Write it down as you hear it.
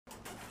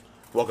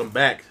Welcome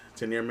back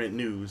to Near Mint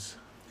News.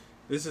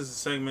 This is a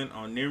segment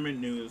on Near Mint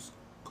News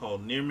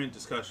called Near Mint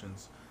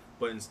Discussions,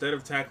 but instead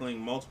of tackling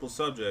multiple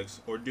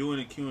subjects or doing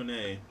a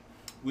Q&A,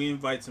 we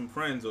invite some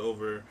friends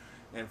over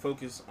and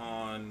focus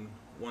on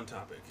one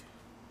topic.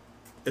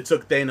 It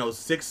took Thanos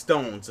 6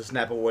 stones to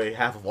snap away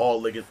half of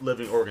all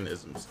living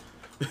organisms.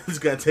 It's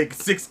gonna take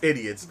 6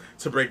 idiots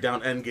to break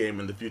down Endgame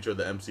and the future of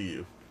the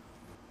MCU.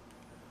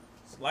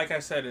 Like I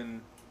said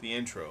in the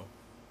intro,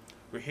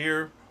 we're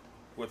here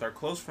with our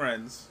close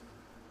friends,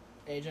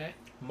 AJ,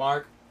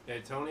 Mark,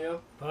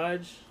 Antonio,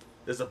 Pudge.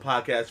 This is a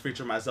podcast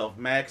featuring myself,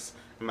 Max,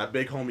 and my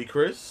big homie,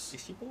 Chris.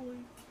 it's your boy.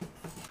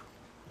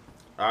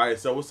 Alright,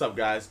 so what's up,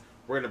 guys?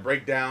 We're gonna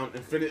break down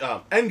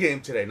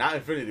Endgame today, not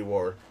Infinity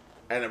War.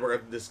 And then we're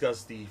gonna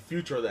discuss the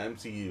future of the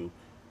MCU.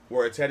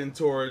 Where it's heading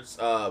towards,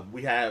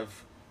 we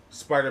have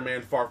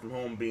Spider-Man Far From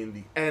Home being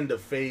the end of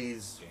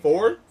Phase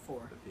 4.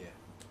 4. yeah,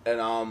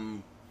 And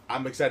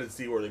I'm excited to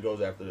see where it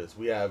goes after this.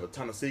 We have a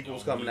ton of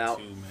sequels coming me out.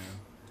 too, man.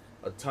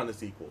 A ton of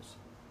sequels.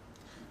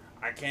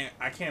 I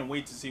can't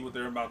wait to see what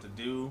they're about to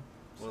do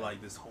with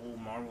like this whole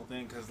Marvel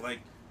thing. Cause like,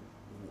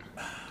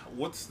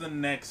 what's the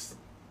next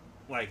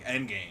like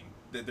Endgame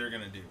that they're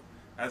gonna do?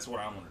 That's what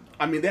I want to know.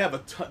 I mean, they have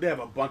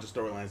a bunch of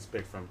storylines to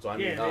pick from. So I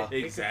mean,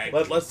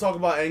 Exactly. let's talk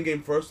about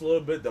Endgame first a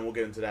little bit. Then we'll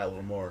get into that a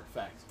little more.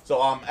 facts.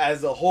 So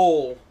as a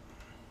whole,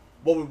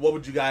 what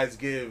would you guys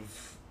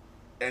give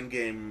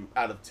Endgame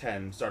out of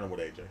 10? Starting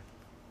with AJ.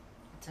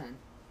 10.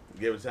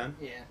 Give it 10.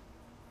 Yeah.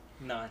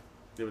 9.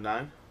 Give it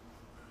 9.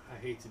 I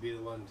hate to be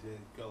the one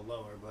to go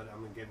lower, but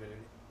I'm gonna give it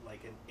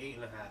like an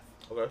 8.5.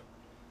 Okay.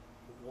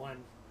 1.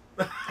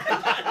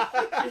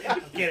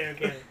 I'm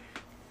kidding.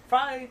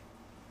 Probably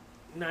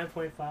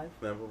 9.5.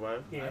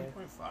 9.5. Yeah. 9.5.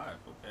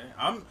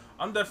 Okay,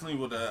 I'm definitely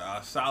with a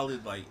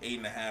solid like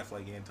 8.5,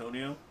 like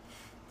Antonio.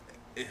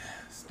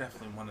 It's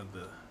definitely one of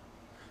the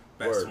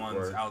best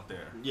ones out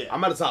there. Yeah,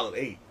 I'm at a solid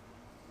 8.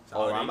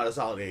 Solid I'm eight? at a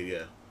solid 8.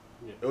 Yeah.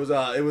 Yeah.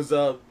 It was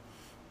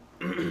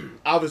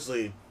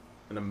obviously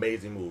an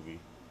amazing movie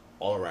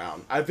all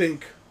around. I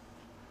think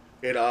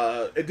it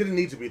didn't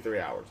need to be 3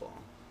 hours long.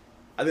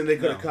 I think they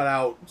could have No, cut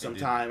out they some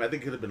didn't. time. I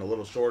think it could have been a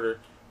little shorter.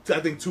 I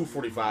think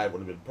 2:45 would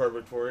have been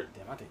perfect for it.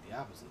 damn, I think the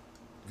opposite.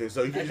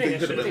 So you I think it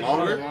could have been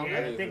longer?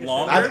 I think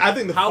Longer? I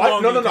think the How fight.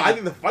 long No, do no, you no. I think-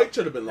 think the fight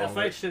should have been That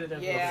longer. fight should have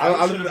done. Yeah.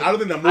 I don't think the I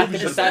movie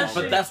think should have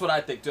been but that's what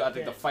I think too. I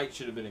think Yeah. the fight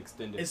should have been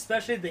extended.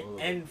 Especially the Oh.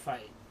 end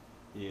fight.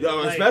 Yeah,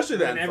 Like, especially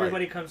the when end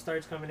everybody fight.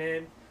 starts coming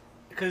in,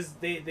 because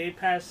they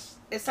pass.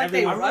 It's like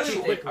everyone they I rushed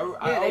really, it. quick.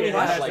 I Yeah, only they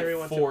have rushed like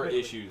everyone too 4 quickly.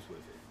 issues with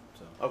it.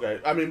 So Okay,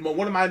 I mean,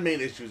 one of my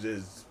main issues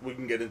is we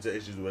can get into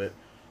issues with it.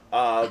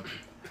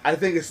 I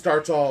think it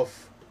starts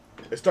off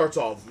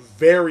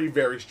very,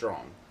 very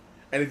strong,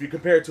 and if you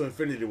compare it to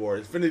Infinity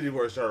War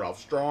started off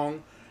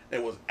strong.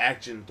 It was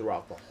action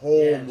throughout the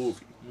whole Yes.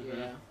 movie.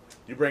 Yeah.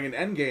 You bring in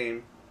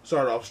Endgame,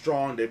 started off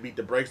strong. They beat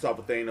the brakes off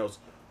of Thanos.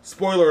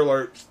 Spoiler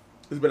alert: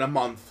 it's been a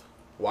month.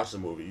 Watch the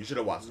movie. You should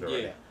have watched it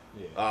already.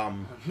 yeah,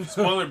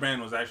 Spoiler ban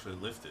was actually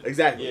lifted.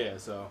 Exactly. yeah.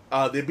 So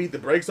They beat the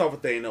brakes off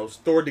of Thanos.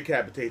 Thor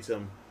decapitates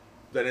him.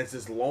 Then it's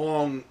this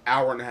long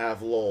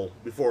hour-and-a-half lull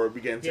before it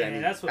begins Yeah, any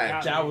that's what got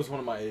action. that was one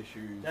of my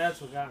issues. That's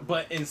what got me.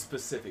 But in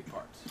specific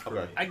parts. for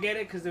Okay. me. I get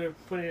it because they were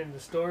putting in the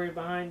story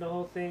behind the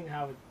whole thing,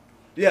 how it,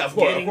 Yeah, of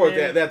course, Getting they,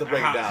 there. they have to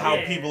break it down. How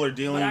Yeah. people are but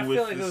dealing I with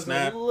feel like it the was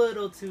snap. a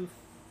little too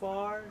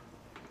far,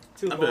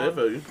 too I long.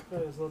 feel you. I feel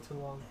it was a little too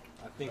long.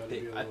 I think Gotta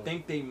be a I little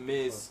think they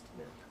missed.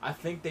 Yeah. I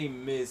think they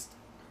missed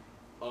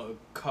a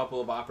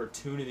couple of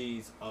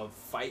opportunities of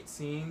fight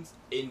scenes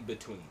in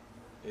between.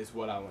 Is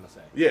what I want to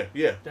say. Yeah,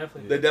 yeah.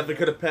 Definitely. They definitely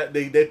could have.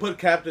 They put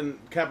Captain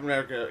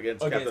America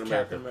against Captain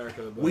America.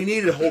 We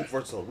needed Hulk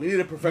versus Hulk. We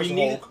needed Professor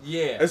Hulk,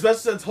 Yeah. especially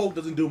since Hulk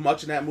doesn't do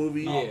much in that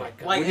movie. Yeah. Oh my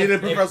God. Like We needed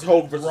Professor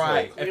Hulk versus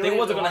right. Hulk. If We they don't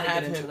wasn't even gonna wanna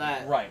have get into him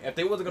that. right, if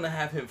they wasn't gonna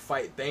have him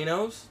fight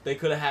Thanos, they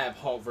could have had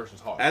Hulk versus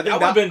Hulk. I That think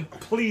would have been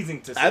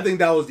pleasing to see. I think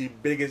that was the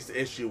biggest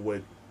issue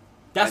with.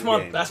 that's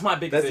Endgame. my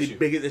biggest That's issue. the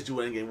biggest issue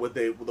with Endgame. With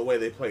the way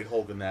they played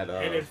Hulk in that.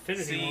 And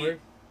Infinity See, War.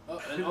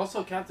 Oh, and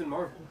also Captain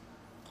Marvel.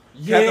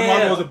 Captain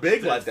Marvel was a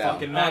big The letdown.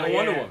 Fucking Mad Oh,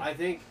 Wonder yeah. Woman. I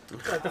think.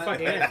 Like the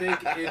fucking I end.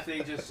 think if they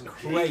just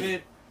Great. gave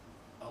it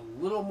a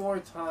little more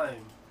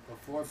time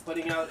before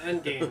putting out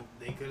Endgame,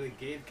 they could have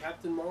gave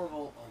Captain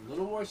Marvel a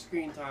little more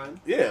screen time,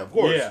 Yeah, of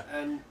course. Yeah.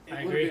 and it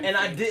I would agree. have been And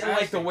I didn't like the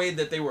fantastic. way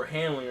that they were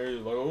handling her.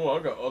 Like, oh,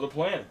 I got other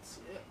planets.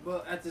 Yeah,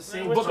 but at the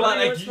same Which But one?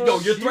 time, like, you know,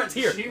 your threat's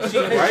here. She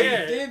Right?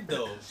 Yeah. did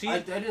though. She I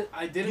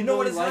didn't You know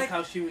what really it's like like?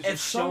 how she was If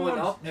just showing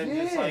someone's- up and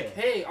just yeah. like,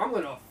 hey, I'm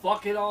gonna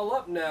fuck it all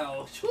up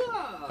now.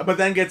 But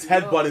then gets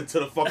headbutted to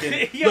the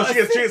fucking. Yo, No, she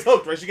gets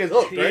hooked, right? She gets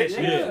hooked, right?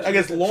 Yeah. I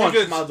guess launched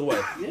gets- miles away.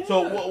 Yeah.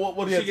 So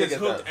what do you she have to gets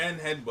think of hooked that? and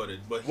headbutted,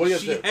 but What do you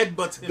she have to-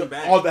 headbutts him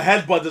back. Oh, the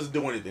headbutt doesn't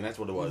do anything. That's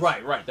what it was.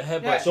 Right, right. The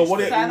headbutt. Yeah. So what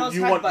do Thanos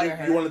you headbutted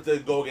her. wanted to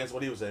go against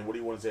what he was saying? What do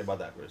you want to say about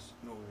that, Chris?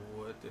 No,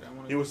 what did I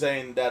want to? He was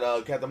saying that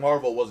Captain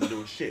Marvel wasn't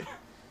doing shit.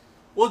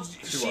 Well,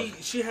 She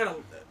she had a.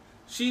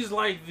 She's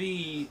like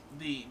the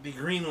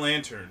Green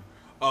Lantern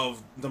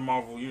of the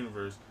Marvel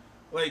universe.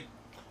 Like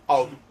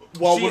Oh,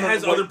 Well, she when-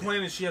 has when- other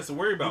planets she has to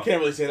worry You about. can't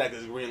really say that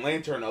because Green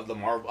Lantern of the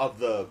Marvel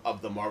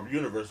of the Marvel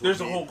universe. would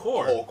There's a be whole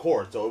core. A whole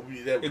core. So it would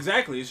be that.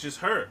 Exactly, it's just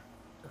her.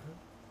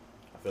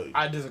 I feel you.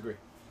 I disagree.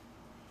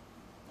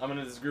 I'm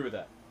gonna disagree with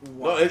that.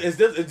 No, it's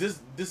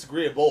just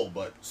disagreeable,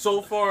 but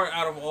So far,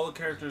 out of all the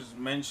characters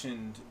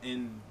mentioned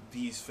in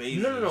these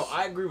phases, No.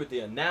 I agree with the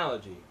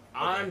analogy.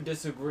 I'm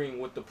disagreeing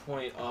with the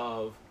point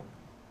of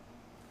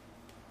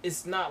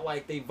it's not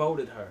like they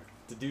voted her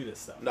to do this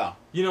stuff. no.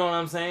 You know what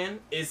I'm saying?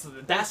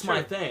 That's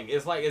my thing.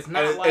 It's like it's And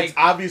not like it's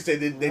obvious they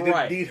didn't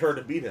Right. need her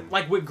to beat him.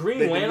 like with Green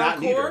They did not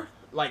Lantern need Corps, her.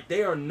 like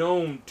they are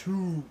known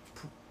to,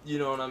 you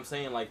know what I'm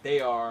saying? Like they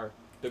are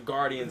the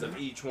guardians of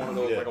each one of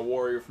those, Yeah. like a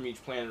warrior from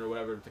each planet or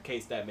whatever the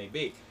case that may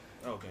be.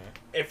 Okay.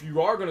 If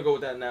you are gonna go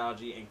with that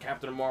analogy, and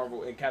Captain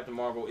Marvel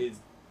is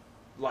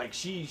like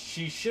she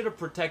should have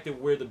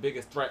protected where the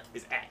biggest threat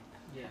is at.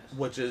 Yes.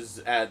 Which is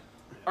at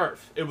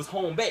Earth. It was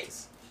home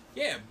base.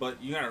 Yeah,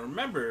 but you gotta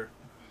remember,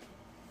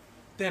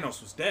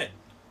 Thanos was dead.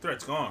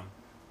 Threat's gone.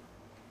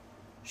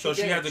 So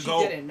she had to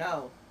go. She didn't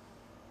know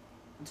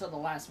until the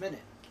last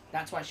minute.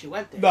 That's why she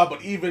went there. no,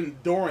 but even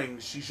during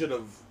she should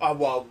have.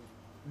 Well,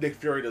 Nick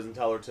Fury doesn't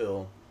tell her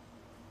till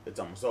it's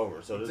almost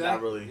over. So there's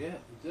not really. Yeah,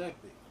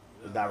 exactly.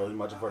 There's not really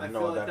much for her to I know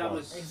feel at like that point.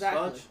 was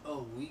Exactly. such a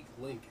weak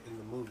link in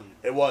the movie.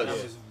 It was.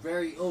 That was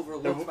very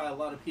overlooked by a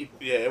lot of people.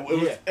 Yeah, it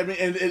was. Yeah. I mean,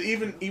 and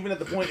even at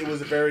the point, it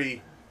was a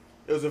very.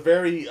 I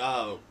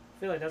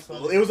feel like that's why.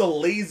 It was a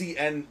lazy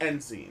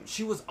end scene.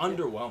 She was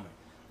underwhelming.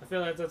 I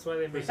feel like that's why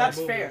they made That's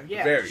that movie. fair.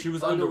 Yeah. Very. She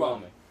was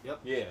Underwhelming. underwhelming. Yep.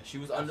 Yeah, she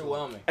was Absolutely.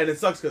 underwhelming. And it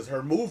sucks because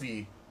her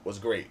movie was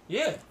great.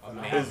 Yeah,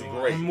 It was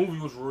great. Her movie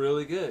was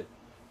really good,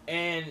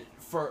 and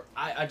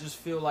I just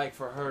feel like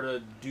for her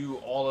to do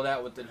all of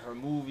that within her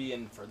movie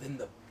and for them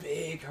to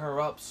big her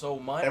up so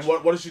much. And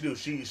what does she do?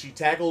 She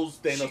tackles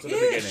Thanos in the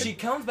beginning. She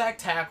comes back,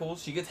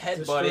 tackles, she gets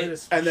Destroy headbutted.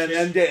 this- And then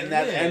in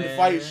that end Yeah,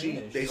 fight, yeah, she yeah.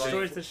 they She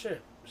destroys the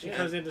ship. She Yeah.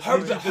 comes in. Her,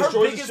 destroys her destroys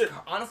the biggest, shit.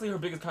 honestly, her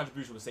biggest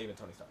contribution was saving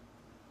Tony Stark.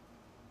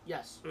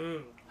 Yes.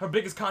 Her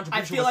biggest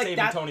contribution feel was like saving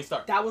that- Tony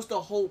Stark. That was the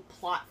whole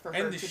plot for her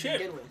And the to ship.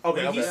 begin with.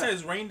 Okay, When he okay.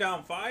 says rain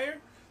down fire,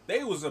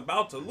 they was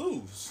about to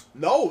lose.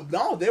 No,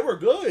 they were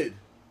good.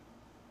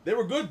 They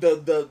were good.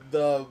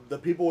 The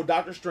people with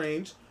Doctor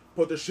Strange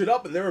put their shit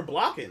up and they were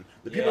blocking.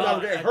 The people Yeah. that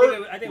were getting I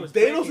hurt. think it was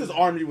Thanos' breaking.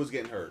 army was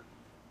getting hurt.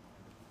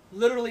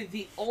 Literally,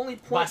 the only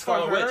By point for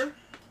Scarlet her, Witch.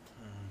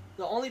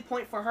 the only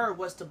point for her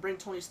was to bring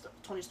Tony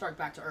Stark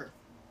back to Earth.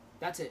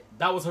 That's it.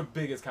 That was her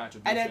biggest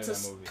contribution And then in to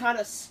that movie. kind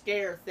of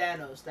scare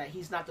Thanos that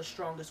he's not the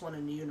strongest one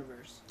in the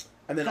universe.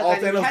 And then 'Cause all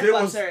then he Thanos did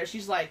headbutts was her, and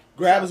she's like,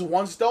 grabs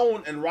one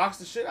stone and rocks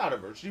the shit out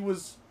of her. She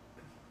was.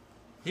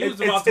 He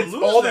was about to it's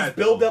lose all that.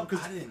 this build though. up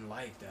because I didn't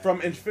like that.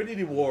 from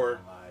Infinity War, I'm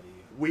not gonna lie to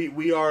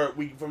you.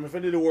 we from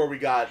Infinity War we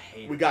got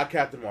hated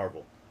Captain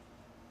Marvel.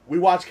 We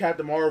watched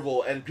Captain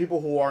Marvel and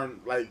people who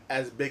aren't like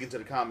as big into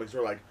the comics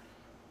were like,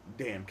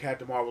 damn,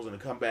 Captain Marvel's gonna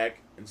come back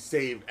and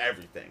save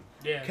everything.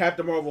 Yeah.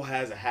 Captain Marvel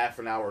has a half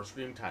an hour of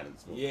screen time in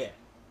this movie. Yeah,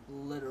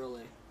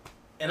 literally.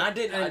 and I And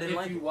didn't if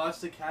like you it. watch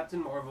the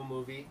Captain Marvel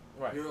movie,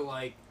 Right. you're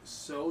like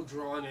so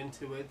drawn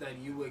into it that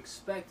you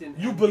expect in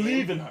You Endgame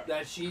believe in her.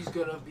 that she's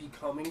gonna be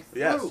coming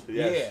through. Yes.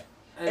 Yes.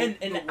 Yeah, and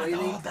the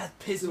way that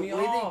pissed the me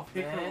way off,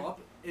 they pick man. her up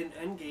in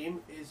Endgame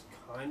is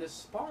kind of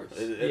sparse.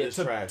 It's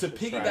trash. To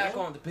It's piggyback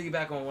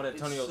trash. on what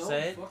Antonio it's so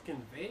said,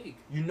 fucking vague.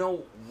 you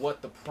know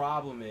what the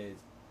problem is?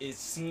 It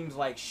seems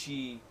like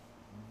she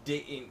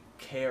didn't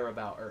care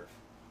about Earth.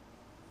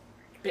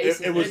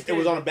 It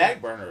was on a back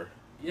burner.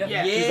 Yeah.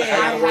 Yeah. She's like, Yeah, I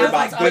gotta worry have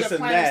about other this and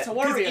planets that. to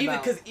worry even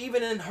about. because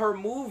even in her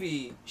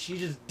movie, she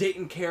just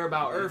didn't care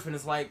about Earth, and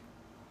it's like,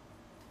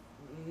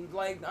 all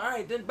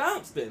right, then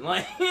bounce then,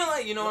 like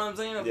you know what I'm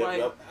saying? It's Yep, like,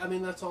 yep. I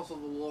mean, that's also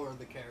the lore of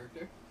the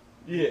character,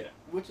 yeah,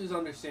 which is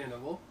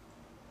understandable,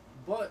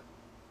 but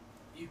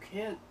you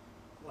can't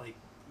like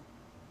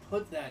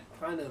put that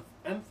kind of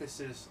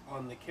emphasis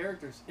on the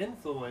character's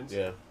influence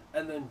Yeah.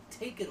 and then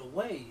take it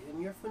away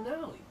in your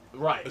finale.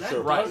 right, That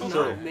Sure, right, does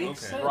sure. not make Okay.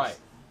 sense. right.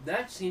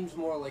 That seems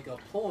more like a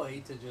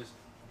ploy to just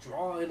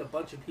draw in a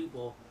bunch of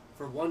people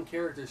for one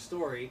character's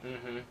story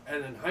Mm-hmm.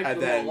 and then hype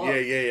And them then all up.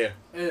 yeah.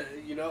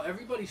 You know,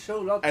 everybody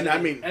showed up And to I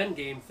the mean-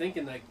 Endgame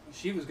thinking that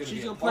she was going to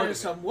She's be a gonna part put in of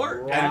some it.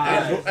 work.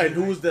 And Right.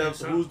 who's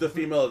the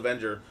female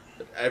Avenger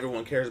that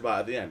everyone cares about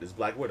at the end? Is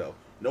Black Widow.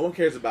 No one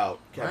cares about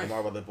Captain Right.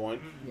 Marvel at that point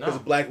No. because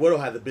Black Widow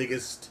had the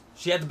biggest.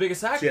 She had the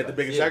biggest sacrifice. She had the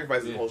biggest Yeah,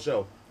 sacrifice in yeah. the whole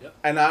show. Yep.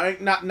 And I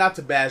not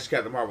to bash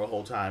Captain Marvel the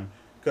whole time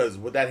because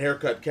with that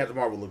haircut, Captain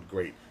Marvel looked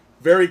great.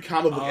 Very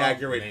comic book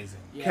accurate. Amazing.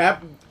 Yeah.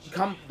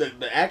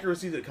 The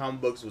accuracy of the comic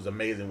books was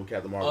amazing with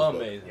Captain Marvel.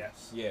 Amazing.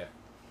 Yes. Yeah.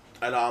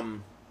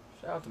 And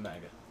Shout out to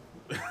MAGA.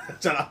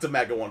 shout out to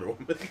MAGA Wonder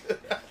Woman.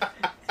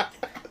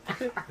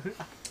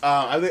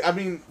 I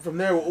mean, from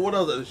there, what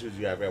other issues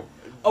you have? You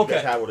Okay.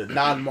 guys have with it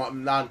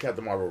non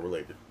Captain Marvel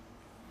related.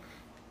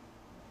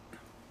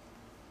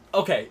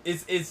 Okay,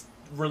 it's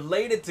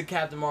related to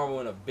Captain Marvel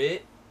in a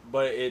bit,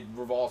 but it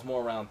revolves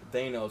more around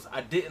Thanos.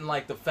 I didn't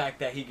like the fact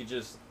that he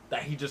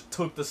just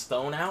took the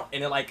stone out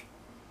and it like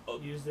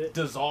Used it.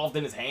 dissolved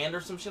in his hand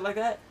or some shit like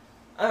that.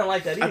 I don't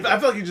like that either. I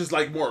feel like he just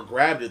like more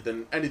grabbed it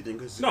than anything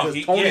because No,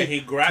 he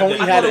grabbed Tony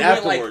it. I had thought it it went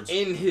afterwards. like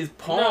in his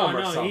palm No,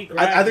 or no, something. he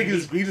grabbed I think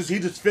it. he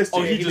just fisted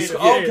Oh, it. he He just did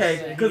okay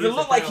this. because He it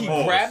looked like he used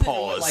the grabbed it and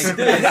went Pause. like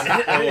this. You know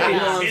what I'm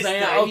Yeah.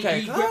 saying?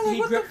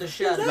 He Okay. gripped the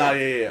shit out of Nah,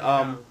 it.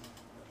 yeah.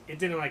 It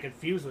didn't like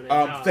infuse with it.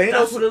 Thanos.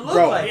 That's what it looked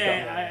bro, like.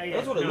 Yeah,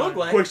 That's what it no. looked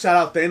like. Quick shout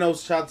out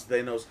Thanos. Shout out to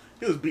Thanos.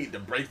 He was beating the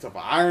brakes off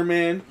of Iron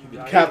Man,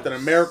 Yeah, Captain he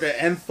was-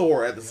 America, and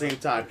Thor at the same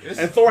time. This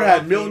And is Thor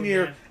had fucking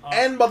Mjolnir man.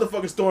 and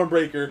motherfucking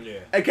Stormbreaker. Yeah.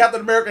 And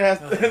Captain America has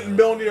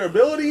Mjolnir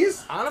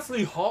abilities.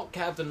 Honestly, Hulk,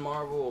 Captain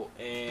Marvel,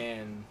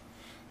 and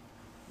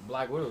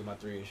Black Widow was my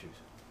 3 issues.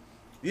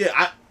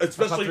 Yeah,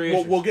 especially three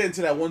we'll issues. get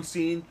into that one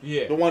scene.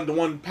 Yeah. The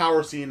one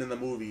power scene in the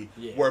movie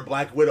Yeah. where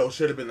Black Widow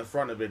should have been the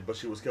front of it, but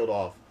she was killed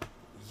off.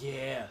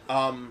 Yeah.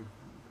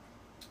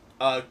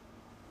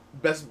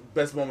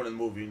 Best moment in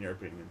the movie in your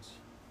opinions?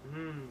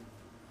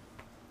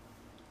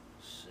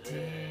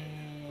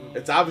 Damn.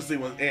 It's obviously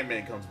when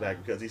Ant-Man comes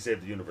back because he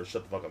saved the universe.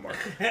 Shut the fuck up, Mark.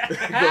 Go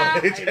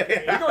ahead, We're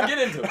AJ. gonna get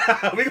into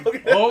it. We gonna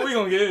get Oh, we're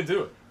gonna get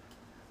into it.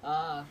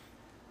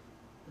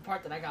 The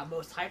part that I got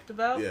most hyped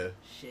about. Yeah.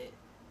 Shit.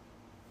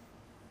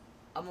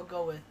 I'm gonna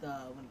go with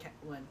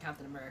when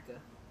Captain America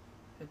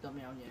hooked up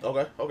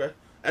Mjolnir. Okay.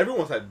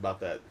 Everyone's hyped about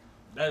that.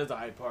 That is the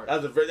hype part.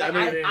 That's a very. I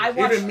Like, mean, I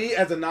watched- even me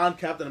as a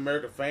non-Captain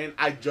America fan,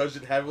 I judged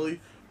it heavily.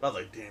 I was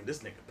like, damn, this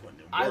nigga putting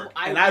in work.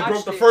 I and I broke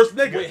watched the it first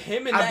nigga. With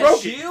him and I that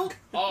broke it. shield?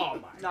 Oh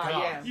my Nah,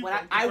 god. yeah. You When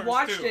broke the I first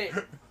watched two.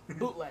 it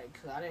bootleg,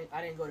 cause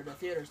I didn't go to the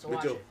theaters to Me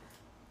watch too. it.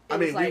 I It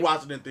mean, was like, we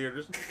watched it in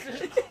theaters.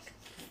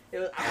 It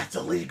was, That's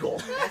illegal.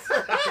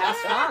 that's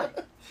fine.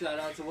 Shout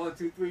out to 1,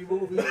 2, 3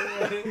 movies.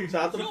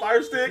 Shout out to the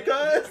fire stick,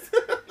 guys.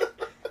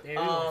 Damn, we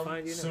gonna Um,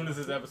 find you As now. soon as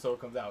this episode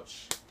comes out,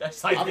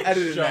 that's like I'm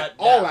editing shut that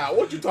all down. out.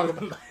 What you talking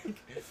about?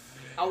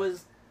 I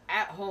was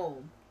at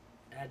home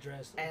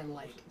Address. and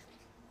like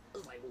it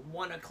was like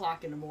 1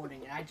 o'clock in the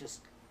morning, and I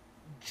just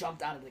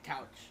jumped out of the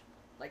couch,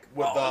 like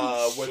With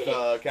shit.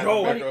 Captain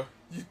Yo. America.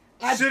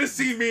 I- Should have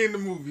seen me in the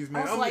movies, I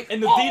man. was I'm like, In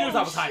the oh, theaters,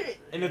 I was shit.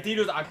 hyped. In the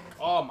theaters,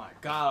 oh my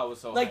god, I was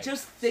so Like hyped.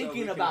 just So thinking we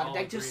can about it, all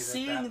like just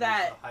agree seeing was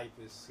that, the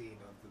hypest scene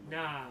of the movie.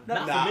 Nah,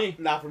 No. Not for me.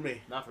 Not for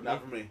me. Not for me.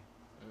 Not for me.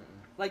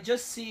 like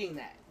just seeing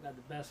that, not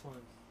the best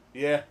one.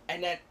 Yeah.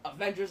 and then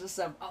Avengers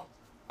Assemble. Oh,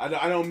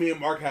 I know. Me and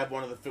Mark had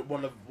one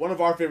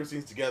of our favorite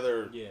scenes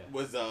together. Yeah.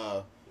 Was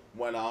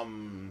when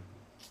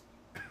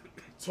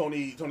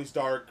Tony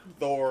Stark,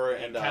 Thor,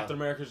 and Captain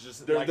America's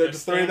just they're- like they're they're the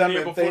three of standing them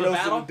there and before the Thanos in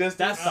battle. the distance.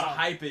 That's the Oh.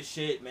 hypest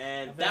shit,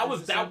 man.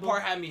 Avengers That Assemble?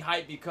 part had me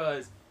hyped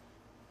because,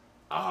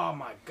 oh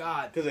my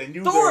god, because they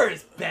knew Thor they-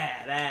 is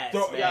badass,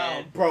 Thor,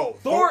 man. bro.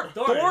 Thor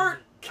Thor is-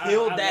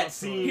 killed I that love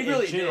scene. Thor. He in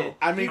really general. did.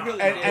 I mean, He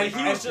really and, did. and,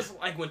 When he was and- just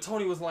like when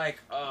Tony was like,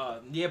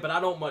 yeah, but I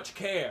don't much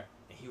care.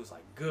 And he was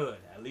like, good.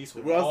 At least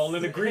we're Well, all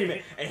in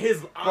agreement. And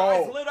his bro,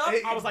 eyes lit up.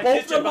 I was like, both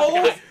this shit them about to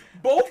hoes, get-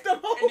 both them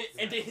hoes.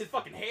 and then his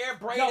fucking hair yo,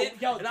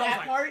 braided. yo, and I was that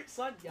like, part,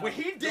 son. Yo. when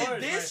he did Thor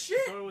is this my-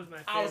 shit, Thor was my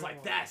I was favorite like,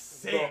 one.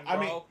 that's Bro, sick, I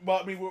mean, bro. well,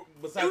 I mean,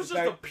 besides It was the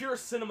just the fact pure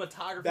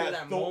cinematography of that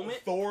that moment.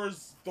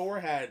 Thor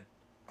had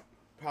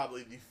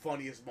probably the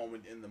funniest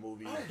moment in the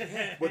movie Oh,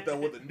 yeah. with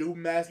the new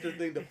master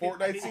thing, the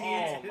Fortnite scenes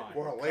Oh my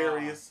were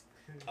hilarious.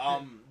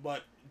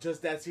 But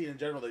just that scene in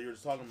general that you were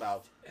just talking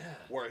about, Yeah.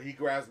 where he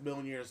grabs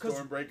Mjolnir and 'Cause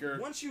Stormbreaker.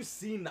 Once you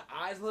seen the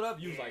eyes lit up,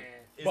 you was like,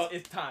 Yeah. But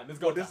it's time. It's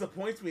go What time.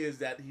 disappoints me is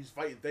that he's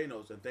fighting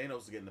Thanos, and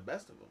Thanos is getting the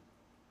best of him.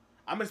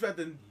 I'm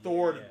expecting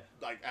Thor to Yeah.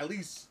 like at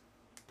least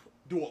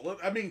do a little.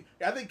 I mean,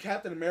 I think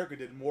Captain America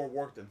did more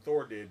work than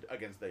Thor did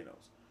against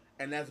Thanos,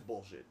 and that's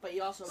bullshit. But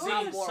you also See,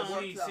 got more work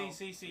though.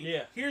 see.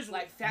 Yeah. Here's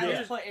Like what. Thanos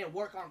Yeah. put in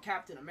work on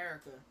Captain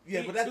America.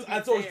 Yeah, but that's to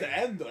be towards fair. the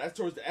end though. That's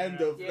towards the end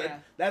Yeah. of Yeah.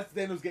 that's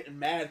Thanos getting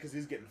mad because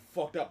he's getting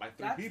fucked up by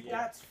three people.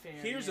 That's fair.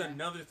 Here's yeah.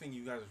 another thing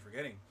you guys are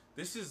forgetting.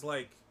 This is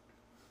like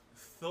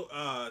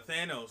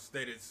Thanos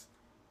that is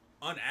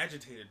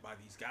unagitated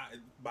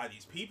by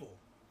these people.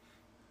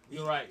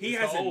 You're right. He It's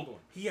the hasn't old one.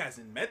 he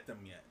hasn't met them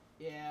yet.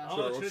 Yeah.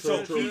 Oh, True, true,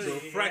 So true, he's true,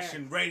 fresh yeah.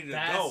 and ready to go.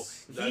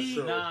 That's That's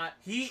true. not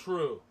He-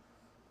 true.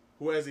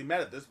 Who has he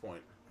met at this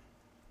point?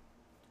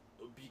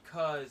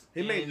 Because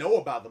He may in- know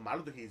about them. I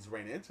don't think he's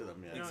ran into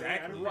them yet. No, Exactly. yeah,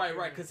 I don't think Right,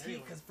 we're right. gonna Because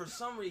anyone. for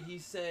some reason he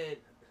said,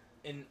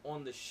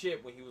 on the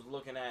ship when he was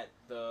looking at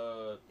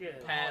the Yeah.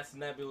 past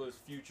Nebula's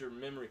future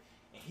memory,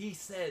 and he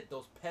said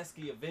those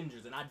pesky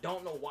Avengers, and I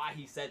don't know why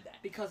he said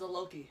that. Because of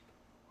Loki.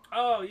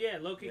 Oh yeah,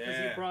 Loki, because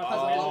Yeah. he brought. Because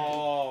of Loki.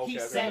 Oh, He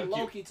okay, sent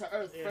okay. Loki to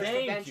Earth Yeah. first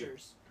Thank you.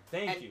 Avengers.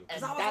 Thank And, you. and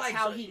 'Cause I was that's like,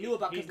 how so he knew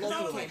about because because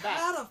I was Loki like, came back.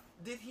 how the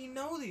did he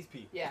know these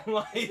people? Yeah.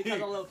 Like,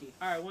 Because of Loki.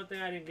 All right, one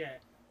thing I didn't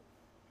get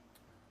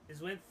is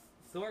when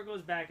Thor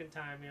goes back in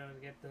time, you know, to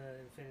get the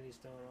Infinity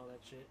Stone and all that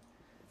shit.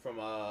 From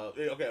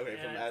okay, from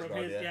And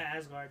Asgard, his, yeah.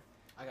 Asgard.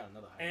 I got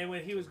another. And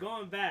when he was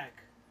going back,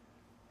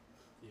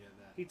 Yeah,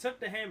 that. he took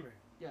the hammer.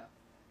 Yeah.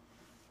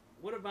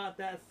 What about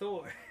that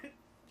Thor?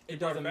 it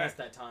brought doesn't it mess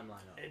back. that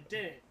timeline up. It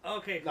didn't.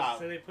 Okay, 'cause Nah.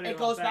 so they put it, It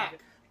all goes back.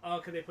 Oh,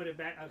 can they put it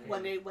back?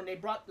 Okay. When they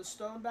brought the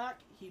stone back,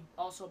 he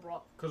also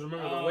brought. Because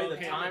remember Oh, the way the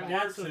okay, time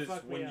that's works what is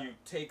fucked me when up. you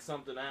take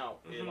something out,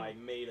 it Mhm. like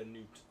made a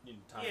new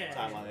timeline. Yeah.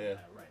 Timeline, yeah.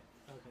 Right.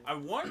 Okay. I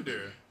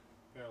wonder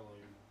Parallel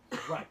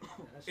Right.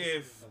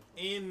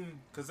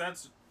 Because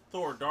that's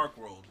Thor: Dark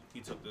World. He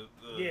took the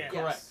Yeah.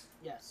 Correct.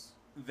 Yes.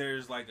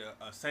 There's like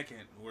a second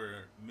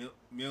where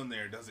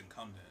Mjolnir doesn't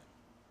come to him.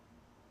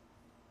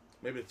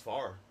 Maybe it's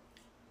far.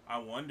 I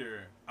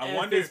wonder.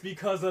 If it's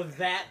because of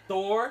that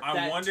Thor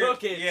that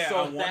took it. Yeah, so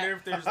I wonder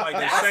if there's like a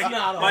That's second,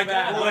 not a like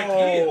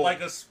bad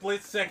like a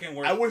split second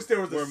where I wish there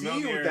was where a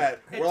scene Mjolnir with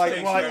that. Where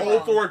takes like forever.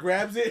 old Thor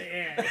grabs it,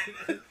 Yeah.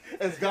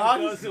 it's It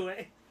gone. goes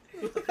away.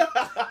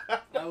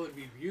 That would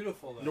be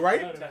beautiful, though.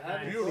 Right? To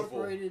have Beautiful.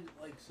 incorporated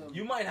like some.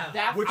 You might have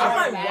That Which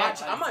I is might bad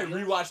watch. I might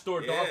ideas. rewatch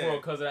Thor: Dark Yeah.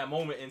 World because of that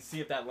moment and see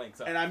if that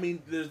links up. And I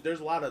mean, there's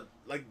a lot of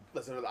like,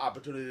 let's say, the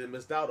opportunity they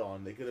missed out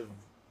on. They could have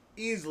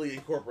easily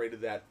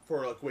incorporated that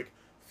for a quick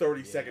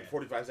 30-second, Yeah.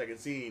 45-second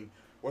scene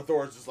where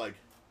Thor's just like,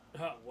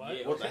 What?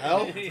 Yeah. what the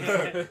hell?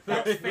 Yeah.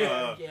 That's fair.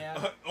 Uh,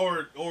 Yeah.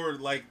 or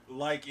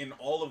like in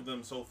all of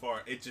them so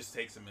far, it just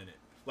takes a minute.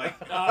 Like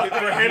for Oh,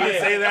 him to yeah.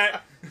 say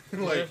that,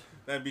 like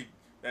that'd be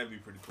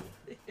pretty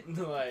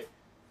cool. Like,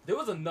 there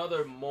was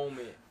another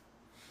moment.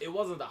 It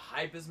wasn't the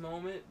hypest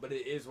moment, but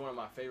it is one of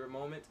my favorite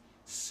moments.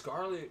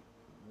 Scarlet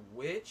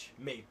Witch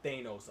made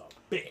Thanos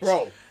a bitch.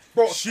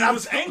 bro, She I'm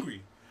was tell-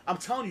 angry. I'm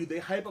telling you, they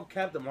hype up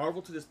Captain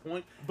Marvel to this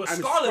point. But I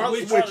mean, Scarlet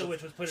Witch- Scarlet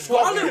Witch was put in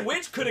Scarlet Yeah.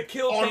 Witch could have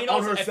killed On Thanos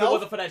if it herself?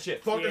 wasn't for that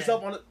shit. fucked Yeah.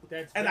 herself on it.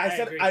 That's, And I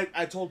said, agree.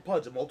 I told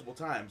Pudge multiple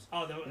times.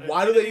 Oh,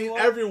 Why do they need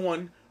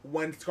everyone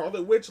when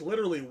Scarlet Witch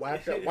literally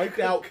wiped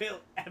out Kill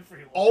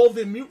everyone. all of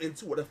the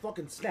mutants with a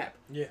fucking snap?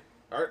 Yeah.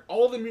 All right,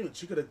 all of the mutants.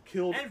 She could have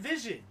killed. And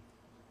Vision.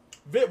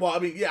 Well, I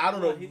mean, yeah, I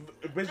don't Well, know.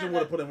 he- Vision would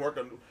have put in work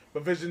on,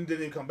 but Vision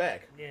didn't even come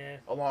back. Yeah.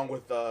 Along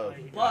with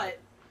But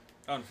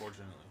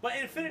Unfortunately. But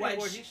Infinity When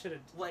War, she- he should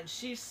have. when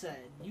she said,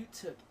 "You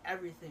took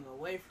everything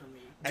away from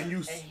me," and you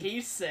and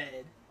he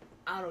said,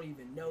 "I don't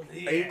even know who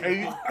Yeah. you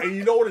and are," and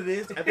you know what it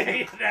is? I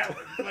think that was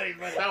funny.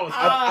 That was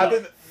I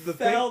think the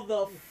fell thing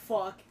the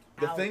fuck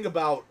the out. thing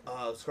about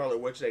Scarlet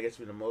Witch that gets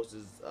me the most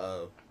is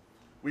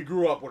we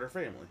grew up with her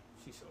family.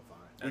 She's so fine.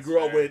 We That's grew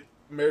up fair. with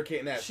Mary Kate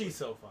and Ashley. She's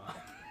so fine.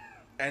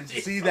 And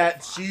to see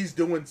that she's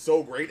doing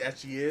so great as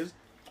she is,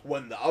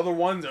 when the other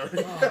ones are,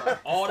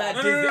 All that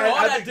No, no, Disney, no, no, all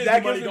I that think Disney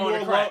that money gives me going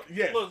to more crack. love.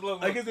 Yeah,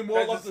 Look, that gives me more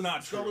that's love than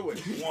not Scarlet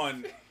true. Witch.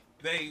 One,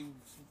 they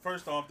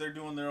first off they're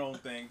doing their own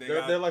thing.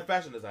 They're like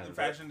fashion designers, the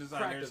fashion right?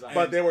 designers, designers.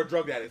 But they were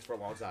drug addicts for a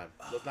long time.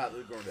 Let's not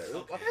ignore that.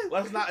 Okay.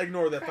 Let's not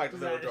ignore the fact that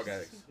they were drug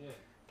addicts. Yeah.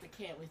 I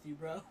can't with you,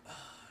 bro.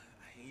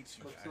 I hate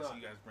you Let's guys. not.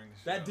 You guys bring this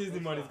shit That up. Disney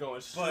money's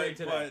going straight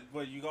to that.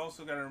 But you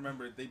also got to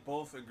remember they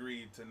both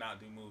agreed to not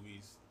do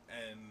movies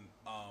and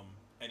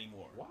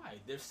anymore. Why?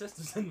 They're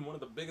sisters in one of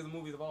the biggest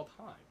movies of all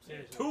time.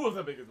 Seriously. Two of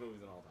the biggest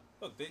movies of all time.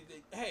 Look,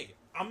 hey,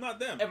 I'm not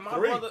them. And my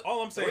Three. brother,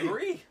 All I'm saying,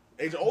 three.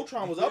 Age of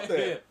Ultron was up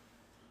there.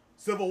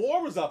 Civil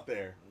War was up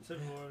there.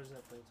 Civil War was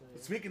up there too.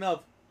 Yeah. Speaking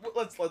of,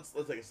 let's take a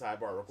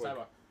sidebar real quick.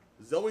 Sidebar.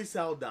 Zoe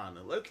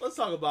Saldana. Let's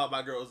talk about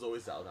my girl Zoe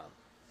Saldana.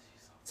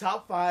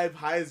 Top 5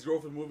 highest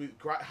grossing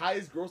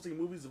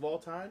movies of all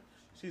time.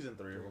 She's in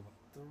 3 of them.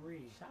 3.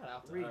 Shout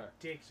out to her.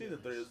 Ridiculous. She's in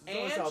 3. Zoe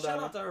And shout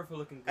Saldana. out to her for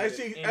looking good. And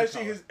she in and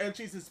color.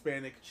 she's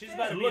Hispanic. She's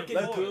about to be looking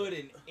in four. good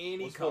in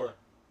any What's color.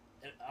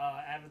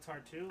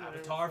 Avatar 2. whatever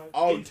Avatar. the fuck.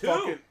 Oh, In two.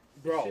 fucking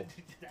bro!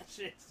 That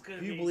shit's gonna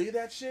Can you be. believe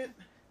that shit?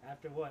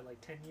 After what, like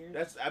 10 years?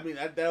 That's every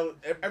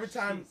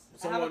time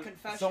I have a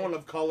confession. someone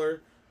of color You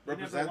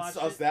never represents watched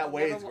us it? that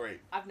way, Never it's wa- great.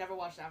 I've never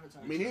watched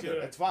Avatar. Me neither.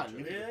 Dude, It's fine.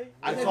 really?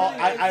 I Really? saw.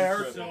 I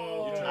heard.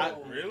 So- I,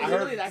 Really? I heard.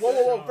 Really, that's Whoa!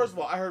 so- First of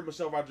all, I heard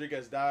Michelle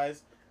Rodriguez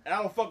dies, and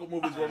I don't fuck with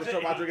movies where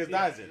Michelle Rodriguez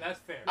dies in. That's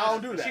fair. I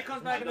don't do that. She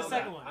comes back in the know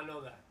second that. one. I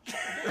know that.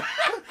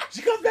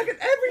 She comes back in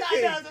everything. I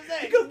know, that's what I'm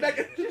saying. She comes back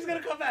in. She's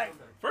gonna come back.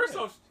 First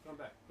off, Come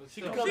back. But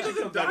She still, comes she back.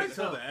 doesn't die back.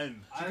 until the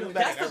end. I comes understand.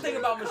 back That's the thing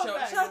about Come Michelle.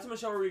 back. Shout out to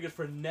Michelle Rodriguez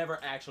for never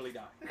actually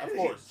dying. Of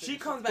course. She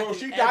comes back Bro, in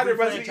she every died in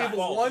Resident franchise.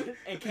 Evil 1.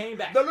 and came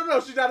back.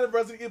 No. She died in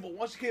Resident Evil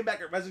 1. She came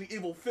back at Resident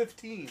Evil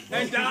 15. bro.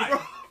 And died.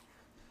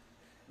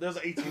 There's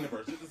 18 of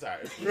her. It's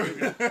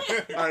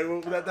alright. Alright,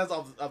 well, that's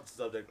off the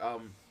subject.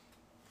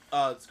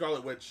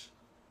 Scarlet Witch.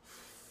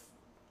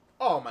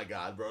 Oh my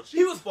god, bro. She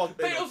He was fucked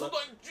Thanos Thanos was up.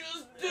 like,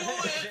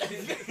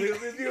 just do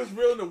it. He was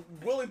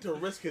willing to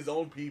risk his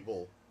own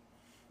people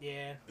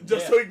Yeah.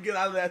 just Yeah. so he can get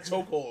out of that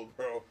chokehold,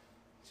 bro.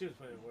 She was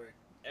putting in work.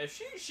 If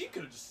she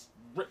could have just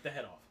ripped the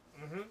head off.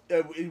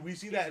 Mm-hmm. We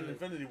see that in Easily.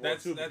 Infinity War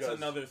That's too. that's because,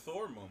 another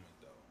Thor moment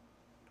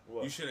though.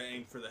 What? You should have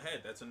aimed for the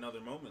head. That's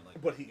another moment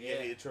like. But he,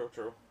 Yeah.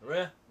 true.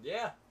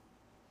 Yeah.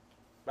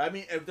 But I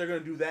mean, if they're gonna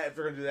do that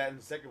in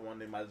the second one,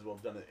 they might as well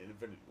have done it in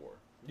Infinity War.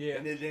 Yeah.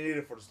 And they need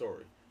it for the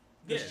story.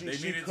 Yeah, She- they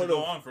she needed to could've-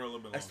 go on for a little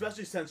bit longer.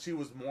 Especially since she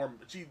was more.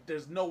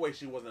 There's no way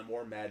she wasn't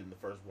more mad in the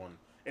first one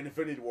in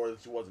Infinity War than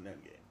she was in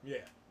Endgame. Yeah.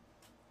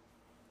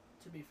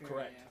 To be fair,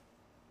 Correct. yeah.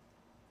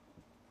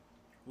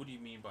 What do you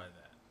mean by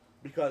that?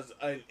 Because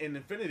in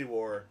Infinity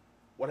War,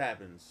 what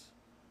happens?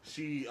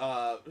 She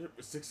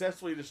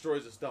successfully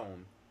destroys a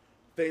stone.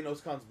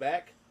 Thanos comes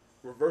back,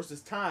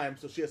 reverses time,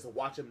 so she has to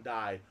watch him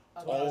die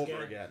all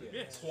over again.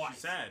 Yeah, Twice.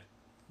 she's sad.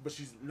 But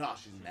she's not.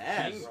 She's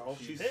mad, She's- bro.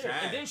 she's She's pissed.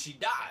 sad. And then she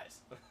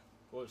dies.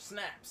 Or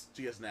snaps.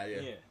 She gets mad.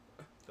 Yeah.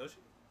 Does she?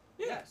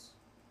 Yes.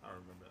 I don't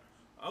remember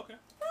that. Okay.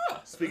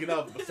 Speaking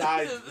of,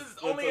 besides, this is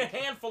only a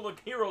handful of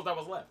heroes that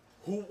was left.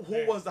 who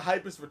was the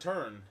hypest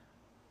return?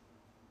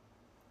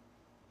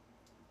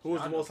 Who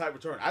was the Shondo. most hyped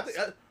return? I think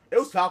it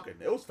was Falcon.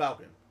 It was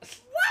Falcon.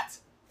 What?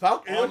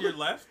 Falcon On your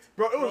left,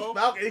 bro. It was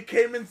Falcon. It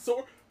came in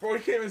sword. Bro,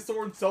 he came in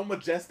sword so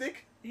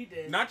majestic. He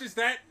did. Not just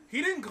that,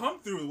 he didn't come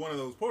through one of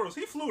those portals.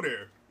 He flew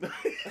there. He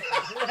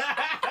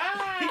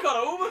caught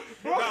an Uber?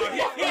 No, he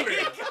flew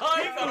there. He caught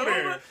an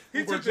Uber? He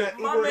Uber took jet,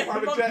 the, My Uber man,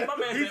 private my, jet. my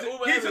man he said took,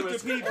 Uber he took everywhere.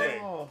 the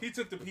PJ. Oh. He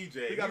took the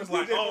PJ. He got was a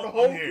like, PJ oh, for the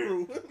whole I'm here.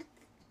 crew.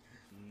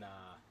 Nah.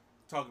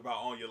 Talk about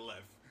on your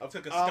left.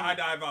 Took a Um,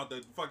 skydive out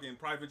the fucking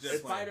private jet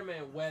plane.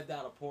 Spider-Man webbed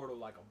out a portal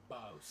like a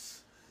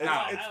boss.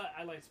 How?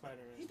 I like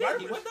Spider-Man. He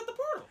did. He webbed out the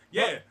portal.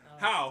 Yeah.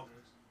 How?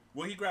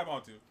 What he grab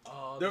onto?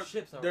 The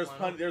ships are There's flying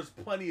plenty. There's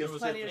plenty of There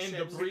was shit. plenty of in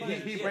ships. debris.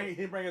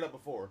 He Yeah. bring it up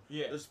before.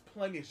 Yeah. There's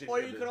plenty of shit. Or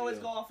he you did, could always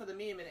yeah. go off of the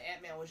meme and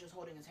Ant-Man was just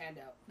holding his hand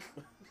out.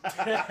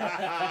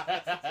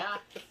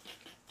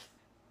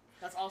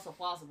 That's also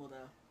plausible,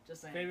 though.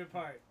 Just saying. Favorite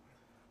part?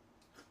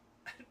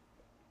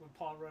 When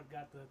Paul Rudd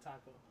got the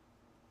taco.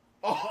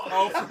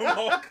 Oh, from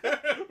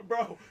Hulk.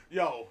 bro,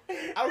 yo,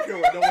 I don't care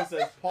what no one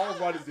says. Paul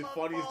Rudd is the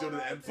funniest dude in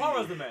the MCU. Paul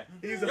Rudd's the man.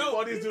 He's the Yo,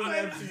 funniest dude in the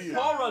MCU.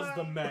 Paul Rudd's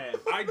the man.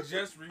 I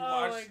just Oh rewatched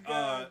my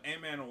God.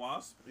 Ant-Man and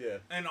Wasp. Yeah.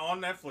 And on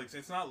Netflix,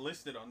 it's not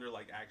listed under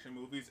like action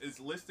movies. It's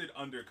listed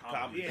under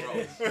comedy.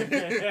 Comedy.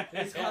 Yeah.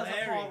 It's because of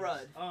Paul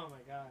Rudd. Oh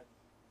my god.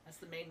 That's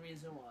the main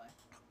reason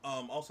why.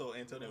 Also,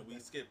 Antonio, we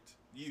skipped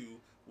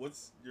you.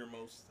 What's your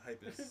most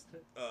hypest?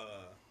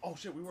 Oh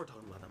shit, we were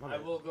talking about that. My I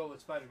bad. will go with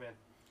Spider-Man.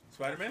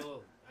 Spider-Man?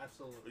 Absolutely.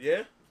 Absolutely.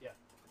 Yeah.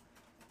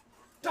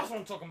 That's what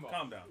I'm talking about.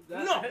 Calm down.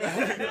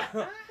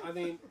 No. I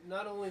mean,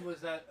 not only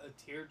was that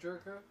a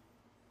tearjerker,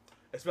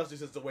 Especially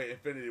since the way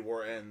Infinity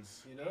War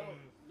ends. you know,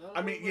 Mm. not I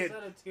only mean, was yeah,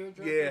 that a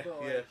tearjerker, yeah, but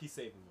yeah. like, He's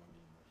saving money.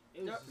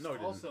 it was No, he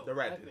didn't. also The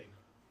rat epic. did.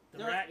 The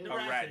There- rat. a The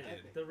rat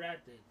did. The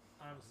rat did.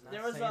 Honestly.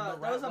 There was saying the a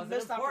rat wasn't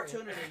missed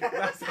important.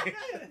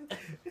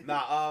 opportunity.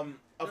 Nah,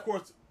 of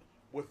course,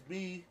 with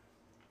me,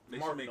 They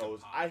should Mark make a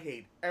knows pop. I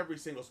hate every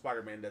single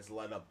Spider-Man that's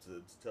led up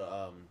to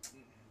Tom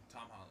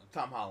Holland.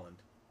 Tom Holland,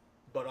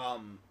 but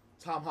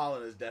Tom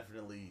Holland is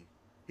definitely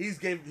he's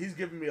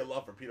given me a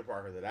love for Peter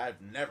Parker that I've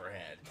never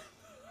had,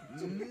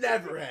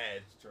 never had,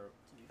 It's true.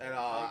 and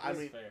I That's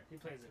mean, fair. He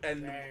plays it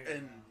and very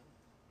and well.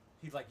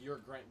 He's like your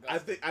Grant I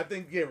Gustin.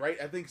 think yeah, right.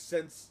 I think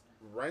since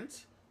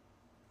Rent,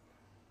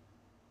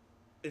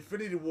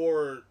 Infinity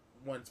War,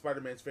 when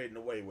Spider-Man's fading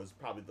away, was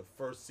probably the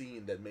first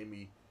scene that made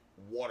me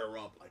water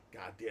up. Like,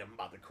 goddamn, I'm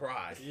about to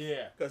cry.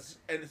 Yeah.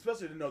 And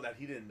especially to know that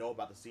he didn't know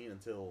about the scene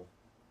until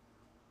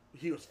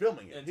he was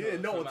filming it. Until He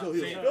didn't know it was until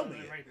he was filmed.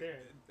 filming it. Right there.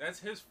 That's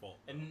his fault.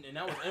 And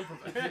that was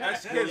improvised.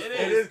 That's it his is. It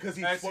is because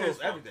he That's spoils his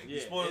fault. everything. He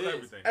Yeah, spoils it is.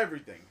 everything.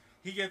 Everything.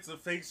 He gets the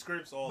fake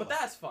scripts all But up.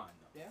 that's fine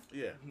though. Yeah.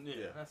 Yeah. Yeah,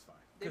 Yeah. that's fine.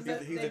 They, 'Cause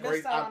mi- he's they a great-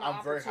 missed out on an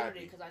I'm very opportunity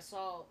happy. because I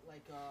saw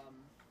like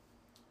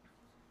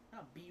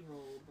not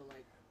B-roll but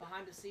like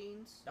behind the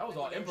scenes. That was like,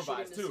 all when they were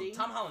improvised shooting the too. scene.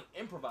 Tom Holland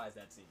improvised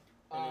that scene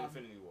in Um,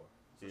 Infinity War.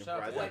 He So shout out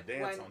to improvised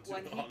him. that dance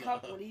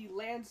on too. when he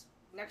lands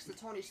next to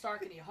Tony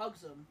Stark and he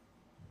hugs him,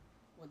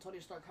 when Tony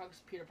Stark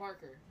hugs Peter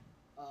Parker,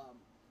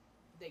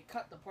 they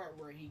cut the part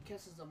where he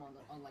kisses him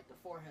on like the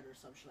forehead or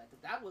some shit like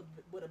that. That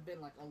would have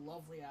been like a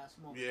lovely ass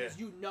moment Yeah. because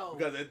you know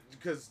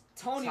because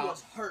Tony Tom-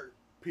 was hurt.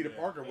 Peter Yeah,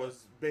 Parker yeah.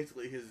 was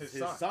basically his His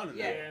son. son. in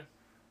Yeah. there.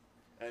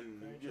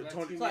 And Right. you know, That's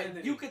Tony. It's like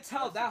Humanity. you could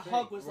tell That's that the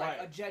hug thing. was like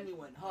Right. a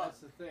genuine hug, That's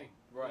the thing.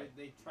 Right.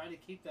 They try to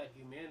keep that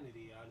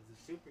humanity out of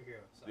the superhero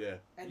side. Yeah.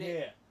 and they,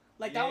 Yeah.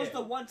 like that was Yeah.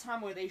 the one time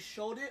where they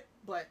showed it,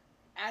 but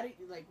adding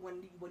like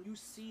when you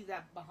see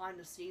that behind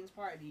the scenes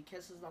part and he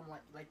kisses them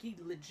like he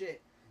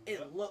legit, it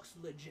Yeah. looks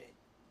legit,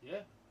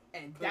 Yeah.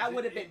 and 'Cause that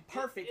would have it- been it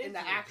perfect is in the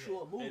legit.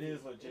 actual movie. It is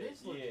It legit.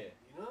 is legit.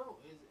 You know,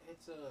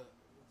 it's a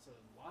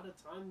lot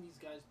of time these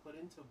guys put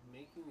into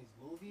making these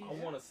movies. I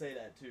want to say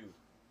that too.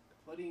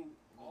 Putting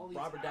all these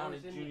Robert Downey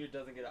hours in Jr.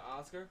 doesn't get an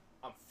Oscar.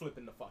 I'm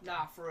flipping the fuck.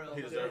 Nah, for real.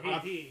 He deserves I'm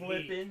He-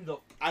 flipping the.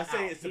 I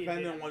say out. it's He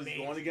depending did on what he's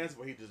going amazing. against,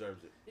 but he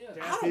deserves it. Yeah.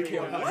 I don't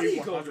care what he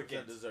goes 100%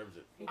 against. deserves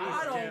it. He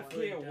I don't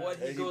definitely care does. what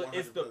Yeah, he he goes.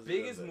 It's the 100%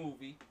 biggest does that.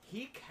 movie.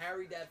 He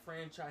carried that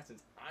franchise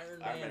since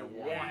Iron Iron Man Man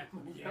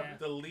 1. Yeah. Yeah.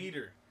 The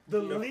leader. The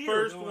The leader.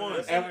 first No, one.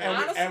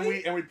 that's-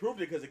 And we proved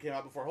it because it came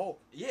out before Hulk.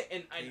 Yeah,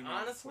 and Came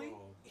out honestly,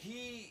 for-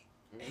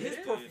 his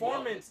Yeah.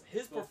 performance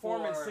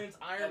Before since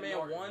Iron Ed Man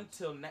Norton. 1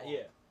 till now, Hulk.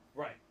 yeah.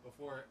 Right.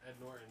 Before Ed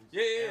Norton's.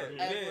 Yeah, yeah, terrible-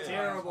 yeah.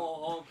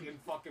 Terrible Hulk in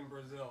fucking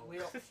Brazil. We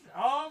don't-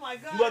 Oh my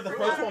god. You like the I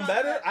first forgot one about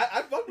better? that.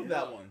 I fucked with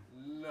that one.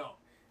 No.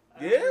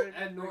 I Yeah?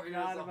 Ed Norton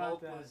forgot as a about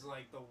Hulk that. was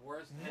like the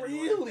worst Ed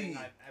Really? Norton thing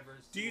I've ever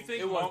seen. Do you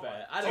think It was Hulk-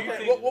 bad. I do you didn't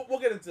Okay, think- we'll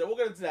get into that. We'll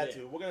get into that Yeah.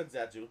 too. We'll get into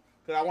that too.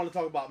 Because I want to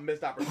talk about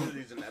missed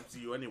opportunities in the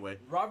MCU anyway.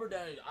 Robert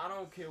Downey, I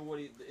don't care what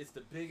it's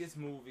the biggest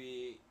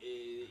movie.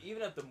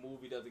 Even if the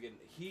movie doesn't get,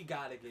 he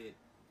gotta get.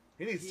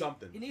 He needs He-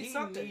 something. He needs He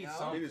something. needs yo.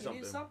 something. He He needs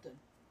needs something.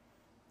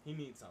 He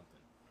needs something.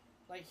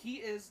 Like he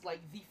is like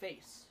the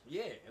face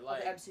Yeah, of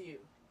like the MCU.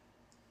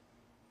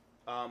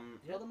 Um,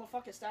 Build him a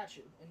fucking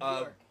statue in New uh,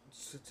 York.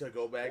 to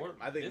go back, Or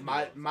I think Disney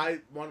my World. my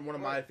one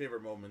of my Right.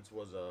 favorite moments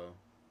was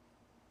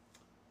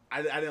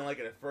I didn't like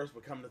it at first,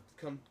 but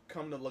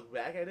come to look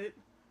back at it,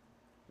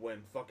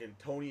 when fucking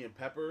Tony and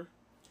Pepper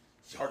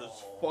started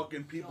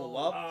fucking people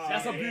up.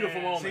 That's a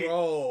beautiful moment. See,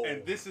 Bro.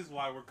 And this is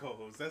why we're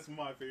co-hosts. That's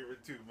my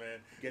favorite too, man.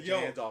 Get your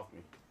hands off me.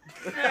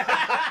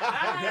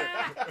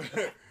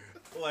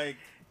 Like,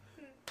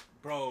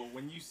 bro,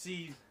 when you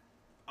see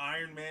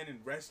Iron Man and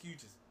Rescue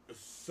just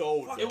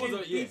So Fuck, dope. It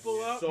was a yeah.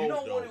 people up. So You know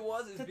what dope. it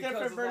was? It's It's a because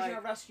different of, version like,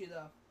 of Rescue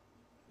though,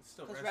 it's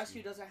still because Rescue.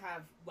 Rescue doesn't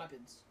have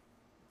weapons.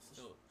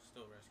 Still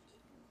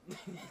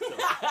Rescue.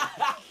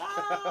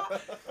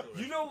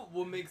 You know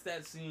what makes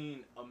that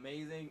scene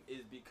amazing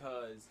is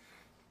because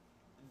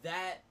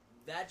that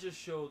just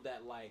showed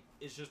that like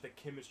it's just the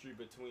chemistry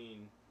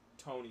between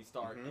Tony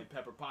Stark Mhm. and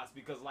Pepper Potts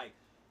because like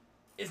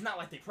it's not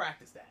like they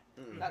practiced that.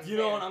 Mm. That's You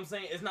know fair. what I'm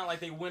saying? It's not like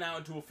they went out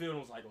into a field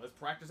and was like, let's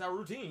practice our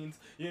routines.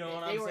 You know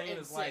what They I'm were saying? in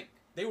It's like sync.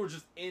 they were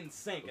just in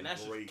sync, and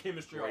that's Great- just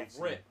chemistry great off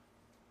rip. scene.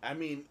 I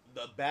mean,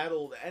 the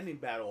ending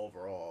battle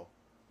overall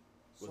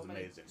was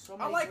amazing. So I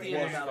many like great the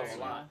ending moments, battle a you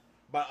know? lot.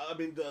 But I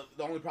mean,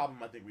 the only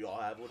problem I think we all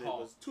have with it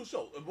Hulk. was too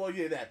short. Well,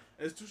 yeah, that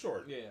it's too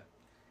short. Yeah.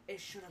 It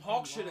should have.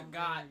 Hawk should have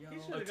got He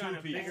Yo. should A have gotten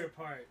a two-piece. bigger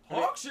part.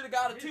 Hawk should have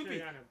got a He should've 2-piece.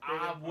 gotten a bigger I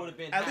part. would have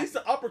been At happy. least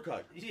the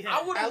uppercut. Yeah.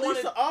 I would have At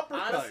least wanted, the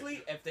uppercut.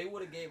 honestly, if they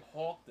would have gave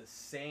Hawk the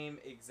same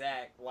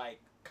exact like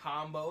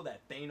combo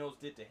that Thanos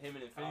did to him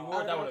in Infinity Oh,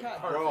 War, that would have been okay.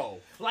 perfect. Bro,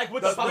 Like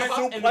with the the, pop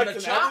suplex and then the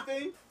and chop.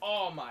 everything.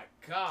 Oh my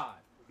god.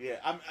 Yeah,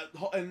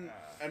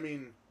 I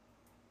mean,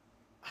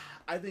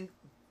 I think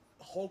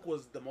Hulk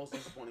was the most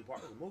disappointing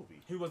part of the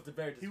movie. He was the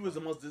very. He was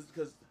the most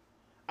because,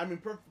 I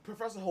mean,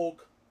 Professor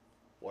Hulk,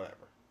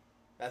 whatever,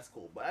 that's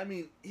cool. But I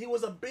mean, he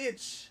was a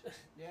bitch.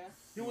 Yeah.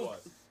 He was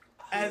He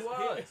as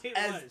was. He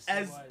as was,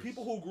 as he was.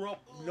 people who grew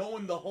up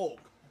knowing the Hulk.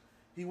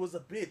 He was a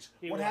bitch.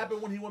 He What was.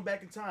 happened when he went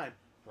back in time?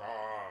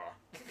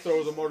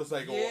 Throws a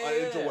motorcycle an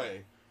inch Yeah.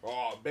 away.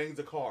 Bangs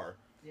a car.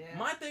 Yeah.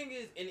 My thing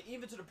is, and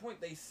even to the point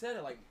they said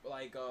it,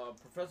 like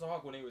Professor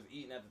Hawk when he was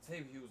eating at the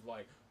table, he was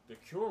like, the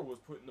cure was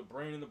putting the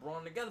brain and the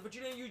brawn together, but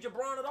you didn't use your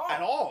brawn at all.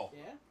 At all.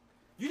 Yeah.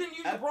 You didn't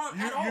use your brawn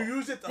you, at all. you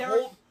use it to There-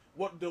 hold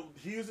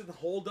he used it to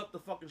hold up the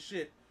fucking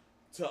shit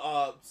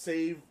to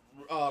save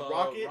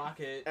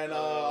Rocket and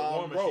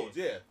War Machine. Rhodes,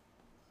 yeah.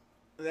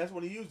 And that's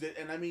when he used it,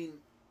 and I mean,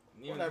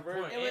 And even whatever. to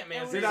the point, It was- Ant-Man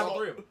it was- saved all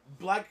three of them.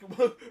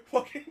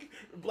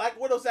 Black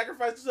Widow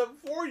sacrificed herself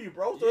for you,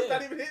 bro. So it's Yeah.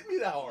 not even hitting me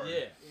that hard.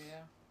 Yeah,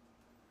 Yeah.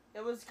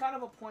 It was kind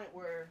of a point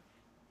where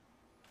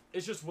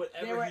it's just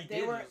whatever they were he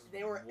did. was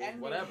they were ending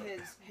whatever.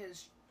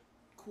 his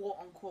quote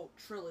unquote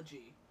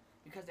trilogy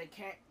because they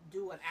can't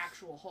do an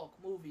actual Hulk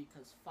movie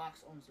because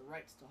Fox owns the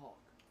rights to Hulk.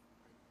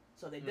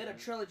 So they did a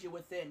trilogy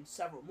within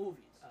several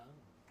movies, Oh.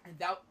 and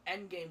that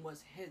Endgame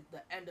was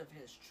the end of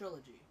his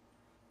trilogy.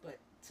 But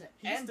to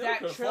He end still that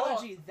could've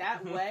trilogy fought.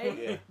 that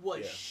way Yeah,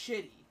 was yeah.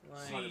 shitty.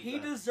 Like, He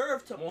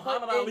deserved to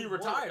Muhammad put Ali in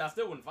retired. work. I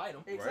still wouldn't fight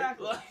him.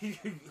 Exactly. Like,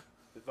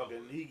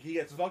 he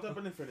gets fucked up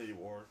in Infinity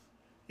War.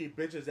 He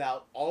bitches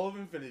out all of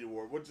Infinity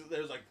War, which is,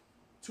 there's like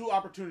 2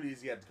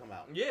 opportunities he had to come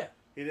out. Yeah,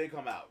 He didn't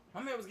come out.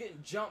 my man was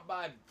getting jumped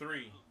by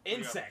 3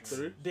 insects,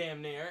 Three?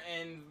 damn near,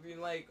 and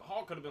like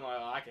Hawk could have been like,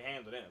 oh, I can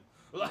handle them.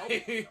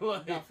 Like,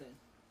 Nothing.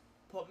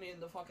 Put me in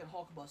the fucking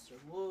Hulkbuster.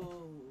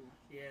 Whoa.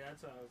 yeah,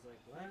 that's what I was like.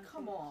 What?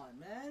 Come on,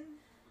 man.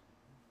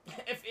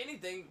 if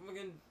anything,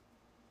 fucking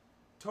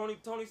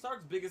Tony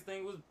Stark's biggest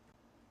thing was,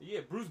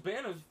 Bruce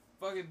Banner's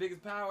fucking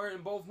biggest power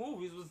in both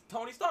movies was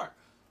Tony Stark,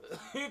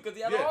 because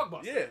he had a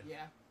Hulkbuster. Yeah.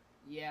 Yeah.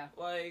 Yeah.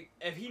 Like,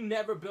 if he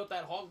never built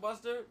that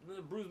Hulkbuster,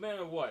 then Bruce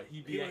Banner, what?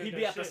 He'd be would've at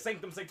done the shit.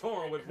 Sanctum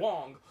Sanctorum with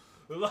Wong.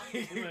 Like,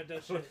 He would've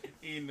done shit.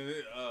 eating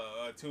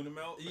tuna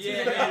melt.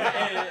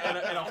 yeah,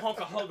 and a hunk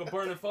of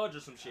burning fudge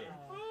or some shit.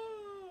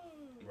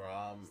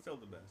 Bro, Still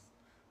the best.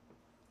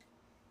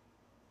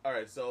 all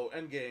right, so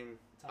Endgame,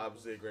 Top.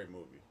 obviously a great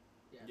movie.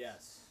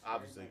 Yes,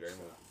 Obviously a great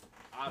movie.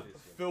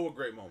 obviously. Filled with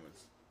great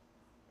moments.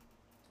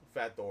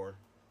 Fat Thor,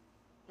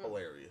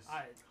 hilarious.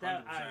 I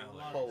 100%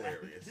 love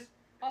Hilarious.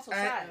 Also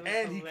sad.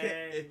 And he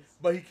hilarious.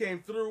 but he came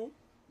through,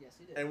 Yes,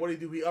 he did. and what did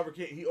he do?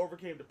 He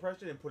overcame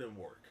depression and put in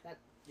work.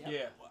 Yep.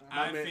 Yeah.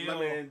 My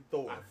man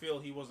Thor. I feel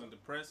he wasn't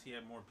depressed. He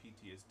had more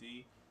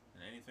PTSD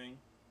than anything.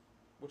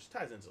 Which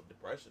ties into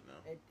depression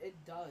now. It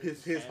does.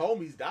 His Yeah.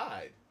 homies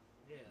died.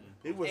 Yeah.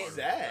 It was And-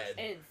 sad.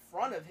 in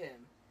front of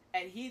him,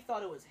 and he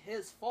thought it was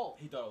his fault.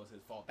 He thought it was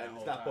his fault that And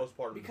it's whole not time.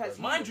 postpartum Because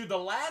depression. Mind you, the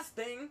last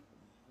thing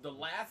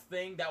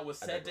that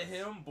was I said to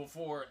digress. him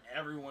before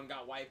everyone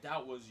got wiped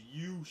out was,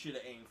 "You should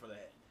have aimed for the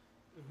head."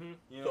 Mm-hmm.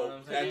 You know So what I'm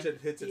that saying?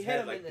 shit hits He his hit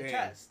head him like, in the damn,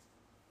 chest.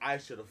 I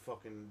should have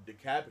fucking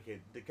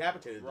decapitated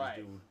Right.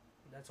 this dude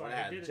That's when why I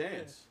I had did the it.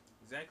 chance.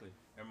 Exactly.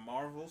 And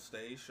Marvel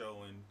stays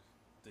showing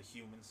the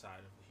human side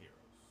of the heroes.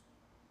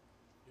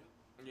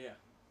 Yeah,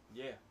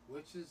 yeah.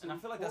 Which is And I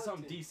feel like that's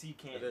something important. DC It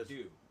can't is.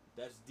 do.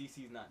 That's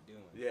DC's not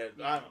doing. Yeah.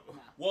 Nah.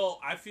 Well,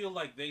 I feel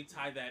like they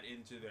tie that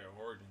into their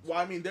origins. Well,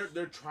 I mean,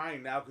 they're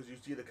trying now because you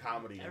see the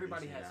comedy. in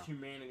Everybody DC has now.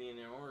 humanity in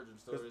their origin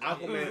stories.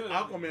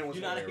 Aquaman was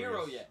You're not a hero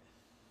hilarious. yet.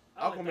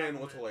 I like Aquaman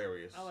was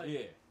hilarious. I like Yeah.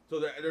 So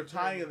they're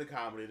tying in the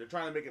comedy. They're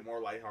trying to make it more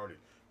lighthearted.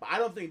 But I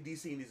don't think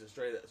DC needs to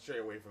stray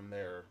away from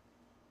their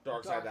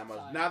Darkseid that much.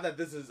 Darkseid. Now that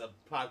this is a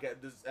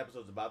podcast, this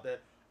episode's about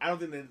that. I don't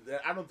think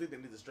they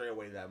need to stray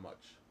away that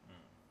much.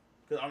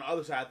 Because on the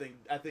other side,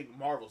 I think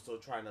Marvel's still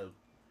trying to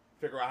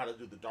figure out how to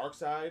do the dark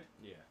side.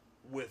 Yeah.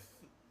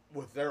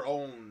 With their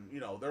own,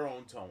 their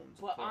own tones.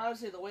 But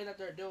honestly, the way that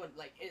they're doing,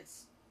 like,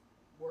 it's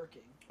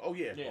working. Oh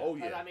yeah. Yeah. Oh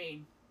yeah. And I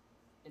mean,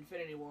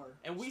 Infinity War.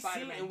 And we've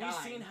Spider-Man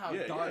seen how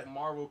Yeah, dark yeah.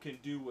 Marvel can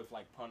do with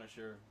like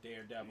Punisher,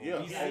 Daredevil. Yeah.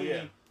 We've Oh, seen,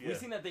 yeah. We've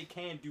seen that they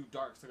can do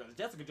dark stuff.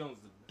 Jessica Jones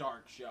is a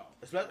dark show.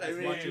 Especially, As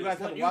much you as guys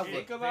have what to you watch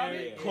think it. about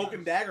Very it. Cloak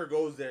and Dagger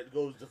goes there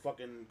too.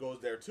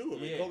 I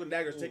mean, Yeah. Cloak and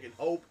Dagger's Oof.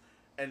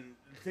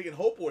 taking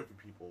hope away from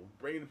people,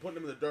 putting them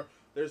in the dark.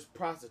 There's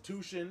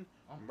prostitution,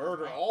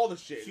 murder, all the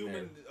shit.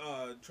 Human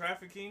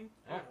trafficking.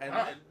 And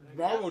Oh,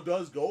 Marvel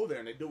does go there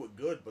and they do it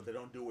good, but they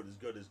don't do it as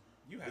good as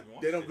You haven't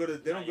watched they don't it. go to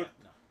they Not don't go, yet,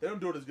 no. they don't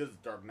do it as good as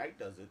the Dark Knight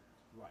does it.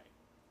 Right.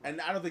 And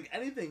I don't think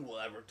anything will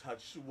ever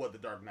touch what the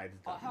Dark Knight has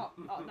Oh,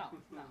 done. hell,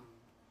 no.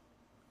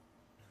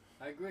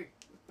 I agree.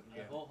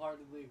 Yeah. I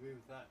wholeheartedly agree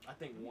with that. I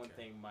think one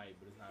thing might,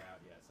 but it's not out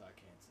yet, so I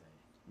can't say.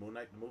 Moon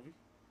Knight the movie?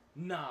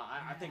 Nah,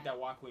 I think that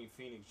Joaquin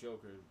Phoenix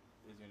Joker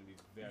is going to be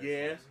very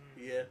Yeah, close.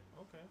 yeah.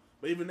 Okay.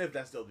 But even if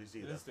that's still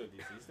DC, though. It's still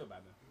DC. It's still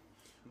Batman.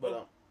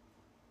 But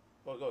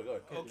go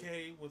ahead.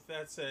 Okay, with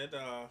that said,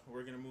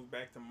 we're going to move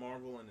back to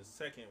Marvel in a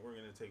second. We're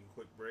going to take a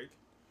quick break,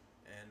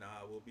 and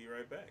we'll be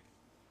right back.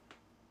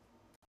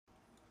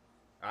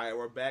 All right,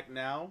 we're back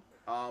now.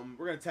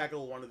 We're gonna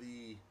tackle one of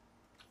the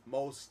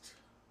most,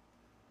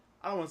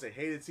 I don't want to say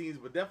hated scenes,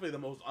 but definitely the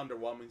most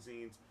underwhelming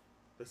scenes.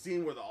 The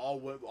scene where all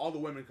the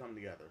women come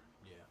together.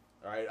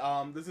 Yeah.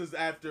 All right. This is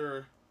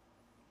after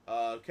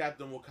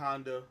Captain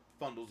Wakanda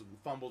fumbles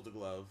the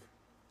glove.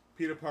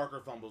 Peter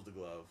Parker fumbles the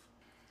glove.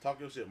 Talk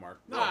your shit,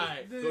 Mark. No,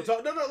 Alright. go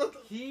talk. No.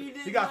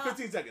 He got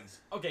 15 seconds.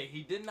 Okay,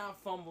 he did not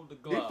fumble the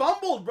He glove.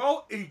 fumbled,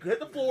 bro. He hit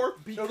the floor.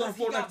 It was on Because the he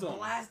floor got next to him.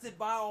 blasted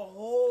by a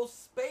whole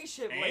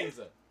spaceship And?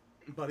 laser.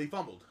 But he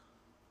fumbled.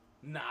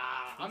 Nah,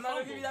 I'm not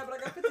gonna give you that, but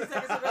I got 15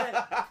 seconds of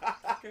that.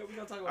 Okay, we're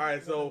gonna talk about All right,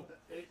 it. so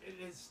It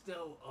is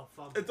still a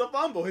fumble. it's a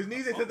fumble. His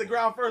knees hit the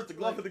ground first. The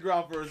glove hit the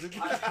ground first. His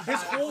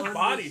whole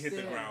body hit the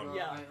understand, ground. bro.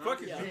 Yeah. I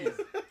Fuck his understand.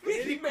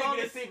 He making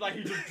it seem like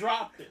he just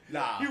dropped it.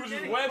 Nah. He was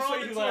just Didn't web crawl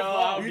swinging. He's into like, a oh,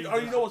 ball. I'll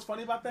be You know what's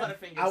funny about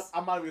that? Butterfingers.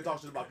 I'm not even talking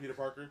shit about Peter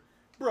Parker,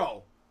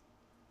 bro.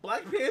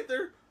 Black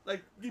Panther,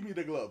 like, give me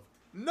the glove.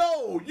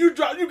 No, you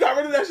got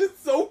rid of that shit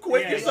so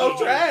quick. Yeah, You're so no.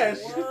 trash.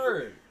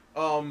 Word.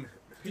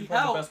 He He's the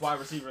helped. best wide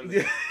receiver in the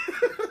Yeah.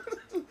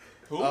 league.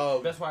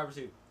 Who? Best wide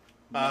receiver.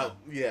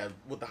 Yeah,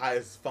 with the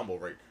highest fumble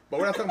rate. But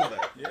we're not talking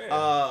about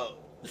that.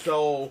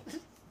 Yeah.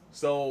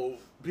 So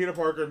Peter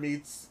Parker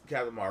meets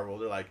Captain Marvel.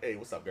 They're like, "Hey,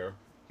 what's up, girl?"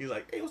 He's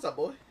like, "Hey, what's up,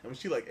 boy?" And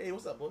she like, "Hey,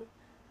 what's up, boy?"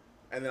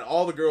 And then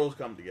all the girls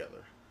come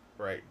together,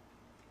 right?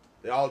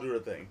 They all do their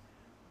thing.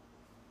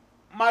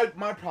 My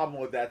problem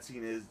with that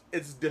scene is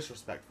it's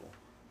disrespectful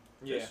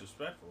Yeah.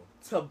 Disrespectful.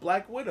 to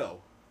Black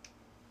Widow,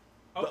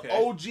 Okay. the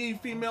OG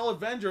female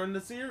Avenger in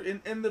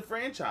the in the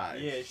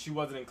franchise. Yeah, she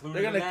wasn't included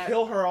They're in gonna that.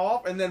 kill her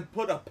off and then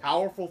put a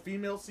powerful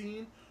female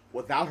scene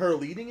without her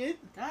leading it.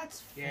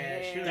 That's Yeah,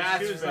 fair. she was,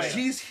 That's she was fair. like,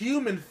 She's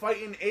human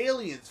fighting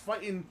aliens,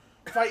 fighting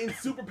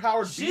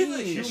superpowered She's a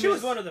beings. she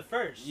was one of the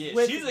first. Yeah,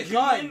 With she's a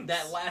human guns.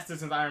 that lasted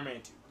since Iron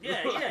Man 2.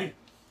 Yeah, yeah.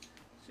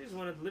 She's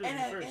one of literally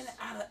And, the and first.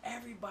 out of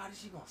everybody,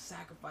 she gonna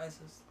sacrifice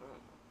us.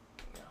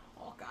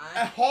 A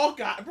Hawkeye.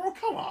 Hawkeye, bro,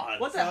 come on.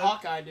 What did son.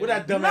 Hawkeye do? With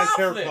that dumbass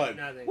Nothing. haircut.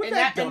 Nothing. With in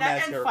that that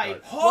dumbass end haircut.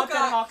 fight, what did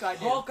Hawkeye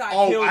do? Hawkeye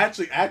Oh, killed.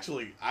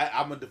 actually,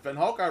 I'm gonna defend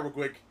Hawkeye real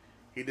quick.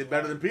 He did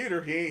better than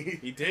Peter. He did.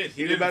 He He did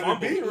didn't better than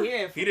fumble. Peter.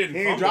 Yeah, He didn't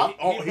He ain't fumble. dropped.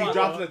 Oh, he fumbled.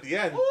 dropped it at the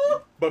end.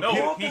 But No,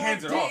 Peter, he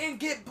hands it off. didn't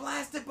get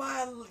blasted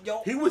by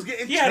a he was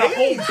getting He had a whole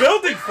chased.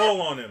 building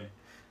full on him.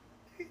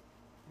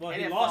 Well,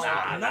 And he it lost.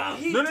 fell. it. No,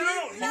 he No, did no,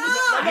 no, he was-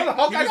 not. No,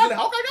 Hawkeye got it.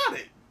 Hawkeye got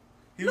it.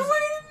 He No, was- he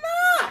did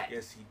not.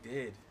 Yes, he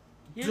did.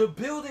 The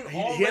building He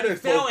had already an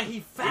fell, explosion. and he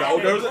No,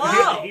 found there the was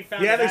glove. He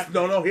found he had it ex- after.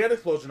 no, he had an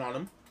explosion on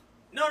him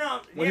No,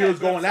 no. when yeah, he was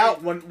that's what going I'm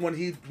out. saying. When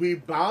he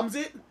bombs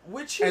it.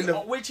 Which And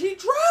the- he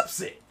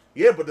drops it.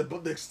 Yeah,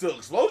 but there's still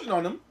explosion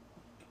on him.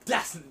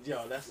 That's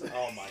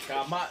oh my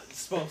god. My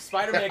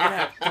Spider-Man can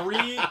have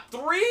three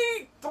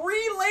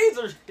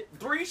lasers,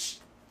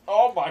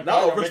 oh my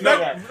No, god.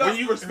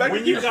 respect.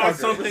 When you got Parker.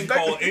 something Respect-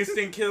 called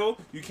instant kill,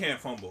 you can't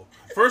fumble.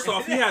 First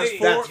off, he has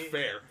four. That's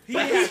fair. He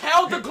But he has,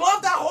 held the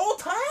glove that whole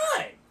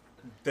time.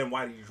 then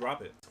why did you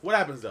drop it? What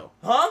happens though?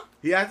 Huh?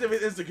 He asked if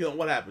it's instant kill.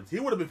 What happens? He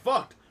would have been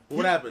fucked. But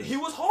what happens? He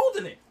was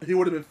holding it. He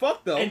would have been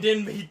fucked though. And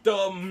then the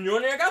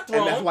Mjolnir got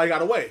thrown. And that's why he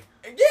got away.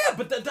 Yeah,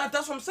 but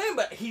that's what I'm saying.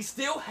 But he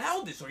still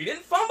held it, so he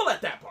didn't fumble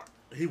at that part.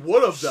 He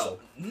would have though.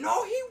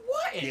 No, he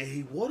wouldn't. Yeah,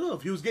 he would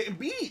have. He was getting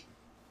beat.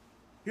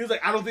 He was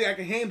like, I don't think I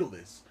can handle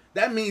this.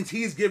 That means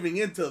he's giving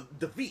in to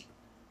defeat.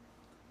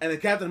 And then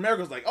Captain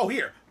America's like, oh,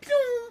 here.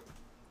 Pew!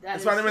 That And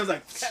is- Spider-Man's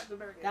like,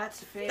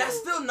 That's fair. That's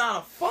still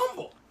not a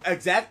fumble.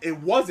 exact. It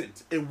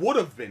wasn't. It would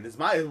have been. Is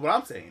what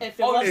I'm saying. If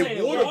it Oh, wasn't,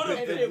 it would've would've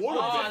been. been. It would've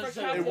was. been. For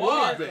It Captain would've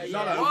America, been.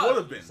 yeah. No, it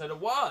would've been. Said it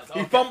was. He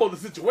Okay. fumbled the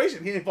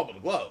situation. He didn't fumble the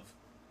glove.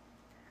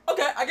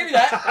 Okay, I give you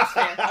that. That's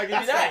fair. I give you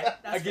That's that. fair.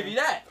 I That's give fair. you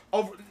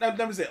that.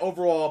 Let me say,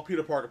 overall,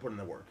 Peter Parker put in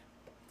the work.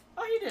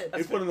 Oh, he did.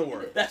 He put in the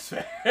work. That's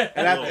fair.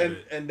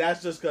 And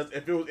that's just because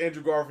if it was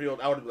Andrew Garfield,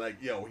 I would have been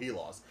like, yo, he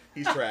lost.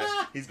 He's trash.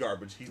 He's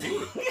garbage. He's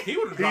He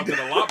would have dropped it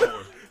a lot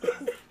more.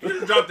 He would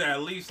have dropped it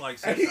at least like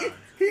And 6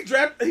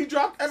 times. he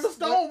dropped Emma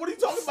Stone. What are you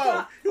talking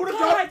about? He would have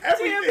dropped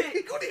everything.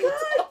 He couldn't even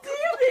talk.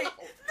 Damn it!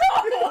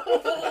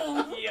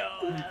 No! Yo.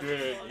 He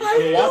did. I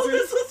knew Watson?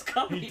 this was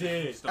coming. He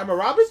did. Emma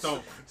Roberts?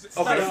 Stone.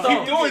 Okay, Stone.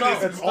 keep doing this.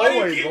 Stone. It's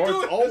always, Keep bro.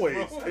 doing It's always.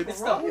 It's It's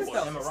Stone. It's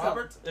Stone. Emma It's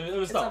Roberts? It was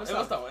It's Stone. Emma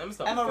Emma Stone. Emma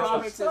Stone. Emma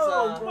Roberts is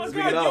Oh my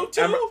Speaking God, of, you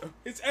too? Emma-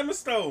 It's Emma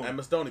Stone.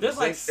 Emma Stone. If There's you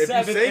like sing- if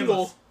you 7 single,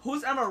 Emmas.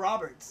 Who's Emma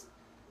Roberts?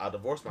 I'll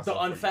divorce The myself.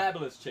 for you.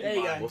 unfabulous chick. There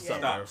you go. What's Yeah.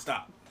 up, bro?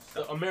 Stop.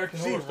 The American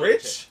Is he Horror Story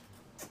rich?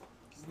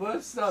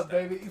 What's up,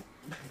 baby?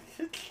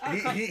 He I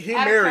had a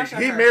married. crush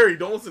on He her. married.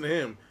 Don't listen to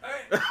him.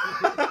 chick.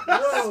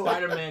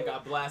 Spider-Man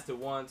got blasted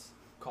once,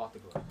 caught the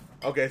glove.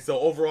 Okay, so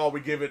overall we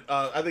give it.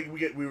 I think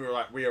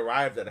we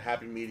arrived at a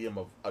happy medium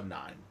of a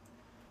 9.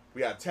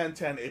 We got 10,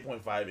 10,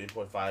 8.5,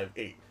 8.5,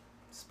 8.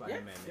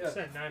 Spider-Man. Yeah. You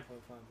said 9.5.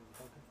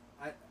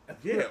 Okay.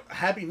 Yeah,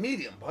 happy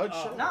medium, bud.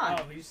 Oh, Shut nah.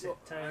 up. Oh, you said Well,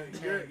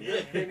 10. your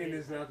opinion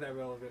is not that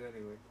relevant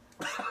anyway.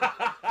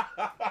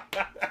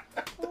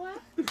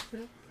 What?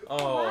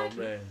 Oh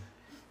man.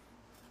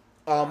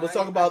 Let's I-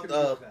 talk I about could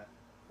live with that.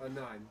 A 9.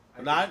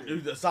 I a can see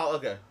 9. it. Solid.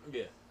 Okay.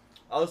 Yeah.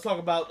 Let's talk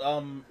about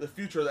the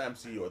future of the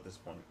MCU at this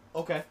point.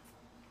 Okay.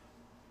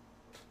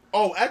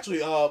 Oh, actually,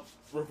 real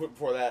quick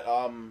before that,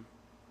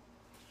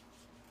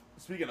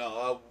 speaking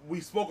of,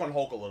 we spoke on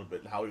Hulk a little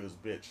bit and how he was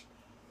a bitch.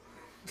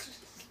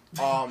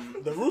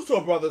 The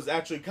Russo brothers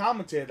actually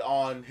commented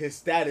on his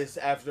status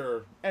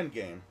after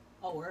Endgame.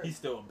 Oh, word. He's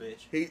still a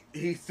bitch.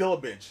 He's still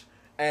a bitch,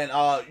 and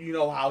you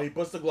know how he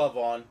puts the glove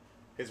on,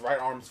 his right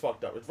arm's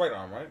fucked up. It's right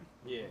arm, right?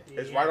 Yeah.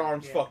 His Yeah, right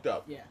arm's yeah. fucked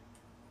up.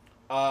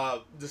 Yeah.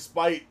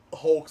 Despite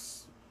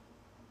Hulk's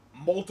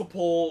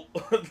multiple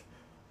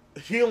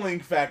healing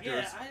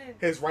factors, Yeah, I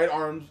didn't. his right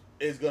arm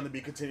is going to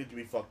be continued to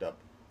be fucked up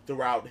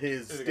throughout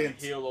his Is it gonna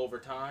stint. heal over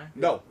time?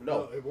 No,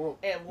 it won't.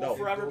 And will No.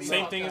 forever be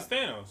Same fucked thing up. as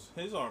Thanos.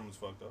 His arm was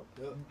fucked up.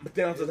 but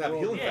Thanos doesn't have a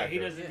healing Yeah, factor. he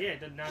doesn't. Yeah,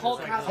 not Hulk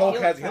like, has a Hulk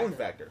healing has a healing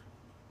factor. factor.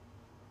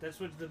 That's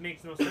what that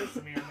makes no sense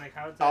to me. I'm like,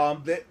 how is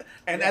that?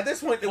 And at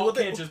this point, Hulk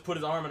it can't just put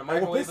his arm in a what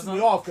microwave or pisses something.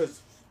 me off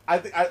because I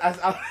think I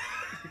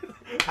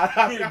He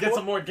forgot get who-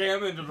 some more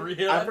gamma and just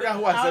reheal. I forgot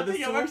who I I said don't this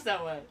think it to. works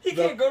that way. He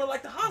the- can't go to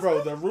like the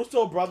hospital. Bro, the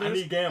Russo I brothers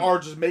need gamma. are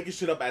just making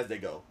shit up as they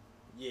go.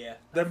 Yeah.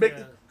 They're Yeah.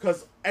 making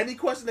because any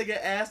question they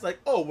get asked, like,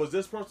 "Oh, was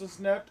this person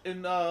snapped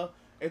in?" And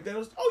then it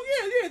was, "Oh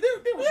yeah, they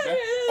were Yeah, snapped." yeah,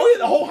 yeah. Oh yeah,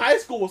 the whole high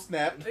school was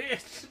snapped, Yeah.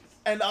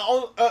 and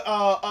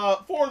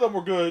 4 of them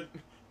were good.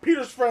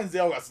 Peter's friends, they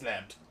all got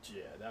snapped.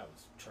 Yeah, that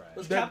was trash.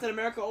 Was That- Captain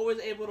America always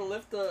able to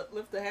lift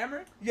the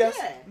hammer? Yes,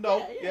 Yeah, no,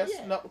 yeah, yes,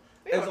 yeah. no.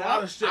 We There's a don't lot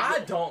know. of shit. I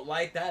don't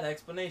like that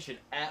explanation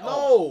at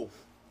all.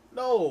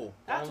 No.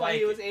 That's Don't why like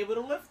he it. was able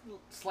to lift,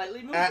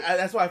 slightly move. And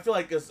that's why I feel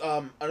like it's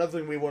another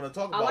thing we want to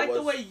talk I about like was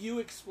the way you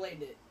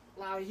explained it.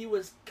 How he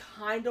was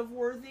kind of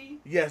worthy,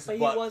 yes, but he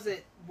but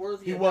wasn't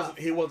worthy he enough.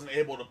 wasn't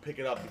able to pick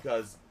it up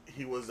because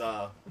he was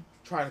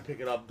trying to pick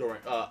it up during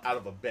out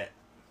of a bet,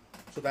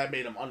 so that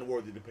made him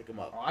unworthy to pick him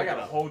up. Oh, I pick got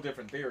it a up. whole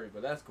different theory,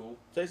 but that's cool.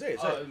 Say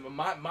it.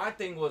 My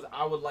thing was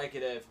I would like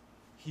it if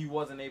he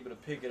wasn't able to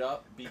pick it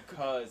up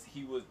because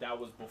that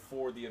was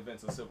before the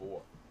events of Civil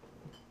War,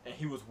 and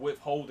he was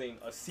withholding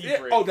a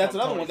secret. Oh, that's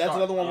from another Tony one. That's Stark.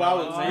 another one. You Where I know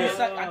was. what I'm You saying?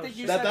 said- I think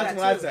you said That's that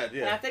what I too. said.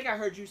 Yeah. And I think I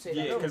heard you say that.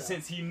 Yeah, too, because though.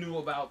 since he knew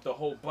about the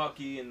whole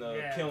Bucky and the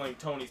Yeah. killing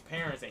Tony's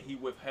parents, and he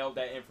withheld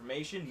that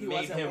information, He made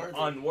wasn't him worthy.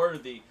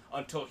 unworthy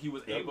until he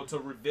was Yep. able to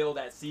reveal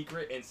that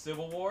secret in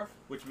Civil War,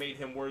 which made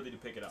him worthy to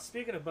pick it up.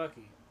 Speaking of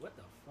Bucky, what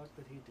the fuck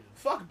did he do?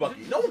 Fuck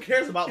Bucky. No one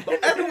cares about.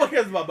 Everyone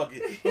cares about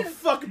Bucky. But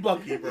fuck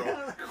Bucky, bro.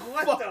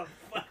 What Fuck. the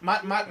fuck?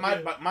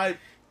 My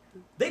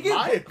They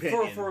My give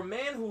opinion. for a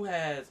man who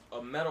has a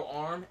metal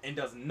arm and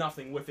does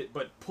nothing with it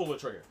but pull a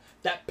trigger.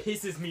 That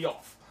pisses me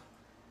off.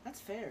 That's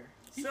fair.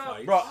 He So-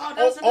 fights. bro. Oh,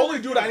 that's Only another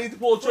dude I need to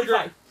pull a Who do you trigger.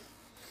 fight?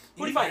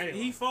 Who do you fight?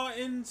 He fought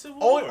in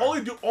Civil War.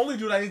 Only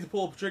dude I need to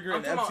pull a trigger in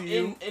I'm talking about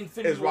MCU in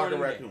Infinity is War Rocket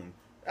and Endgame. Raccoon.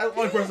 That's the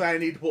only person I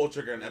need to pull a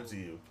trigger in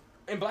MCU.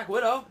 In Black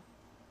Widow.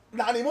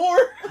 Not anymore.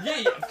 Yeah,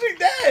 yeah. She's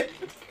dead.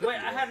 Wait,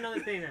 I have another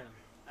thing now.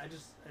 I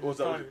just What's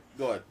thought up? of it.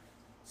 Go ahead.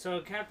 So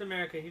Captain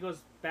America, he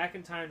goes back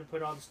in time to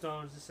put all the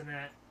stones, this and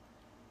that,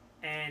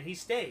 and he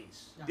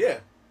stays. Yeah.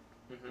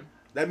 Mm-hmm.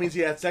 That means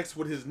he had sex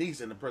with his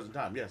niece in the present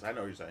time. Yes, I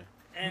know what you're saying.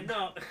 And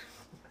no,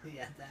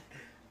 Yeah, that.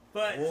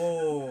 but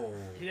Whoa.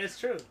 that's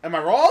true. Am I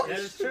wrong? That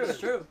is true. It's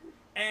true.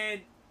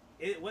 And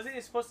it wasn't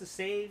it supposed to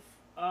save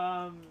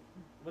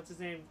what's his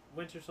name,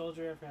 Winter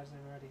Soldier? I forgot his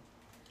name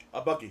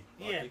already. Bucky.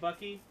 Yeah,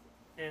 Bucky,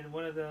 and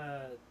one of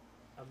the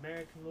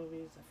American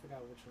movies. I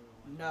forgot which one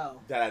it was. No.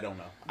 That I don't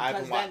know. I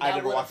Because haven't. then I that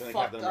never would've watched any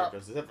Captain fucked up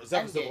America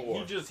except for Civil Endgame. War.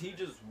 He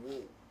just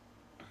whoa.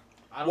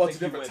 I don't Well, it's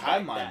think a he different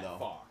went back timeline, that though.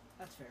 far.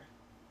 That's fair.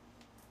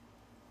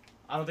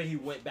 I don't think he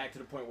went back to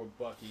the point where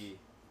Bucky.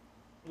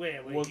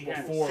 Wait, Was he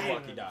had before to save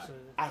Bucky him, died. so-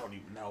 I don't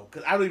even know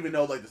because I don't even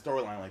know like the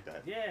storyline like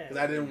that. yeah. Because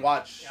I didn't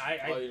watch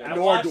I Nor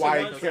watched do it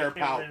I once, care can't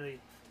about really-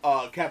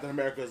 Captain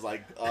America's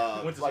like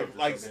Winter Soldier,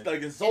 like so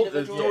like his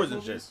soldiers Individual and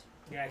shit. movies?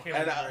 Yeah, I can't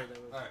And, remember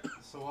that movie. Alright,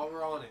 so while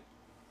we're on it,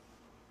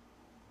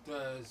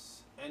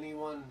 does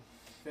anyone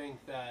think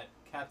that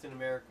Captain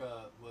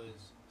America was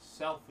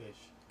selfish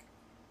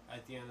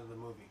at the end of the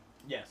movie?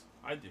 Yes,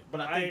 I do.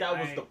 but I think that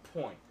was I- the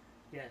point.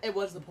 Yeah. It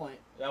was the point.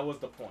 That was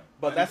the point.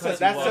 But that's Because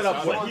that's he set was up.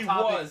 selfish. What He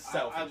Topic was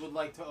selfish. I would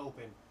like to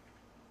open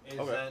is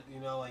Okay. that, you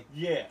know, like,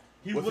 Yeah,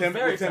 he with was him,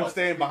 very with him selfish.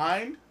 staying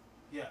behind.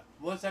 yeah,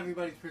 what's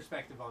everybody's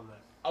perspective on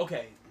that?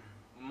 Okay,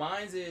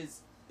 mine's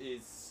is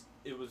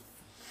it was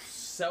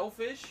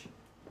selfish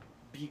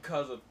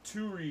because of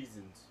two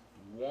reasons.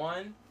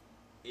 One,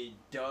 it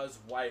does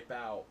wipe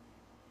out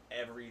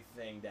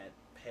everything that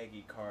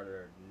Peggy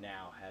Carter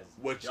now has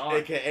Which, done.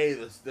 AKA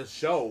the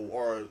show,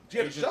 or she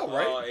had a show,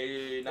 right? Not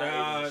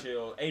Agent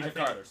Shield. I Agent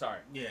think- Carter, sorry.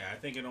 Yeah, I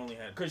think it only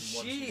had Because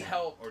one she season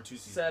helped or 2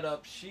 seasons. set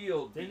up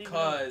Shield Didn't even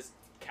because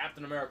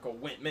Captain America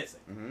went missing.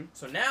 Mm-hmm.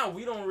 So now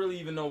we don't really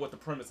even know what the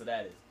premise of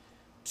that is.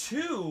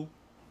 Two,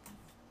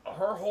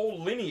 her whole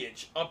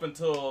lineage up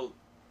until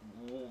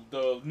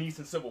the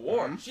Neeson Civil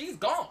War, Mhm. she's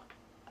gone.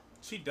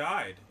 She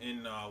died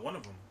in one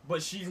of them.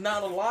 But she's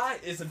not alive.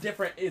 It's a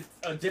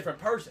different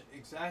person.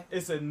 Exactly.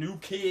 It's a new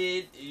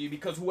kid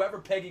because whoever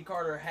Peggy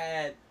Carter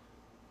had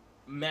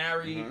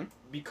married Mhm.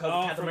 because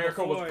Oh, Captain from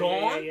America was before. Yeah,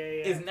 gone yeah.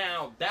 is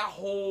now that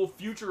whole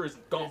future is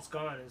gone. It's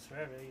gone. It's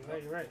forever.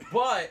 You're right.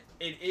 But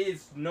it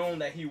is known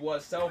that he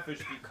was selfish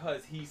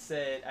because he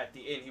said at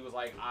the end, he was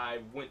like, I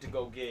went to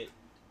go get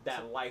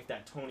that life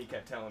that Tony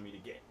kept telling me to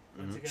get.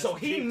 To get So some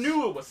he cheeks.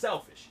 knew it was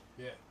selfish.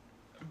 Yeah.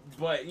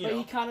 But, you But know.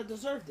 he kind of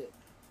deserved it.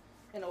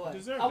 In a way.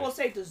 Deserved I won't it.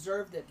 say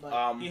deserved it, but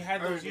Um, He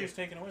had those earned years it.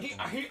 taken away He,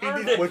 from him. he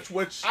earned it.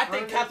 which I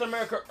think earned Captain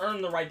America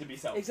earned the right to be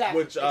selfish. exactly.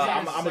 I'm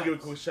exactly. gonna give a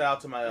quick shout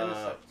out to my In a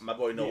sense. my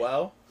boy Yeah.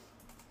 Noel.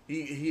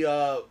 He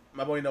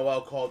my boy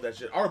Noel called that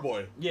shit. Our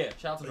boy. Yeah,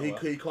 shout out to Noel.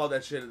 He called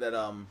that shit that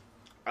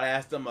I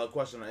asked him a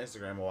question on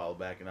Instagram a while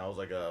back, and I was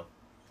like,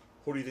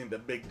 who do you think the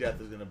big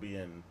death is gonna be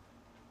in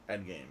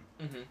Endgame?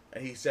 Mm-hmm.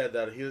 And he said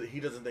that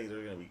he doesn't think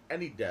there's gonna be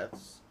any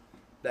deaths.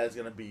 That is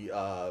gonna be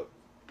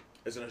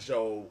it's gonna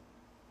show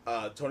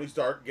Tony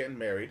Stark getting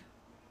married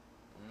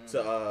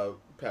to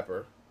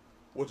Pepper,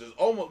 which was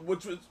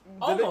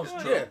Almost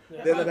true. yeah.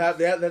 Yeah. They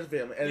have that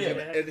family, and, Yeah.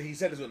 and he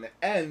said it's gonna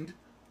end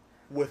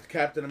with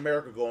Captain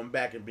America going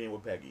back and being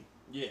with Peggy,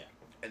 Yeah.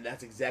 and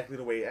that's exactly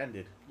the way it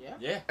ended. Yeah.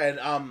 Yeah. And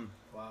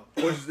Wow.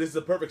 this is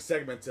a perfect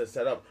segment to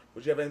set up.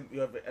 Would you have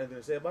anything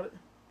to say about it?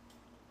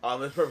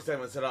 This perfect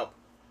segment to set up.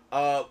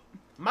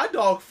 My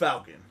dog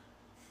Falcon.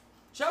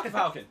 Shout out to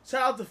Falcon.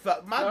 Shout out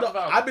to my Shout out to dog.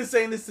 Falcon. I've been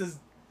saying this since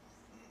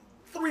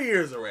 3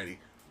 years already.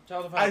 Shout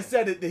out to Falcon. I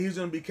said it that he was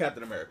gonna be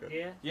Captain America.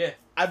 Yeah. Yeah.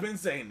 I've been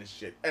saying this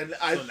shit, and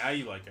So now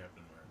you like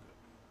Captain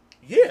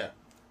America. yeah,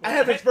 I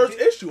have his first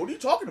issue. What are you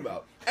talking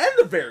about? And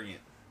the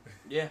variant.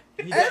 Yeah.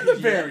 He, And the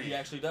he- variant. He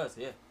actually does,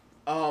 yeah.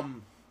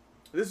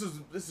 This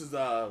is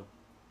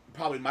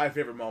probably my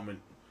favorite moment.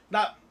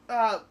 Not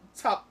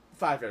top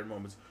 5 favorite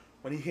moments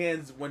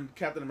when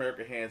Captain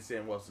America hands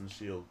Sam Wilson's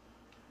shield,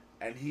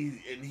 and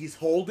he's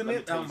holding Let me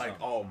it. tell And I'm you like,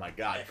 something. oh my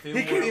god, If he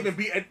it can't were- even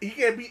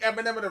beat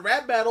Eminem in a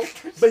rap battle,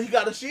 but he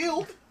got a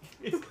shield.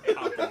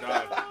 Oh my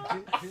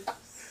god.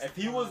 If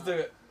he was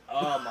the...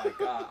 Oh, my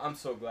God. I'm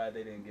so glad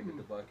they didn't give it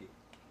to Bucky.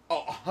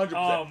 Oh, 100%.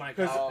 Oh my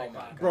God. Oh, thank my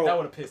God. God. Bro, That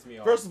would have pissed me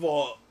off. First of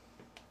all,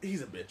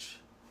 he's a bitch.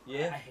 I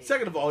yeah. hate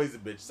Second of all, he's a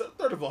bitch.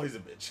 Third of all, he's a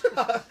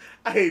bitch.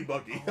 I hate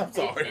Bucky. I'm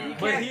sorry. You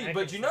But can't- he, I but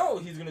think you so. know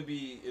he's gonna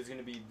be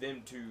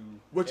them two.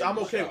 Which in I'm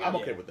the okay. show. I'm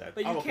Yeah. okay with that.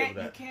 But I'm you okay can't.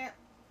 with You that. can't.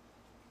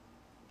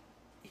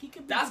 He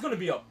could. Be, That's gonna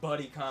be a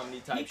buddy comedy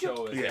type He could-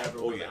 show. If Yeah. it ever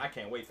Oh, was. yeah. I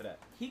can't wait for that.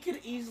 He could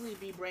easily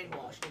be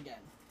brainwashed again.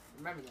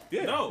 Remember that.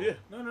 Yeah. No. Yeah.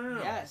 No.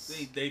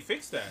 Yes. They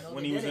fixed that No,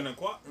 when they he was did in it. a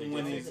quad. They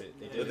When did he's fix it.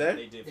 They Did did. they?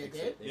 They did They fix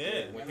did? it. They Yeah.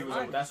 did. When he Never was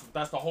mind.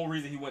 that's the whole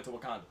reason he went to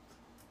Wakanda.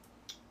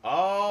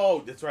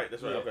 Oh, that's right.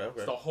 That's right. Yeah. Okay. That's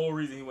Okay. the whole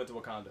reason he went to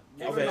Wakanda.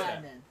 They Never Okay. fixed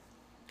mind that. then.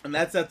 And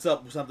that sets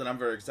up something I'm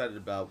very excited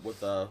about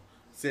with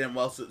Sam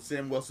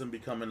Wilson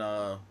becoming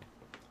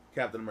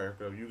Captain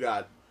America. You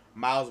got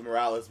Miles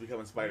Morales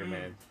becoming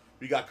Spider-Man.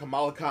 You got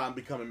Kamala Khan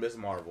becoming Miss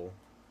Marvel.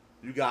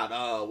 You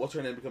got what's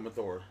her name becoming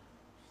Thor?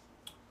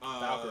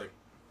 Valkyrie.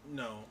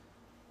 No.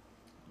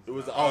 It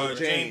was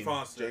Jane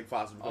Foster. Jane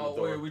Foster becoming Oh,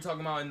 Thor. wait, are we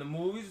talking about in the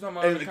movies? Or talking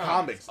about in the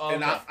comics. Oh,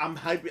 And okay. I'm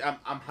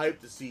hyped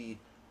to see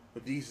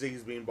these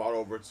things being brought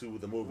over to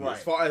the movie. Right.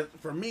 As far as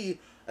for me,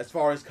 as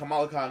far as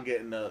Kamala Khan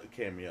getting a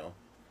cameo,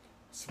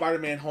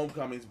 Spider-Man: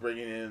 Homecoming's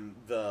bringing in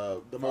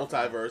the Far From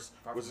multiverse,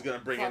 Far which is From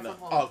gonna bring Far in the From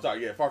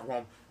Home. Far From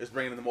Home is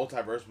bringing in the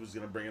multiverse, which is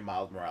gonna bring in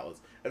Miles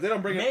Morales. If they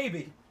don't bring it,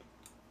 Maybe.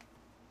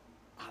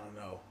 I don't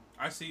know.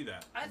 I see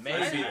that. Maybe.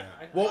 I see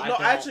that. Well, I no,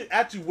 don't-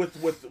 actually,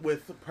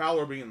 with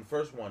Prowler being in the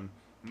first one,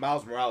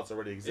 Miles Morales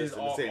already exists Is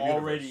in the same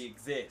already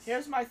universe. exists.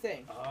 Here's my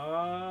thing.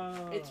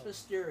 Oh. It's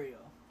Mysterio.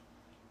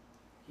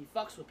 He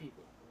fucks with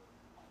people.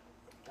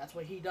 That's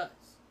what he does.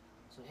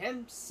 So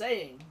him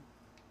saying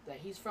that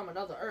he's from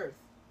another Earth,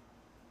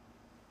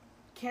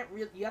 can't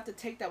really. You have to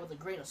take that with a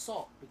grain of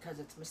salt because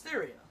it's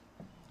Mysterio.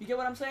 You get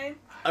what I'm saying?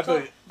 I So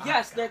feel,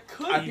 yes, there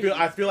could I be.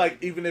 feel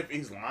like even if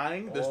he's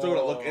lying, they're still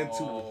gonna look into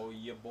Oh,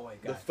 your boy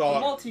the got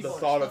thought, multiverse, the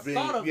thought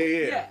of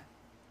being, yeah.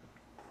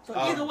 So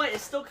either way, it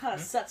still kind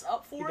of sets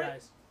up He for it.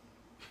 dies.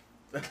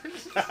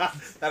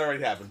 That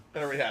already happened.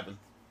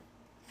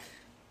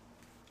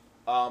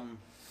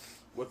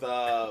 With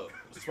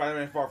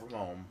Spider-Man: Far From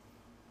Home,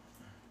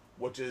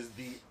 which is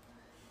the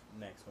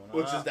Next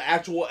one.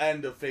 actual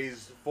end of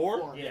Phase 4.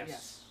 Four, Yes.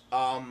 yes.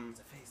 It's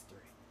a phase 3.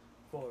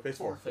 4. Phase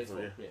 4. Phase 4.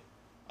 Yeah.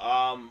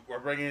 Yeah. We're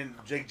bringing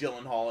Jake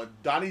Gyllenhaal,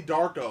 and Donnie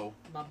Darko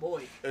My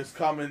boy. is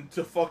coming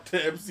to fuck the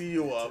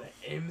MCU up.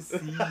 The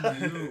MCU. I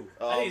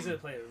think he's gonna Um,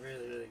 play it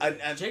really, really good.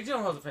 and Jake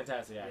Gyllenhaal's a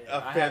fantastic actor. Yeah.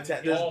 I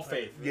Fantastic. have all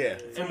faith. Yeah.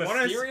 In From what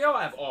I Mysterio,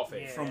 I have all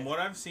faith. Yeah. From what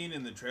I've seen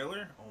in the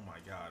trailer, oh my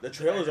god. the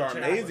trailers are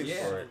amazing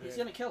Yeah. for it. He's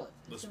gonna kill it.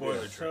 The He's gonna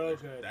spoiler So trailer.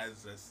 good.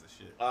 That's the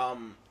shit.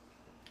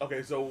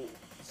 Okay, so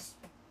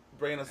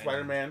bringing up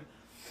Spider-Man,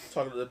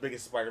 talking to the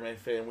biggest Spider-Man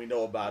fan we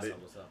know about it.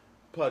 What's up?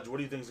 Pudge, what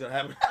do you think is gonna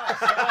happen?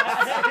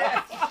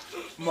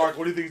 Mark,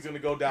 what do you think is gonna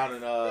go down in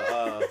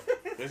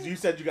because you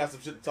said you got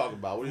some shit to talk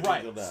about. What do you think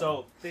is Right. gonna happen?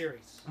 So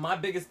Theories. my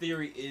biggest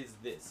theory is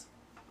this,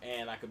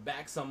 and I could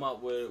back some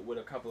up with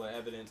a couple of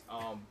evidence.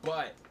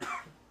 But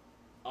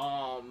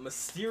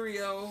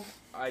Mysterio,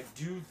 I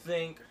do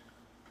think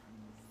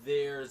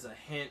there's a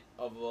hint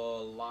of a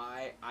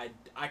lie.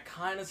 I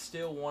kind of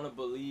still want to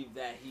believe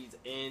that he's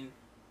in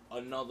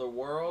another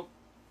world.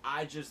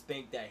 I just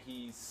think that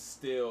he's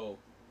still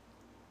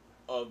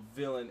a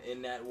villain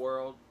in that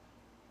world.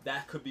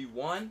 That could be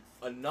one.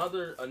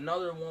 Another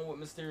one with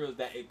Mysterio is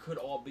that it could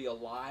all be a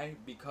lie,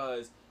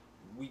 because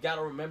we got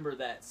to remember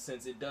that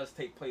since it does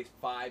take place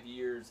 5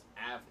 years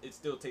after, it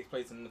still takes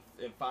place in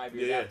 5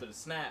 years Yeah. after the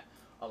snap.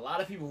 A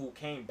lot of people who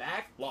came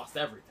back lost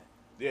everything.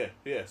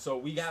 yeah. So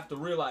we have to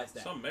realize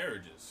that. Some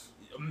marriages.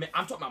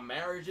 I'm talking about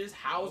marriages,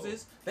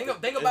 houses. Think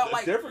about It's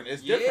like different.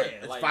 It's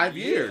different. It's 5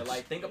 years.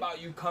 Like think about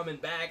you coming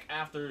back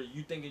after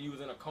you thinking you was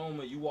in a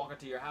coma. You walk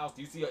into your house,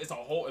 you see it's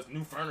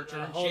new furniture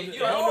and shit. You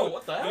don't know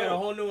what the You got a hell.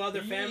 whole new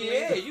other family.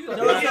 Yeah, you No, what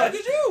the yeah. fuck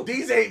did you?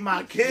 These ain't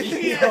my kids.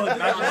 Not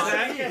just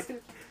that. Yes.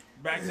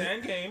 Back to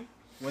Endgame,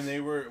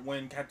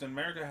 when Captain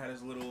America had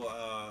his little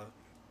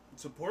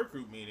support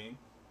group meeting,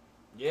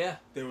 Yeah,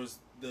 there was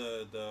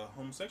the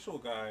homosexual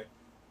guy.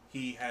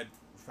 He had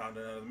found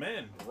another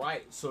man.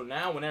 right. So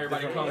now when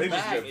everybody Different comes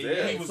back, relationships,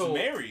 yeah. He was so,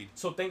 married.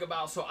 So think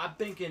about. So I'm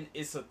thinking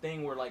it's a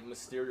thing where like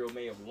Mysterio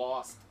may have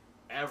lost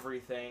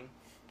everything,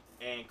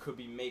 and could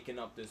be making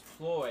up this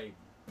ploy.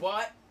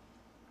 But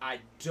I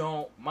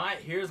don't.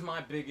 Here's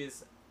my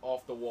biggest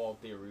off the wall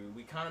theory.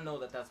 We kind of know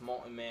that that's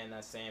Molten Man,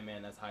 that's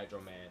Sandman, that's Hydro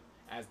Man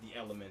as the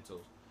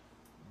elementals.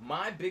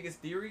 My biggest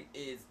theory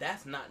is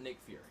that's not Nick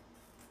Fury.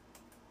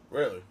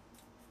 Really?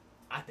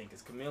 I think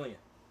it's Chameleon.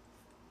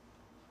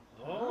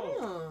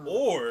 Oh.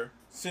 Or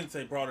since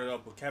they brought it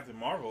up with Captain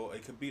Marvel,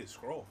 it could be a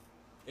scroll.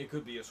 It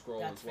could be a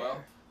scroll That's as well.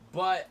 fair.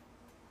 But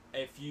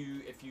if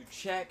you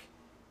check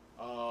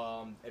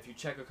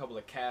a couple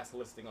of cast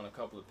listing on a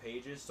couple of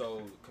pages,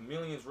 so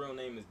Chameleon's real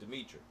name is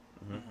Dimitri.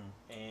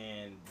 Mm-hmm.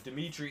 And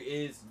Dimitri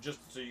is, just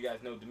so you guys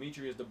know,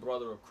 Dimitri is the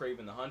brother of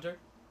Kraven the Hunter.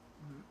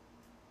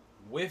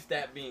 With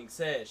that being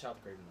said, shout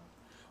out to Kraven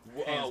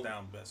the Hunter. Hands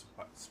down, best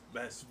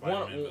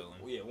Spider-Man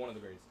villain. One of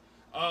the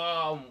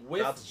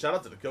greatest. Shout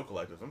out to the Kill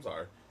Collectors. I'm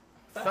sorry.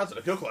 Shout out to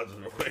the Kill Collectors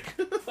real quick.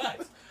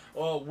 Facts.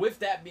 With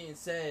that being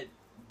said,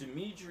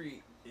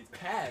 Dimitri is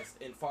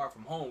cast in Far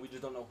From Home. We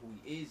just don't know who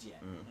he is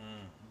yet.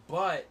 Mm.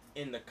 But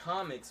in the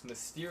comics,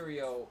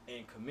 Mysterio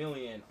and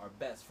Chameleon are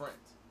best friends.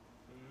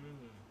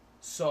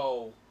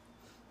 So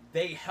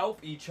they help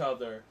each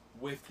other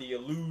with the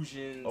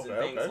illusions and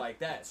things like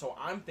that. So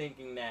I'm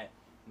thinking that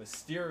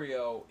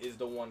Mysterio is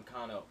the one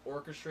kind of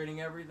orchestrating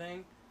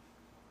everything,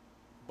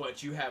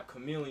 but you have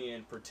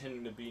Chameleon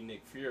pretending to be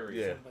Nick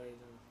Fury. Yeah.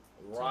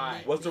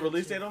 Right. What's the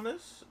release date on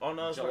this? On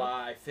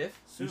July 5th?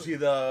 You see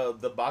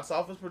the box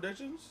office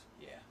predictions?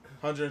 Yeah.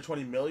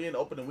 120 million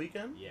opening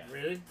weekend? Yeah.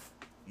 Really?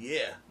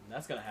 Yeah.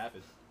 That's going to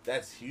happen.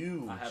 That's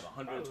huge. I have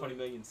 120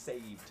 million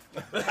saved.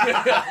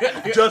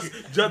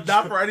 just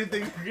not for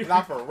anything,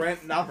 not for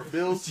rent, not for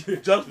bills,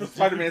 just for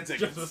Spider-Man tickets.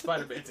 Just for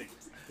Spider-Man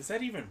tickets. Is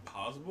that even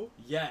possible?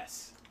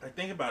 Yes. I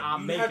think about it. I'll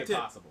You'd make have it to,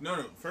 possible.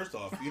 No. First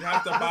off, you'd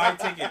have to buy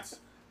tickets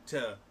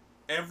to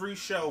every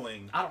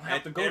showing. I don't have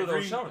at to go to those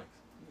every- showings.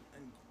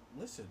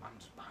 Listen, I'm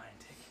just buying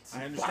tickets.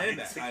 I understand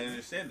that. I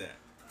understand that.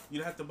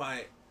 You'd have to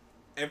buy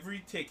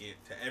every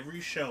ticket to every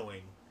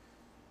showing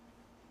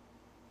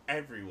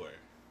everywhere.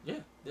 Yeah,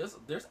 there's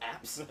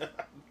apps.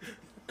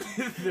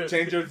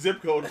 Change your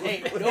zip code.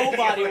 Hey,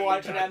 nobody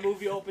watching that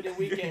movie opening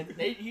weekend.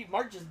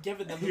 Mark just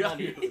giving them the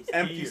money.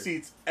 Empty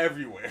seats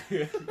everywhere.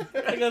 They're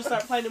gonna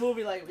start playing the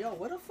movie like, yo,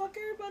 where the fuck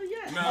everybody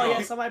at? No. Oh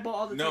yeah, somebody bought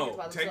all the tickets No,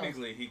 by themselves.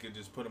 technically he could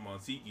just put them on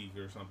SeatGeek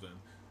or something.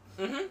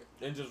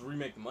 And just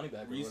remake the money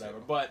back or Resale.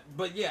 whatever.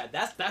 But yeah,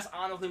 that's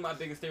honestly my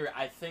biggest theory.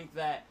 I think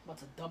that About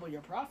to double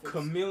your profits.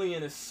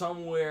 Chameleon is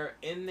somewhere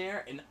in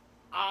there, and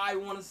I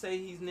want to say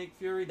he's Nick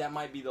Fury. That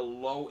might be the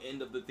low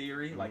end of the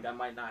theory. Like that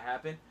might not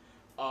happen.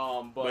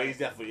 But he's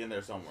definitely in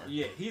there somewhere.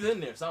 Yeah, he's in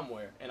there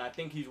somewhere, and I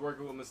think he's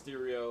working with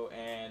Mysterio,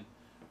 and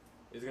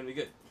it's gonna be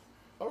good.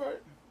 All right.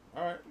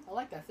 I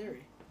like that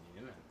theory.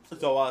 Yeah, man.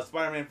 So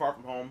Spider-Man: Far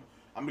From Home.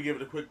 I'm gonna give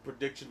it a quick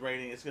prediction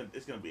rating. It's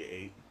gonna be an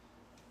 8.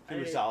 Give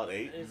me a solid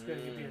 8. It's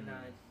gonna give me a 9.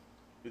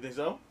 You think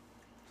so?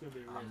 It's gonna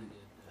be really good.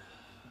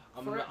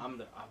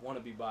 I want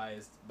to be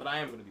biased, but I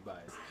am going to be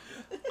biased.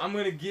 I'm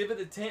going to give it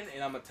a 10,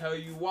 and I'm going to tell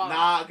you why.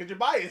 Nah, cause you're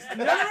biased.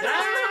 No.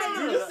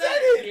 You just said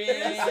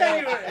it.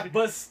 Yeah.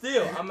 But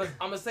still, I'm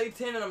gonna say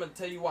 10, and I'm gonna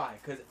tell you why.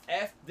 Cause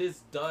if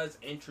this does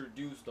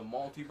introduce the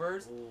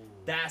multiverse,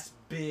 that's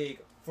big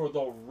for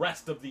the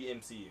rest of the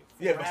MCU.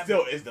 Yeah, but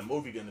still, is the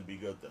movie gonna be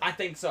good though? I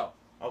think so.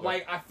 Okay.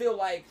 Like, I feel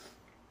like,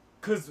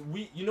 cause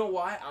you know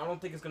why? I don't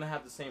think it's gonna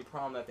have the same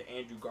problem that the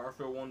Andrew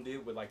Garfield one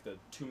did with like the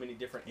too many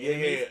different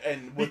enemies. Yeah,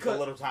 and with the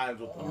little times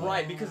with the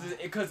Right,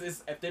 because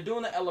it's if they're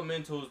doing the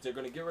elementals, they're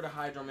gonna get rid of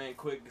Hydro Man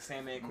quick,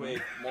 Sandman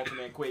quick,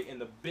 Multi-Man quick, and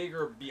the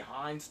bigger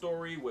behind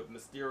story with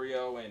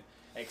Mysterio and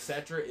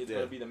etc. is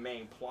gonna be the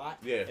main plot.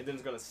 Yeah. And then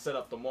it's gonna set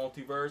up the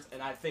multiverse,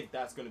 and I think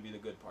that's gonna be the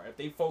good part. If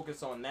they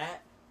focus on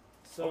that,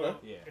 So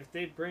yeah. if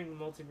they bring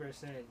the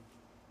multiverse in,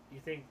 you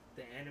think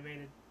the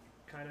animated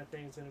kind of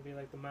thing is gonna be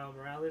like the Miles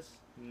Morales,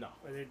 no.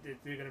 or they're gonna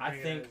bring I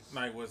think it as,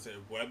 Like, what's it?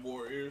 Web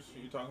Warriors?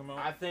 You talking about?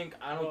 I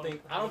don't Well,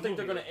 think they're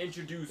movie. gonna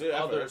introduce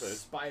Yeah, other that's fair.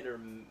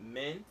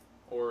 Spider-Men,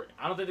 or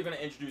I don't think they're gonna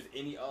introduce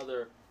any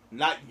other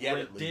Not yet. At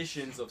least.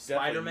 renditions of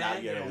Definitely Spider-Man.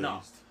 Not yet, at No.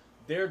 least.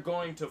 They're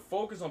going to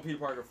focus on Peter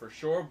Parker for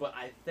sure, but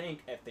I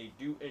think if they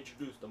do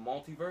introduce the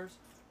multiverse,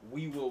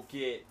 we will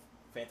get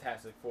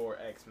Fantastic Four,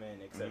 X-Men,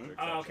 etc. Mhm.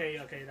 Oh, okay,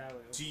 that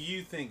way. Do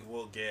you think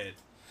we'll get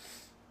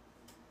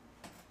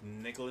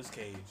Nicolas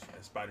Cage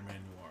as Spider-Man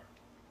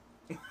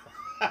Noir?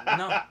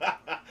 No,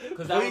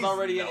 because that was Please,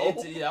 already no. in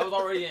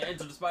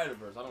Into the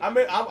Spider-Verse. I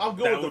mean, I'm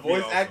good That with the would be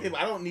voice awesome. acting.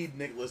 I don't need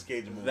Nicolas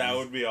Cage movies That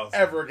would be awesome.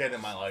 ever again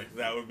in my life.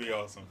 That would be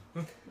awesome.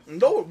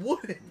 No, it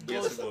wouldn't.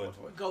 Yes, it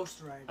would.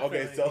 Ghost Rider. I feel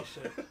Okay, like so they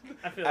should.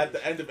 I feel at like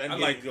the end of I Endgame,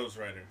 like Ghost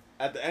Rider.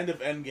 at the end of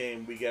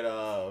Endgame, we get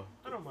I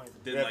don't mind.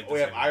 we Didn't have, like the we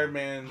have second Iron one.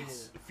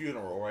 Man's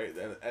funeral, right?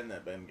 At the end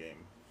of Endgame,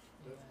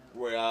 Yeah.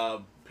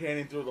 we're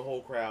panning through the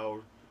whole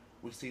crowd.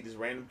 We see this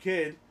random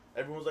kid.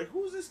 Everyone's like,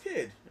 "Who's this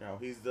kid?" You know,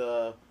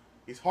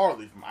 he's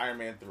Harley from Iron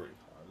Man 3.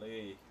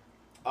 Harley.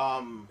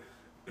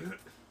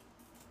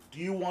 Do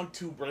you want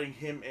to bring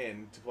him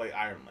in to play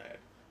Iron Lad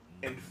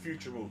in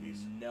future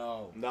movies?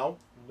 No. No?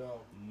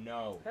 No.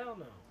 No. Hell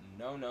no.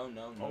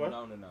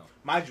 No.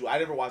 Mind you, I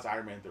never watched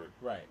Iron Man 3.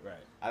 Right.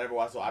 I never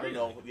watched, so I don't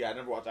know. Really? Yeah, I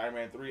never watched Iron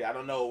Man 3. I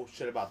don't know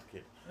shit about the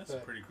kid. That's a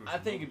pretty crucial. I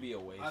think movie. it'd be a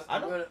waste. I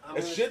know. I'm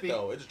It's gonna shit, speak,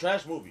 though. It's a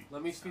trash movie.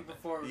 Let me speak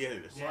before Yeah,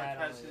 it is. Yeah, I Mark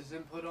don't has like his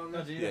input on No,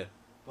 this. do you? Yeah.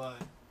 But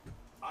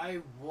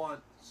I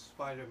want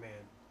Spider-Man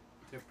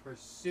to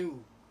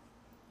pursue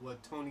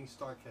what Tony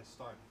Stark has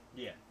started.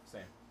 Yeah,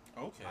 same.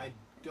 Okay. I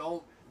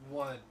don't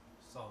want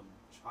some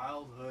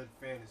childhood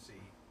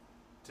fantasy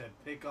to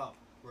pick up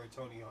where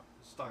Tony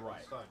Stark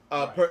Right.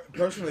 started.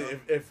 Personally,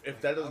 if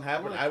that doesn't I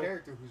happen, want a I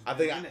character who's I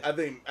been think in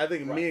it. I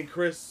think Right. me and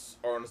Chris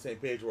are on the same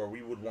page where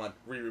we would want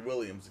Riri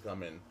Williams to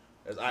come in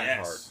as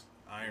Ironheart. Yes.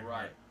 Ironheart.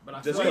 Right. But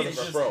I Just feel like 'cause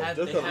they of just Bro. had,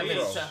 Just they 'cause of haven't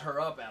Bro. set her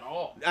up at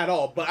all. At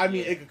all, but I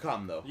mean, Yeah. it could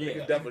come though. Yeah, It it could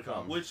could definitely come.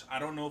 come. Which I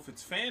don't know if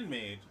it's fan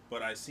made,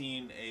 but I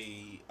seen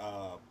a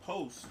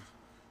post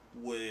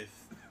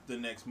with the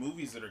next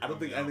movies that are I coming don't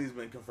think out. anything's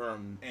been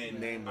confirmed And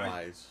name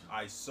wise.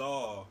 I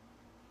saw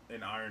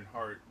an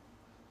Ironheart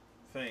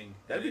thing.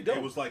 That'd and be It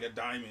dope. was like a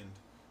diamond.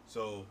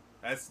 So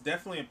that's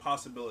definitely a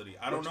possibility.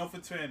 I don't know if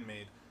it's fan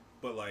made,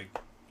 but like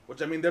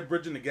Which I mean, they're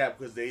bridging the gap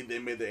because they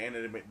made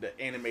the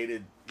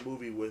animated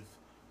movie with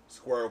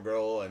Squirrel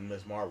Girl and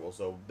Miss Marvel,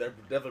 so they're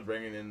definitely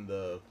bringing in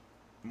the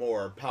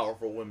more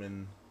powerful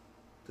women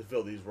to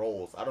fill these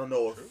roles. I don't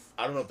know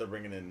if they're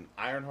bringing in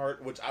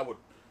Ironheart, which I would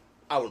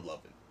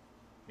love it.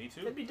 me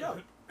too. It'd be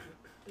dope.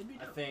 It'd be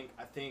I dope.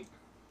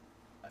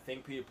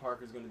 think Peter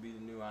Parker's gonna be the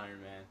new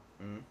Iron Man.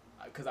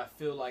 Mhm. Because I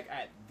feel like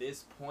at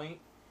this point,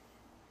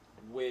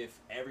 with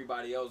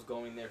everybody else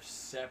going their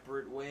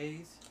separate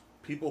ways,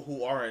 People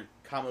who aren't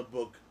comic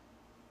book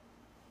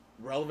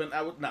relevant,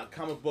 I would not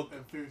comic book.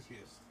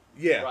 Enthusiast.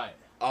 Yeah. right?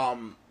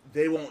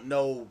 They won't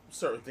know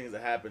certain things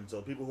that happen.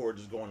 So people who are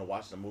just going to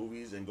watch the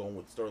movies and going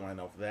with the storyline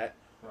off of that,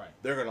 Right.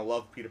 they're gonna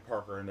love Peter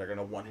Parker and they're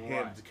gonna want him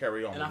Right. to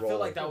carry on And the I role. feel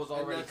like that was And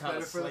already that's kind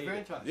better of for the slated.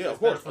 franchise. Yeah, of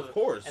It's better course, for of the-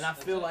 course. And I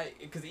feel like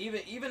because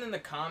even in the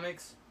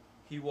comics,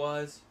 he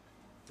was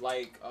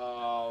like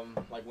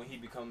when he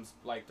becomes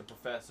like the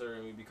professor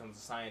and he becomes a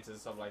scientist and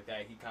stuff like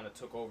that. He kind of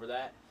took over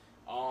that.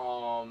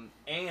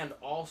 And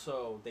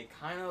also they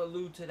kind of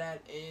allude to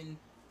that in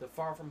the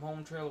Far From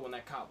Home trailer when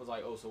that cop was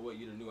like, "Oh, so what?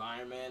 You the new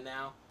Iron Man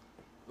now?"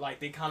 Like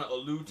they kind of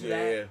allude to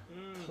that. yeah.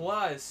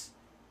 Plus,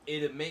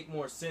 it'd make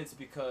more sense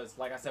because,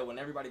 like I said, when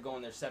everybody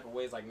going their separate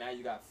ways, like now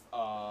you got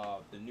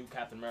the new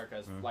Captain America,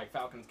 as like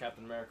Falcon's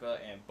Captain America,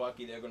 and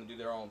Bucky, they're gonna do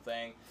their own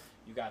thing.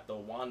 You got the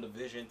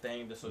WandaVision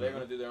thing, so they're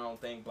gonna do their own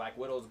thing. Black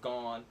Widow's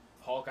gone.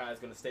 Hawkeye's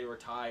gonna stay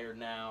retired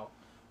now.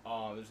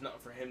 There's nothing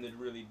for him to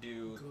really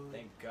do. Good.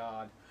 Thank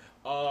God.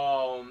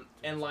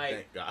 And like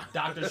Thank God.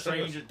 Doctor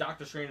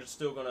Strange is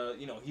still gonna,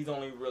 he's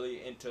only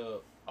really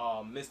into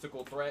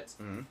mystical threats.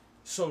 Mhm.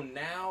 So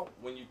now,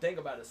 when you think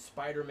about it,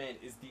 Spider-Man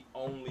is the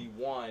only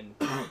one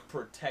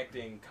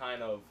protecting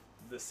kind of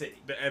the city,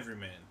 The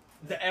Everyman.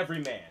 the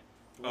everyman,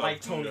 Of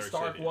like New Tony York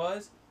Stark City.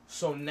 was.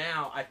 So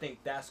now I think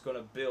that's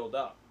gonna build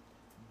up.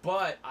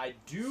 But I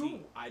do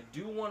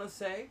want to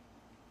say,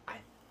 I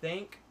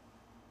think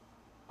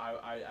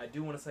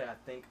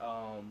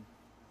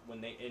when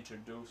they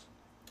introduce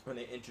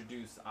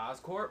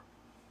Oscorp,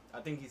 I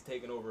think he's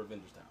taking over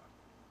Avengers Tower.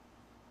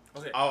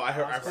 Okay. Oh, I've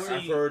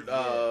heard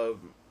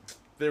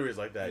theories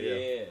like that.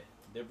 Yeah.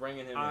 They're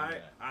bringing him in.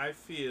 That. I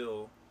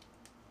feel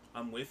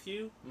I'm with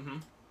you, Mm-hmm.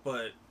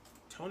 but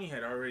Tony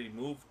had already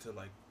moved to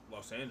like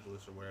Los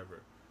Angeles or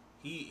wherever.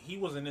 He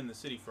wasn't in the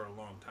city for a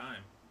long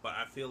time, but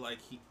I feel like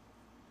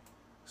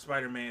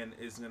Spider-Man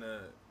is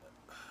gonna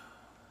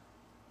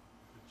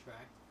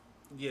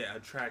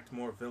attract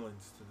more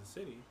villains to the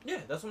city.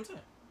 Yeah, that's what I'm saying.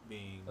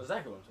 Being That's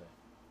exactly what I'm saying.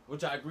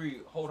 Which I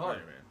agree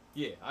wholeheartedly. Spider-Man.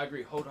 Yeah, I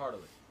agree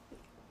wholeheartedly.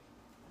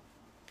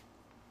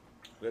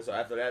 Okay, so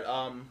after that,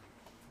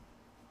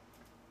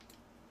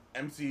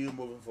 MCU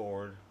moving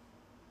forward.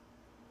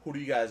 Who do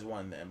you guys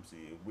want in the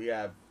MCU? We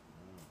have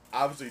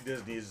obviously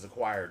Disney has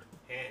acquired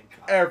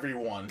Hancock.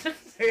 everyone.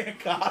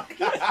 Hancock.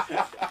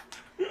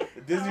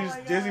 Disney's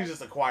God. Disney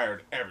just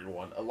acquired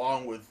everyone,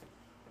 along with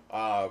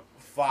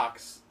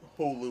Fox,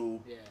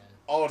 Hulu, Yeah.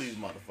 all these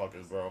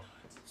motherfuckers, bro.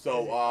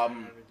 So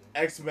Everything.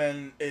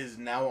 X-Men is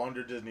now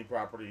under Disney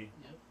property.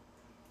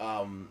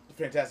 Yep.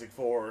 Fantastic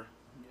Four,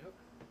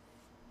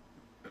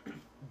 Yep.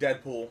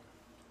 Deadpool.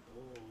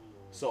 Oh.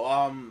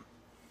 So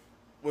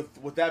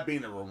with that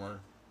being a rumor,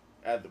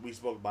 we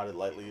spoke about it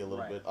lightly a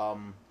little Right. bit.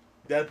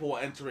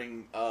 Deadpool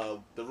entering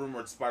the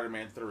rumored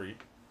Spider-Man 3.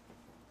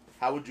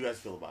 How would you guys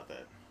feel about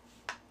that?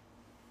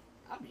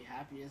 I'd be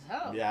happy as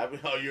hell. Yeah,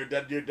 you're a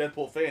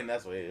Deadpool fan.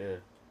 That's why. Yeah.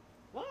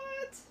 What?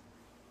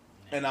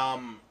 And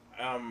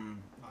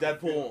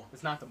Deadpool.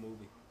 It's not the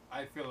movie.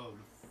 I feel it would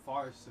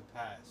far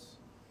surpass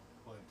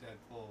what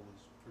Deadpool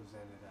was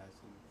presented as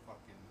in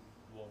fucking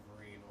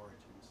Wolverine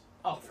Origins.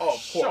 Oh,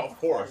 Of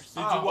course. Did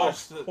you Oh,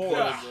 watch the?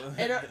 God.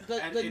 And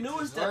And the it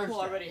newest deserves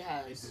Deadpool that. already It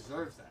has.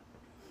 deserves that.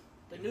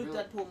 The It new really-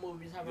 Deadpool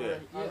movies have Yeah.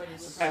 already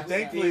Yes. surpassed And that.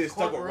 thankfully, it's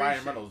stuck with Ryan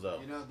incorporation, Reynolds though.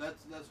 You know,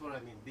 that's what I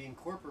mean. The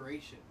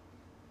incorporation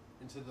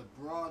into the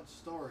broad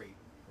story.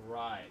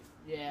 Right.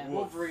 Yeah.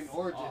 Wolverine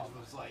Origins Oh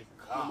was like,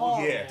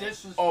 Oh, yeah.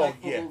 disrespectful Oh,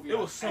 yeah. movie. It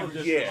was so Every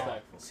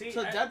disrespectful. See,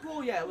 So I,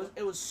 Deadpool, yeah,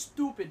 it was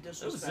stupid It was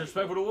disrespectful.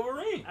 disrespectful to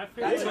Wolverine. I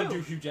feel They That's don't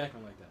true. do Hugh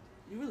Jackman like that.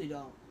 You really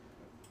don't.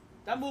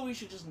 That movie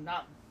should just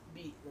not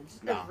be.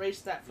 Just No.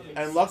 erase that from And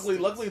And existence.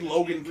 luckily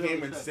Logan It really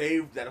came and should.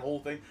 saved that whole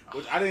thing,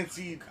 which I didn't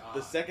see God.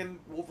 the second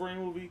Wolverine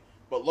movie,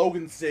 but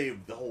Logan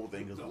saved the whole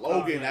thing because Oh,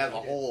 Logan yeah, as a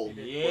he did. whole He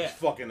did. Yeah. was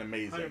fucking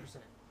amazing.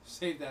 100%.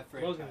 Save that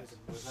Logan franchise,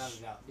 is- without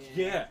a doubt.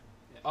 Yeah.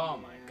 Oh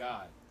Yeah. my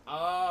god.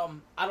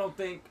 I don't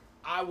think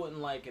I wouldn't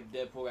like if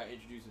Deadpool got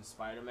introduced in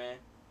Spider-Man.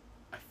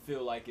 I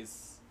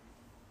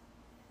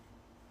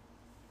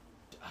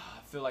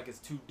feel like it's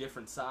two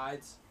different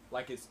sides.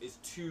 Like it's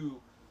two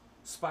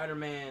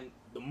Spider-Man.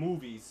 The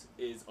movies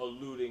is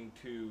alluding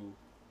to,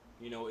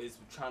 is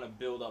trying to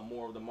build up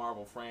more of the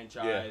Marvel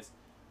franchise.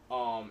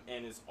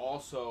 And it's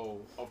also,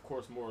 of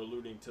course, more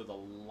alluding to the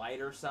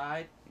lighter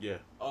side Yeah.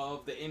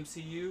 of the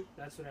MCU.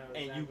 That's what I was.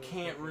 And you exactly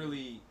can't thinking.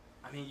 really.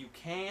 I mean, you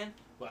can,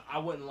 but I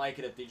wouldn't like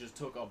it if they just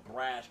took a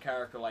brash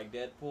character like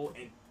Deadpool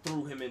and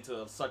threw him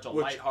into such a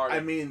Which lighthearted. I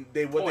mean, what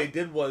they point.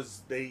 did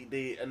was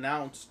they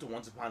announced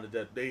Once Upon a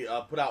They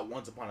put out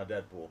Once Upon a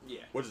Deadpool, Yeah.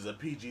 which is a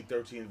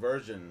PG-13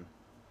 version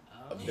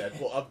Oh.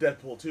 of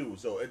Deadpool 2.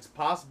 So it's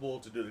possible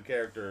to do the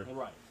character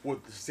Right.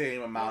 with the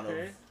same amount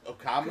Okay. of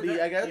comedy, Could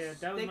I guess. Yeah,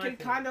 that was They my can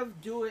thing. kind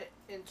of do it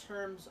in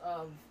terms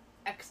of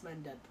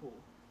X-Men Deadpool,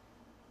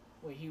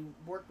 where he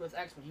worked with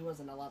X-Men. He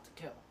wasn't allowed to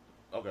kill.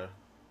 Okay.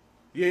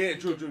 Yeah, He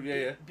true, could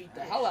yeah. Beat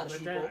the hell out of But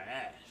people. then-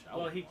 Trash. I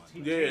Well, wouldn't he want he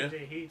it. Yeah. changed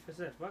it. He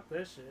said, "Fuck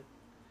that shit."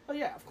 Oh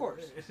yeah, of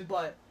course.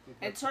 But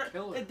in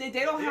Killer. they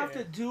don't have to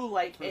Yeah. do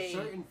like For a.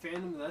 certain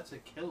fandom, that's a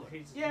killer.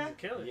 He's Yeah. a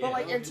killer. Yeah. But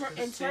like in, It's ter- just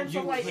in the same terms You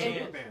of like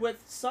can't.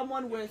 with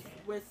someone with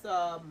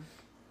I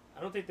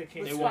don't think they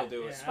can. They won't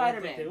do it. Yeah, I don't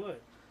Spider-Man. think they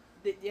would.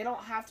 they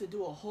don't have to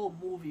do a whole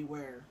movie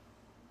where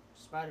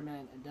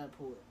Spider-Man and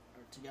Deadpool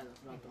are together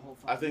throughout the whole.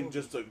 I fucking think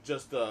movie.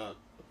 just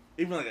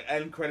even like an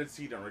end credit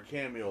scene or a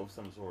cameo of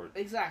some sort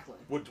exactly.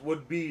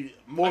 would be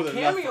more A than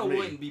enough cameo for me.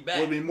 wouldn't be bad.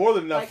 Would be more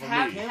than enough Like for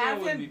have me. Cameo him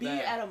wouldn't be be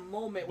bad. at a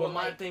moment But where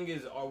my like, thing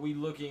is, are we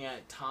looking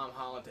at Tom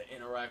Holland to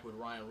interact with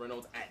Ryan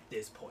Reynolds at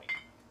this point?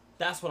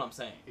 That's what I'm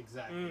saying.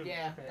 Exactly. Mm,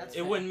 Yeah, okay. that's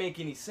It wouldn't make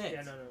any sense.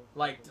 Yeah, no.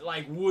 Like,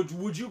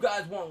 would you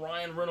guys want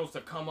Ryan Reynolds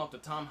to come up to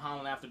Tom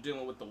Holland after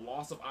dealing with the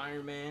loss of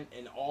Iron Man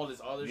and all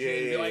this other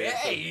shit and be like,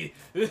 hey,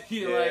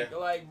 Yeah.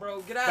 like, bro,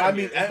 get out I of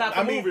mean, here. It's not the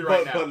I mean, movie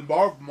right but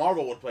now.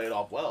 Marvel would play it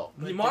off well.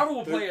 But Marvel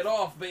will the- play it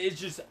off, but it's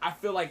just, I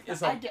feel like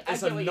it's I get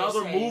what you're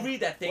another saying. movie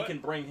that they What? can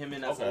bring him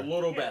in that's Okay. a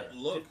little Yeah, better.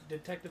 Look,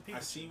 Detective Pikachu. I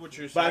see what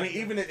you're But saying. I mean,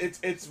 even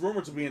it's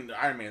rumored to be in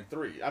Iron Man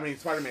 3. I mean,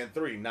 Spider-Man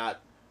 3,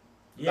 not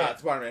Yeah.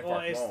 Spider-Man Well,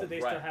 Far From Home. they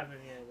still Right. haven't.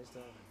 Yeah, they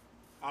still haven't.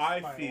 I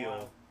Quite a feel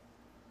while.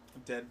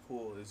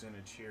 Deadpool is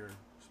gonna cheer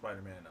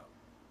Spider-Man up.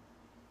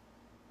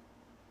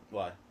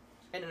 Why?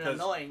 in an 'Cause-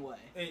 annoying way.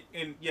 And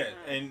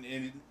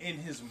in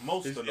his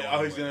most He's,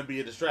 annoying he's way. gonna be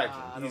a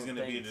distraction. I He's don't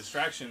gonna be a think-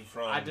 distraction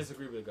from I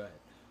disagree with it. Go ahead.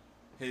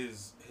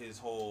 his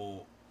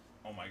whole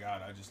oh my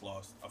god, I just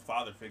lost a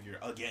father figure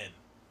again.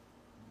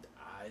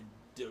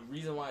 The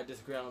reason why I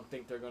disagree, I don't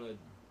think they're gonna.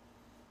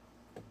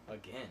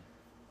 Again.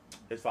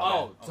 His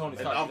father. Oh, Tony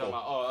Stark. uncle.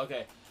 About, oh,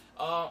 okay.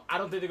 I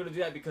don't think they're gonna do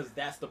that because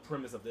that's the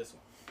premise of this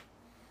one.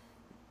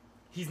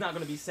 He's not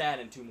gonna be sad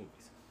in 2 movies.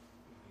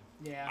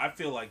 Yeah. I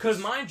feel like Because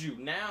this- mind you,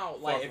 now, Far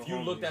like From if you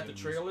Home looked is at the gonna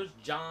be- trailers,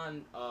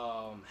 John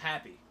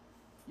Happy,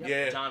 Yep.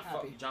 Yeah.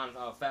 John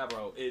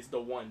Favreau is the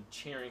one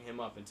cheering him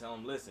up and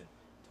telling him, listen,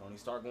 Tony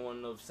Stark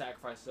going to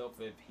sacrifice himself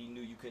if he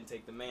knew you couldn't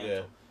take the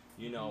mantle.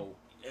 Yeah. You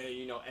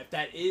know, if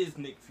that is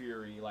Nick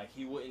Fury, like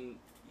he wouldn't.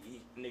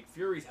 Nick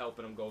Fury's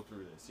helping him go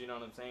through this. You know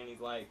what I'm saying? He's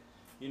like,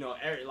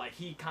 like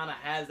he kind of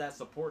has that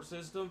support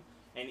system,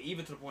 and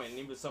even to the point, and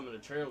even some of the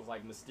trailers,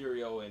 like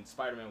Mysterio and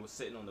Spider-Man was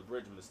sitting on the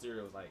bridge, and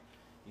Mysterio was like,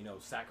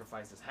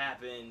 sacrifices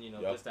happen.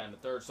 Yep. This, that, and the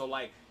third. So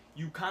like.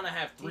 You kind of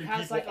have 3 He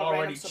has, people like, a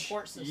already. random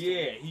support system.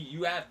 Yeah,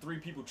 you have 3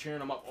 people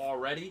cheering him up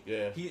already.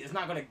 Yeah. He is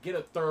not gonna get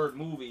a 3rd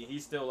movie.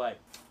 He's still like,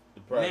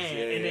 Depressed. man,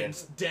 Yeah, and yeah. then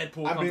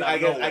Deadpool I comes mean, out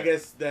of nowhere. I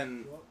guess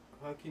then. Well,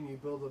 how can you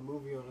build a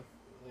movie on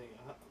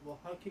a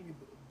how can you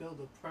build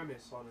a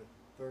premise on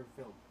a 3rd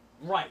film?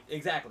 Right,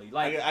 exactly.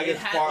 Like I guess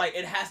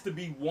it has to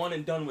be one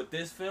and done with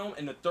this film,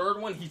 and the 3rd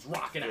one he's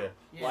rocking Yeah. out.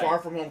 Yeah. Like, Far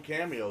From Home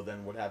cameo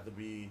then would have to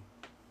be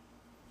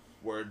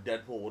where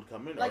Deadpool would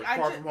come in. Like, or I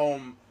Far ju- From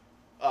Home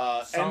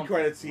end Something,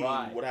 credit scene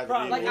right. would have Bro,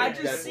 to be Like where I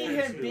just Deadpool see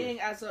is him too. being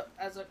as a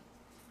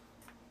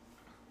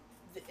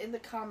in the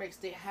comics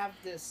they have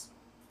this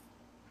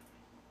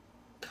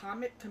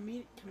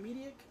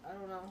comedic I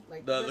don't know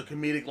like the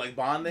comedic like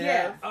bond they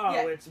yeah have. Oh,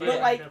 yeah. it's But yeah,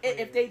 like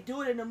definitely if they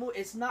do it in a movie,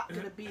 it's not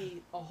gonna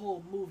be a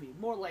whole movie.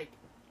 More like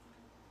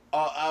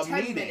A 10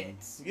 meeting.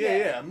 minutes. Yeah,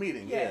 Yeah. a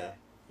meeting. Yeah. Yeah.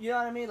 you know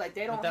what I mean. Like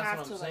they but don't that's have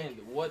what to I'm like. saying.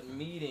 What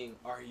meeting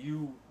are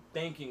you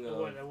thinking of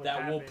What would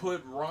that will happen.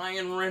 put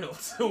Ryan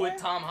Reynolds with Yeah.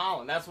 Tom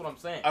Holland? That's what I'm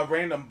saying. A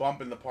random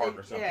bump in the park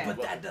or Yeah. something.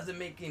 But that doesn't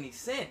make any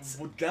sense.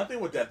 Nothing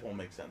with Deadpool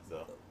makes sense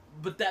though.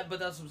 But that's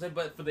what I'm saying.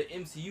 But for the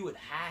MCU, it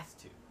has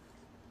to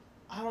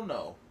I don't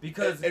know.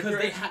 because If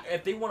you're-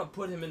 if they want to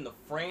put him in the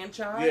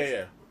franchise,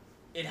 Yeah.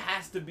 it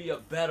has to be a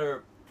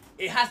better.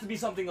 It has to be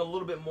something a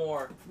little bit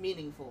more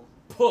Meaningful.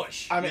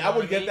 push. I mean, you know I would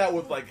what get mean? that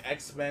with like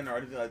X-Men or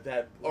anything like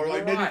that, or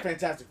like maybe Right.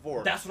 Fantastic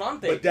Four. That's what I'm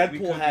but thinking.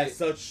 We Deadpool could has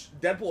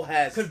Deadpool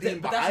has Because steam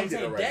but that's what I'm behind it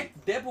saying. already.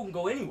 Deadpool can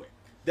go anywhere.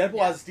 Deadpool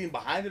Yeah. has steam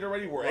behind it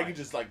already, where it Right. can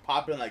just like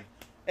pop in, like,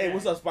 "Hey,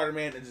 what's up,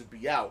 Spider-Man?" and just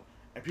be out,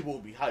 and people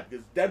will be hyped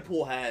because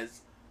Deadpool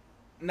has.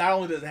 Not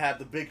only does it have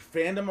the big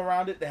fandom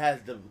around it, it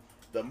has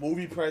the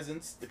movie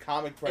presence, the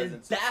comic And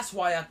presence. that's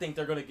why I think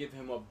they're gonna give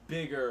him a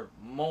bigger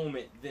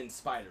moment than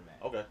Spider-Man.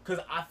 Okay.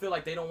 Because I feel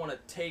like they don't want to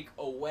take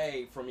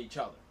away from each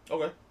other.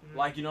 Okay.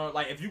 Like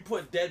like if you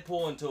put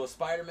Deadpool into a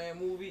Spider-Man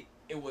movie,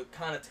 it would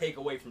kind of take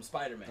away from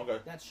Spider-Man. Okay.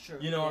 That's true.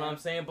 You know what Yeah. I'm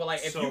saying? But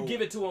like if So- you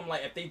give it to him,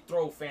 like if they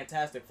throw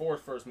Fantastic Four's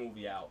first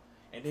movie out,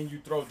 and then you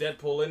throw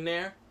Deadpool in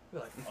there,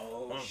 you're like,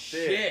 oh, Oh,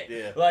 shit.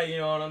 yeah. Like you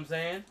know what I'm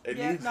saying? It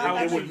Yeah, needs. no, it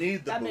that would makes- need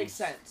the That boost. makes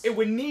sense. It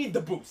would need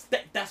the boost.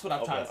 That's what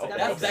I'm trying to say. Okay,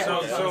 That's okay. exactly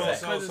what I'm So- trying to say.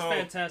 so- Because it's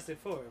Fantastic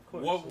Four, of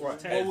course. What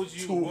It's 10. would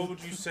you Two- what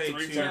would you say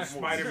 3 to times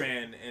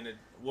Spider-Man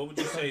what would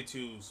you say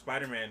to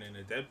Spider-Man in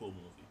a Deadpool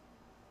movie?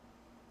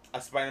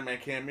 A Spider-Man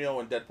cameo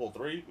in Deadpool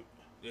 3.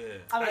 Yeah.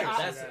 I mean, I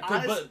That's, see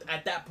that. but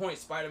at that point,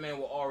 Spider-Man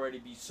will already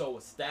be so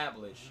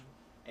established,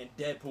 and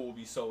Deadpool will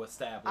be so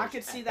established. I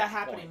could see at that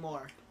happening point.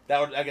 more.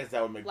 I guess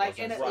that would make Like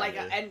more in sense. a, like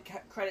yeah. an end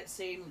credit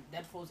scene,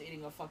 Deadpool's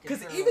eating a fucking.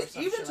 Because turtle or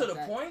some even shit to like the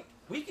that. point,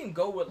 we can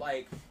go with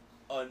like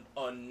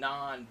a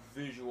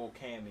non-visual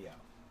cameo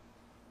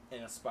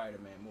in a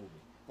Spider-Man movie.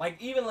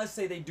 Like even let's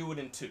say they do it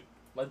in 2,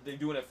 like they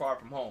do it at Far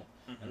From Home,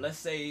 Mhm. and let's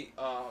say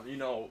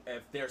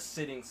if they're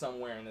sitting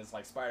somewhere and it's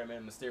like Spider-Man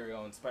and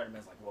Mysterio, and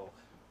Spider-Man's like, well.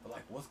 But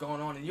like, what's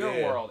going on in your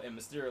Yeah. world? And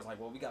Mysterio's like,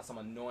 well, we got some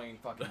annoying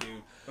fucking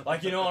dude.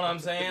 Like, you know what I'm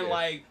saying? Yeah.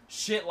 Like,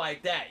 shit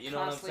like that. You know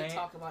what I'm Constantly saying?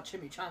 talking about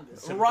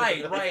chimichangas.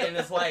 Right. And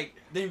it's like,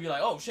 then you'd be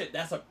like, oh shit,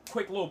 that's a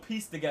quick little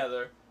piece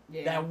together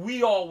Yeah. that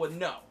we all would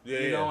know. Yeah,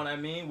 you yeah. know what I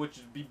mean? Which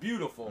would be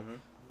beautiful. Mhm.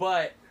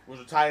 But Which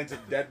will tie into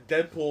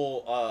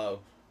Deadpool.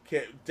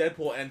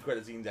 Deadpool end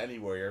credit scenes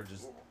anywhere.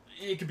 Just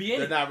it could be they're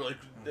anything. not really.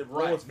 One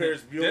Right. was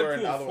Ferris Bueller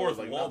and the Deadpool other one fourth was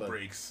like wall nothing.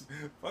 breaks.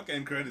 Fuck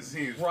end credit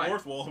scenes. Right.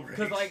 Fourth wall breaks.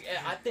 Because like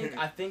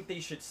I think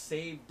they should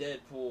save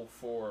Deadpool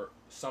for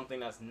something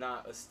that's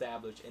not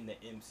established in the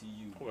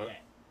MCU Okay.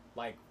 yet.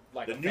 Like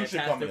The a new should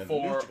come Fantastic in, the new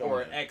Four should come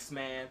or in.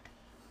 X-Men.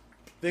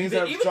 Things that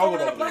have Even throwing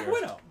struggled in a over the Black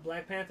years. Widow.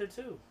 Black Panther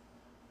 2.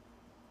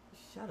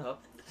 Shut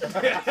up.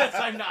 That's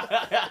like no.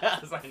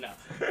 That's like no.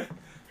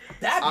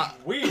 That'd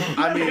be weird.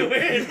 I mean,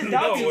 That'd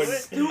No, be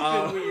it's-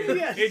 stupid weird.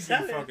 Yeah, It'd be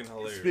tell it. fucking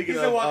hilarious. Speaking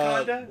He's of in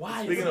Wakanda?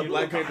 Why speaking is of he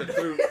Black Wakanda? Panther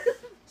 2,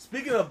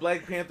 speaking of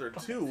Black Panther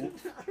 2,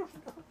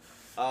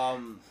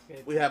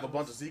 we have a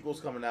bunch of sequels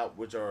coming out,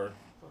 which are,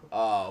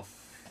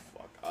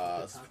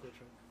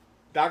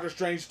 Doctor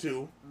Strange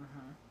 2.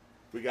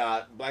 We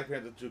got Black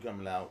Panther 2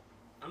 coming out.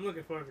 I'm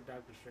looking forward to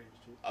Doctor Strange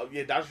too. Oh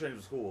yeah, Doctor Strange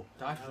was cool.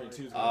 Doctor Strange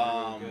 2 is Um,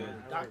 gonna be really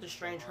good. Doctor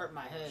Strange hurt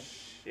my head.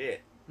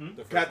 Shit. The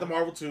first Captain one.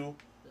 Marvel 2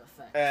 The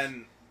effect.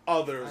 and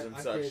others and I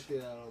such. can't do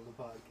that on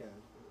the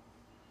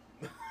podcast.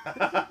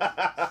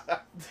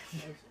 I'll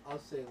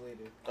say it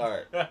later. All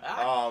right.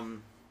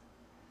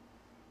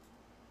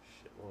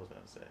 Shit. What was I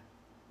gonna say?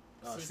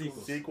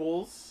 Sequels.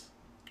 Sequels.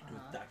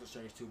 Doctor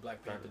Strange 2,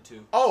 Black Panther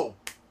 2. Oh,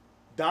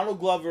 Donald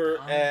Glover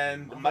Oh,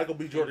 and my Michael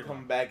B. Jordan God.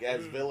 coming back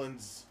as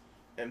villains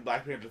in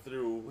Black Panther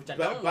 2. Which I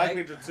Black don't like.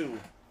 Panther 2.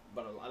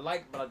 But I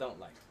like, but I don't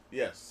like.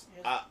 Yes.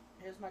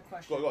 Here's my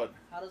question. Go ahead.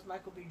 How does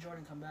Michael B.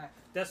 Jordan come back?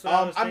 That's what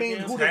I was I thinking. mean,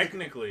 who doesn't-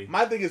 Technically.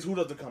 My thing is, who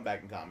doesn't come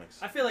back in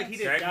comics? I feel like he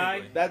didn't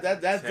die.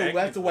 Technically.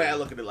 That's the way I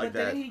look at it like but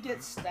that. didn't he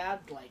get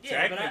stabbed like?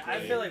 Yeah, but I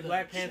Technically. feel like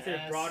Black Panther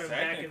Yes. brought him back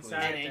Technically.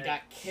 inside And he to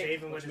got kicked. save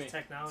him What with you his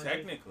mean? technology.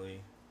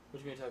 Technically, What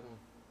you mean talking about?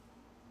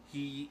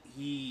 he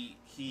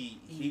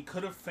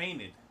could have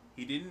fainted.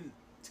 He didn't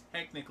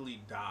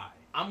technically die.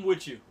 I'm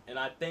with you, and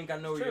I think I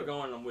know where True. you're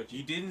going. I'm with you.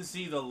 You didn't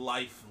see the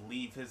life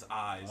leave his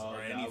eyes or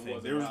that anything.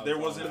 wasn't There where I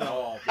was wasn't going a. at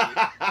all, dude.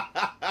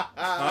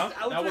 Huh?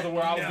 That wasn't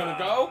where I was gonna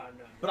go. No.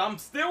 But I'm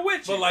still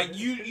with you. But like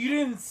you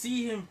didn't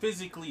see him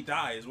physically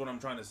die. Is what I'm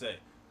trying to say.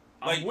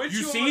 I'm Like with you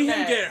you see on him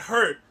that. get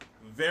hurt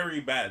very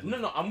badly.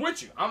 No, I'm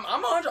with you. I'm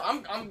 100.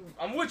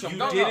 I'm with you. I'm You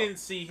going didn't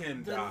see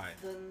him The, die.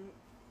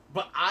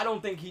 But I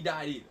don't think he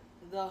died either.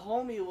 the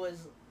homie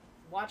was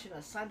watching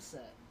a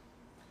sunset.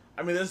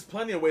 I mean, there's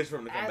plenty of ways for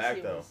him to come as back,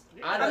 he though. was-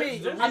 I I don't-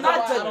 mean, the I'm reason not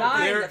why I don't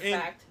denying think- the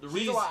fact. The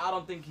reason why I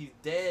don't think he's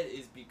dead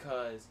is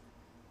because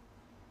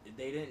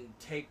they didn't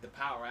take the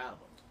power out of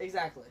him.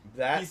 Exactly.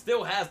 That He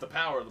still has the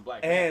power of the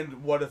Black Panther.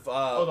 and what if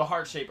Oh, the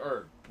heart-shaped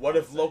herb. what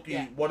if Loki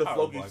Yeah. what if Power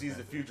Loki Black sees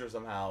the Panther. future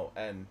somehow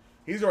and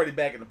he's already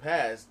back in the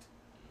past?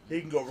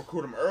 He can go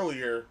recruit him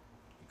earlier,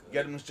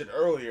 get him shit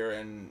earlier,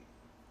 and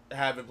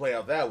have it play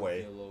out that Be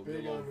way. a little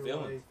Big villain.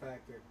 underlying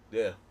factor.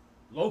 Yeah.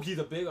 Loki's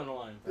a big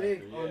underlying factor.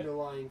 Big yeah.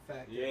 underlying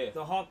factor. Yeah.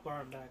 The Hawk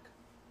brought him back.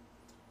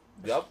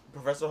 Yep.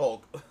 Professor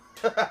Hulk.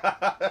 They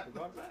brought him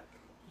back.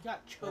 He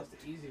got That's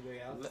choked. the easy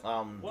way out.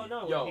 Well,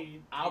 no. Yo,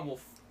 he, I will.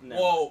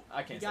 Whoa.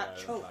 I can't He say got that on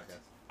this choked. podcast.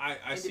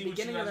 I In see the what you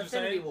beginning of guys are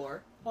Infinity saying.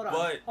 War. Hold on.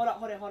 but-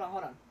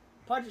 Hold on.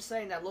 Pudge is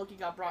saying that Loki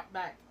got brought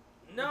back.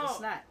 With the No,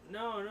 snap.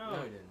 no. No,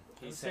 he didn't.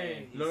 I'm He's saying-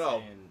 saying. He's No, no.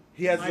 saying-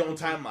 He has his Michael own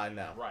B. timeline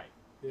now. Right.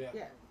 Yeah.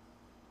 Yeah.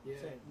 Yeah.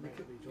 Say,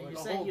 Michael B. Jordan. The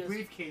You said whole he was-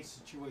 briefcase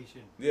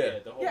situation. Yeah.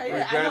 The whole Yeah, Where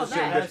yeah, he I know grabs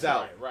shit and that. gets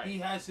out. Right. Right. He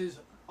has his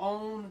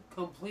own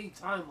complete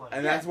timeline.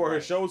 And Yeah, that's where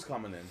his right. show's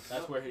coming in.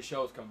 That's where his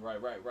shows come. Right.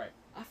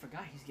 I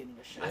forgot he's getting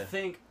a shot.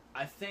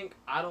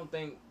 I don't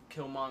think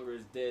Killmonger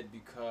is dead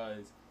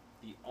because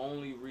the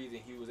only reason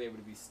he was able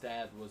to be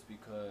stabbed was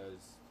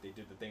because they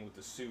did the thing with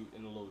the suit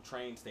in the little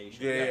train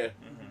station. Yeah.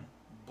 Mhm.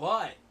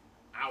 But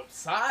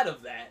outside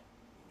of that,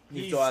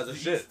 He still has the he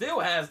shit. still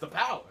has the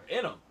power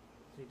in him.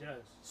 He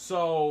does.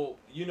 So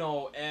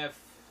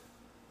if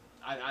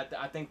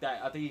I think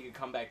he could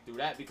come back through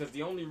that because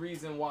the only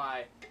reason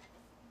why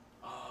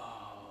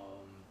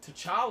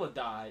T'Challa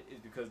died is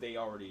because they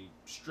already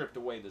stripped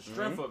away the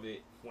strength of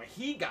it when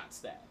he got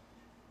stabbed.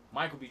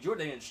 Michael B.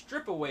 Jordan didn't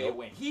strip away Nope.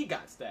 when he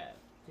got stabbed.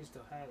 He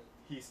still had it.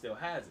 He still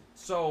has it.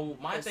 So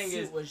my The thing suit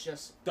is was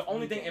just the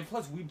only thing, and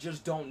plus we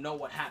just don't know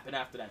what happened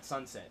after that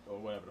sunset or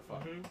whatever the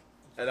fuck. Mhm.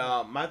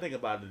 And my thing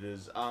about it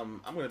is,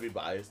 I'm gonna be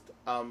biased.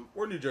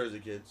 We're New Jersey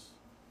kids,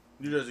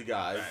 New Jersey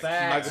guys.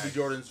 Facts. Michael B.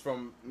 Jordan's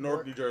from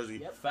North New Jersey,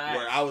 Yep. Facts.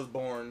 where I was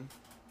born,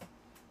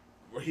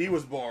 where he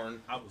was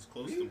born, I was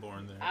close to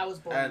born there. I was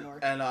born in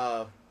and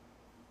North.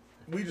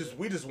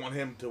 we just want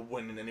him to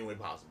win in any way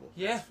possible.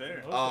 Yeah. That's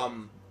fair.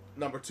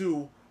 Number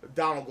two,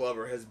 Donald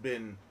Glover has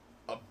been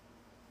a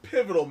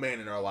pivotal man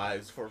in our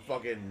lives for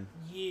fucking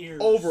Years.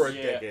 over a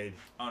Yeah. decade.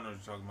 I don't know what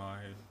you're talking about.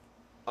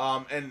 I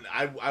hate it. And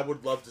I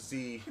would love to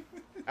see,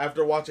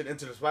 after watching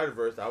Into the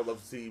Spider-Verse, I would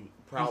love to see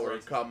Prowler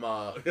racist. come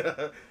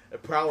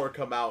Prowler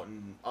come out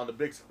and on the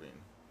big screen.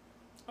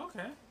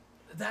 Okay.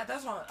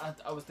 That's what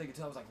I was thinking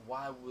too. I was like,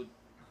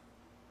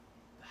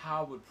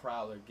 how would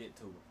Prowler get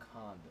to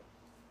Wakanda?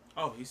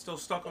 Oh, he's still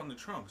stuck on the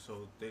trunk,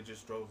 so they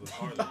just drove the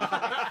car there.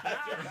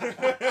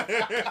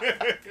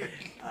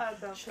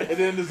 It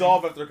didn't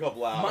dissolve after a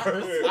couple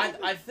hours.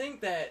 I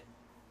think that,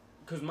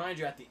 because mind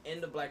you, at the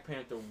end of Black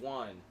Panther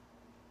 1,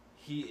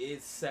 he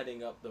is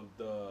setting up the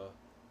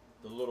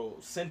little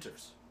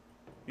centers.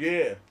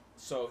 Yeah.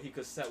 So he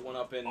could set one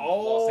up in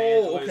Oh, Los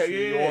Angeles, okay, New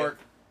yeah. York,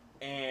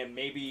 and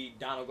maybe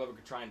Donald Glover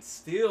could try and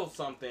steal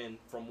something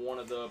from one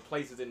of the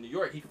places in New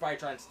York. He could probably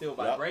try and steal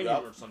Yup, vibranium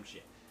yup. or some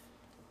shit.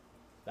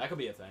 That could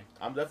be a thing.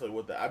 I'm definitely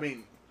with that. I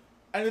mean,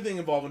 anything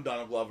involving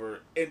Donald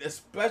Glover, and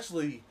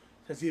especially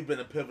since he's been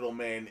a pivotal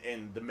man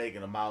in the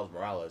making of Miles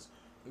Morales,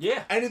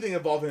 Yeah. anything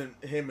involving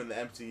him in the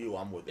MCU,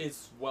 I'm with it.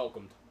 It's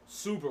welcomed.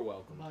 Super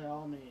welcomed. By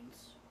all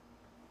means.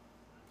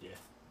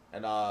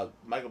 And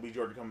Michael B.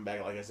 Jordan coming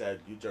back, like I said,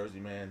 New Jersey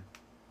man,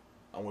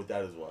 I'm with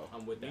that as well.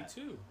 I'm with Me that.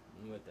 too.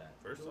 I'm with that.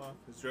 First off,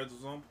 his dreads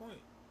was on point.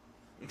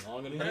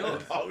 Longer than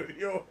yours. Oh,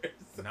 yours.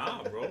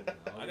 Nah, bro.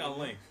 I got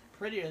length.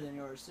 Pretty than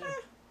yours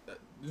too.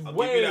 I'll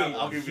Way. give you that one.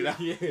 I'll give you that.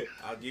 Yeah.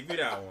 I'll give you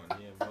that one.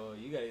 Yeah, bro.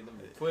 You gotta get them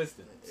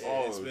twisted.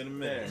 Oh, It's been a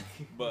minute. man.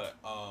 But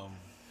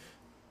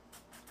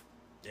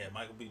yeah,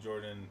 Michael B.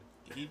 Jordan,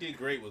 he did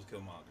great with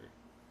Killmonger.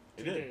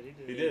 He did. He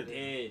He did.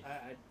 Did.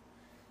 I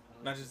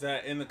Not just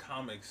that, in the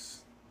comics,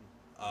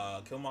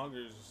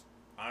 Killmonger's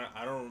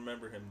I don't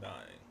remember him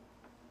dying.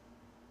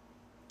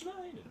 No,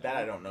 he didn't. That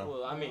I don't know.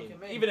 Well, I mean, Okay,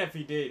 maybe. even if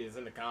he did, it's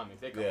in the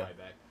comics. They come Yeah. right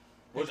back.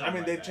 Which I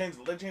mean, they changed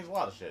a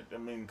lot of shit. I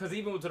mean, Because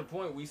even to the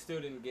point we still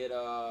didn't get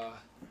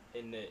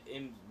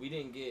we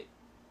didn't get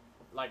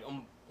like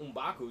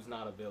M'Baku's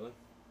not a villain.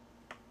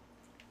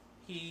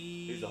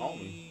 He's a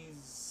homie.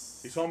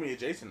 He's homie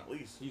adjacent at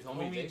least. He's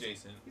Homie homie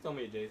Jason. He's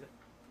homie adjacent.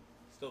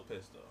 Still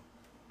pissed though.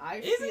 I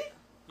Is feel, he?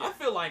 I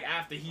feel like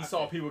after he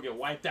saw people get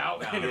wiped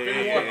out Nah, in yeah,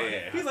 Infinity yeah, War, yeah,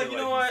 yeah. he's I like, feel you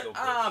know like what? he's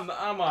still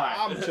I'm alright.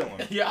 I'm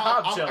chilling. Yeah,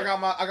 I'm chilling.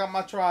 I got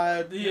my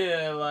tribe.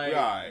 Yeah, like,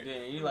 Right.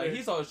 yeah, he like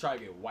he's always trying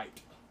to get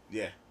wiped.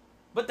 Yeah.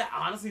 But that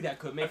honestly, that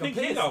could make I think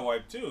him he pissed. got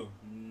wiped too.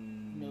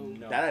 No,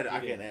 That he I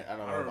didn't. can't. I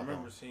don't I know. don't about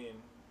remember that seeing.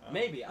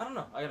 Maybe I don't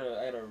know. I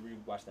gotta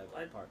rewatch that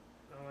part.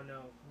 Oh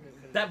no.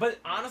 But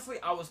honestly,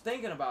 I was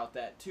thinking about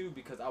that too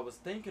because I was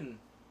thinking,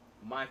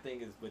 my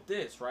thing is with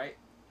this right.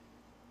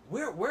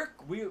 We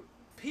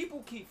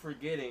people keep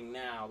forgetting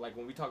now. Like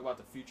when we talk about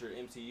the future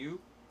MCU,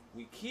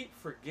 we keep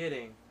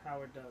forgetting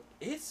Howard Duck.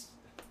 it's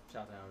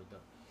shout out to Howard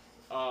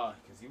Duck.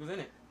 Because he was in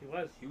it. He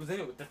was. He was in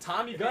it with the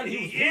Tommy gun. He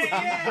was,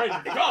 Yeah. ready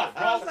to go, bro.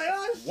 I was like,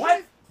 oh, shit.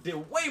 What?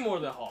 Did way more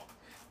than Hulk.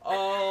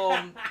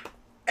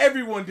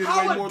 Everyone did way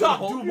Howard more than Duck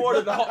Hulk. do more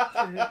than the Hulk.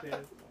 Yeah.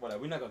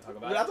 Whatever. We're not gonna talk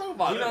about We're it. not talking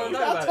about We're it. not We're talking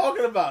not about it.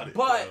 talking about it.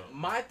 But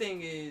my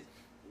thing is,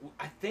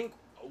 I think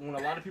when a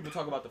lot of people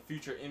talk about the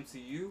future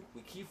MCU,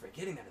 we keep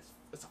forgetting that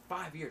it's a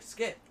 5-year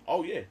skip.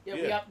 Oh yeah.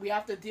 yeah, we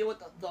have to deal with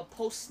the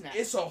post snap.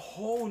 It's a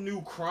whole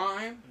new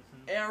crime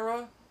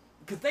era.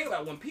 Because think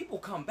about it, when people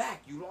come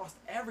back, you lost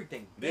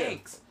everything. Yeah.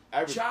 Banks,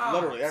 Literally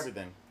jobs.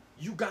 everything.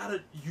 You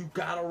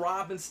gotta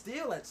rob and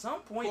steal at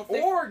some point, Well,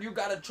 think- or you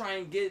gotta try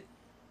and get.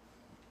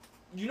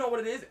 You know what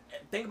it is?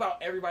 Think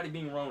about everybody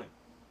being Ronin.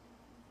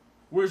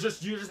 Where you're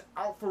just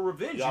out for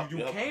revenge. Yup, you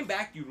yup. came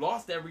back, you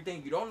lost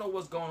everything, you don't know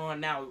what's going on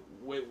now.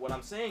 What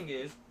I'm saying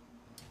is,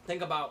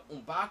 think about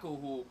M'Baku,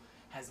 who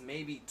has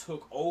maybe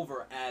took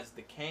over as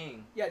the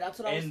king yeah, that's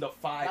what I was. in the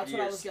that's what I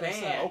 5-year was gonna say.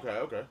 span.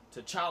 Okay.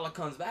 T'Challa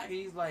comes back, and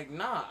he's like,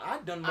 nah,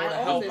 I've done more I to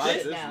own help this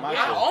this. shit now. my I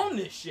shit. own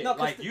this shit. No, 'cause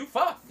like, you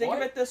fucked, Think boy.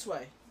 of it this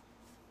way: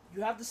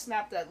 you have the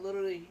snap that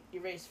literally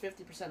erased 50%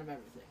 of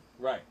everything.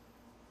 Right.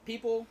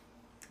 People,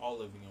 All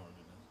living organisms.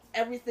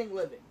 everything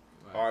living.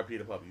 R.I.P.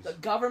 to puppies. The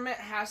government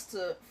has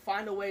to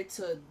find a way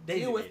to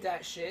Daisy deal with made it.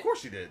 that shit. Of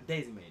course she did.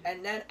 Daisy made it.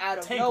 And then out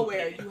of Tangle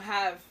nowhere, made it. you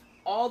have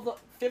all the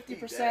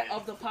 50% Damn.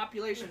 of the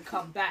population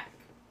come back,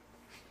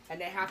 and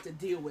they have to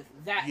deal with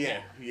that. Yeah.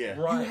 now. Yeah.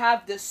 Right. You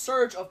have this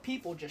surge of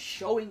people just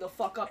showing the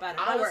fuck up out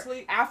of nowhere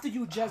Honestly- after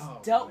you just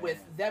Oh, dealt man.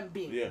 with them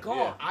being Yeah, gone.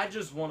 yeah. I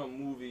just want a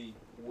movie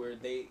where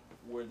they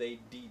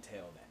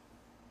detail that.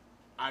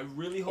 I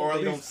really hope Or at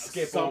they don't least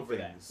skip something. over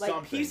that. Like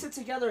something. piece it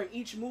together in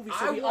each movie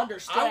so I we want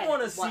understand. to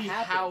what see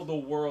happened. how the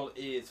world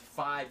is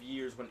 5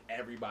 years when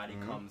everybody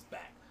Mhm. comes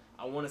back.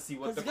 I want to see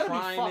what Because the it's gonna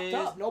be crime fucked is.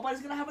 up. Nobody's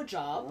gonna have a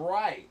job.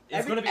 Right. It's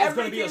Every- gonna be a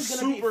everything's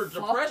gonna be super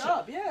fucked depression.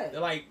 Up, yeah. They're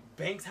like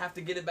banks have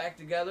to get it back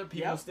together.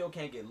 People Yep. still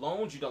can't get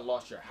loans. You done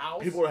lost your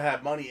house. People that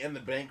had money in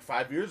the bank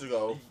 5 years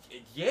ago.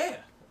 Yeah,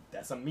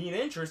 that's a mean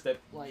interest that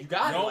Like- you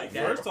got No, it like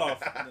that. first off,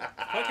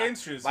 fuck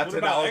interest. My What $10,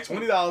 about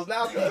equity? $20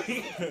 now.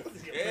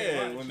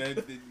 Yeah,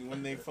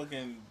 when they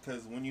fucking,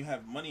 because when you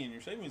have money in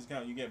your savings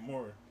account, you get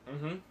more.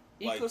 Mm-hmm.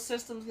 Like-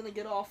 Ecosystem's gonna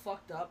get all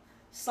fucked up.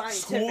 School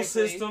Scientifically.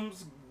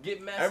 systems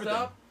get messed Everything.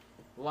 up.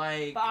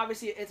 Like, But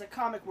obviously, it's a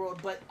comic world.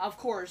 But of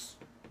course,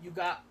 you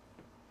got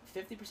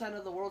 50%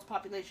 of the world's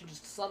population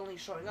just suddenly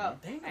showing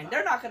up, Think and about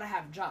they're it. not gonna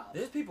have jobs.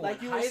 There's people like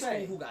in you high were school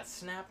saying. who got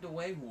snapped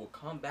away who will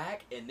come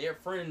back and their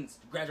friends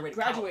graduated.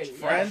 Graduated,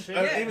 college. yeah. Friends, shit.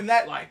 and even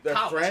that, Like their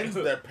college. friends,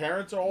 their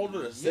parents are older,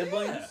 their Yeah.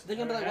 siblings. They're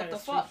gonna be like, Yeah, "What the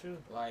it's true, fuck?" true.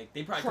 Like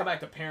they probably come back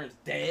to parents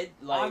dead.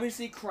 Like,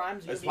 Obviously,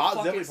 crimes are It's gonna be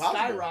definitely fucking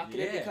possible.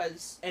 skyrocketed Yeah.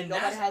 because and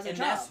nobody that's has a and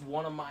job. that's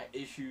one of my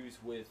issues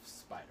with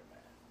Spider-Man.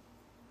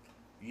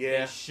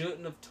 Yeah. They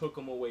shouldn't have took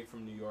him away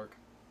from New York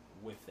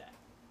with that.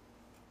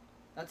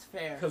 That's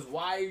fair. Because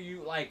why are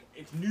you like?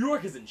 If New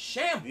York is in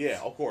shambles. Yeah,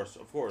 of course.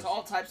 It's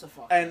all types of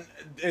fuck. And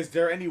is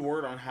there any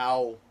word on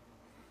how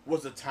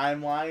was the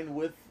timeline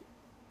with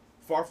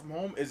Far From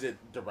Home? Is it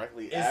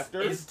directly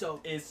after? It's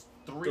dope. It's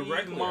 3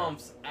 Directly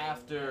months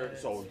after. Yeah.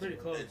 so it's pretty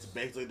close. It's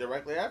basically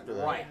directly after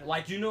that. Right,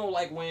 like you know,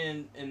 like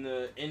when in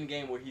the end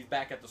game where he's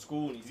back at the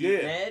school and he's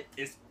Yeah. Ned,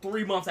 it's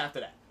 3 months after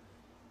that.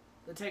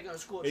 They're taking a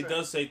school It trip.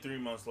 does say 3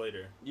 months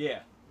later Yeah,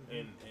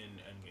 in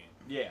Endgame.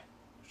 yeah.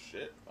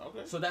 Shit.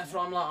 Okay. So that's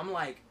what I'm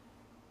like.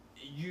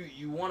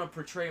 You want to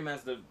portray him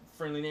as the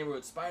friendly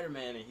neighborhood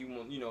Spider-Man, and he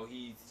want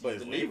he's But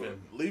the he's neighborhood.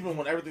 leaving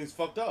when everything's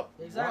fucked up.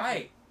 Exactly.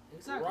 Right,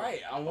 Exactly.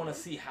 right. I want to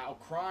see how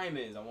crime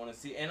is. I want to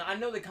see, and I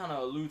know they kind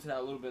of allude to that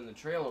a little bit in the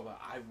trailer,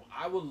 but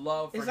I would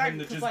love for Exactly, him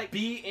to 'cause, just like-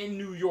 be in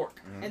New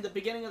York. In the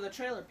beginning of the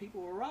trailer,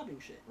 people were robbing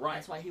shit. Right.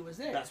 That's why he was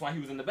there. That's why he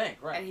was in the bank,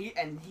 right?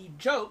 And he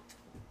joked,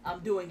 "I'm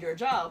doing your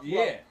job." Yeah,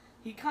 Well,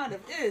 he kind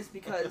of is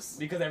because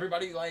because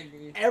everybody like.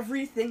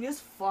 everything is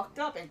fucked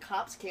up and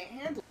cops can't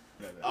handle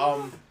it.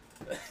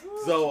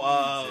 So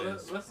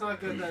Let's not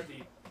get that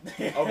deep.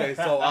 okay,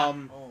 so Oh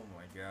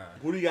my god.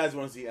 who do you guys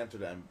want to see enter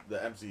the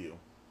MCU?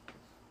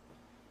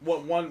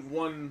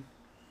 One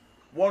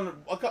one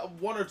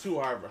or two,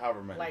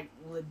 however many. Like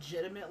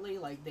legitimately,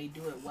 like they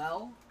do it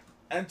well.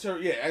 enter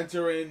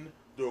in,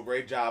 do a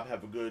great job,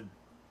 have a good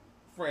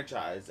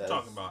franchise.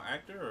 Talking about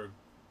actor or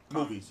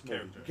movies,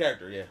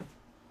 character? yeah.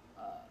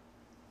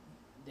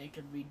 They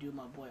could redo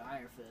my boy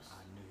Iron Fist.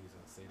 I knew he was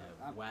gonna say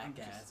that I'm whack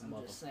ass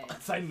just saying. motherfucker.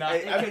 It's like, nah,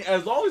 Hey, I mean,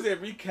 as long as they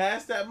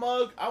recast that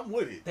mug, I'm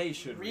with it. they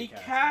should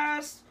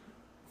Recast,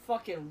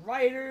 fucking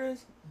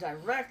writers,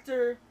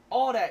 director,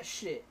 all that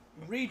shit.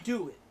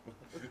 Redo it.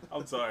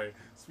 I'm sorry.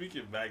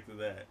 Speaking back to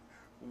that,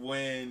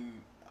 when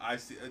I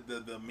see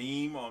the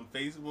meme on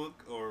Facebook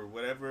or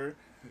whatever,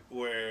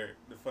 where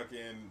the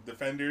fucking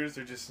defenders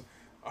are just,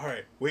 all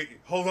right, wait,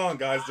 hold on,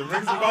 guys, the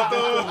ring's about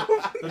to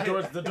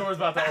open. the door's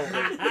about to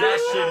open.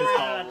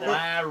 That shit is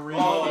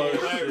hilarious.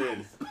 Oh,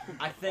 shit.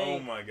 I Oh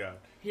think my god.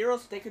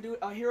 Heroes, they could do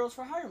a Heroes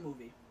for Hire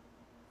movie.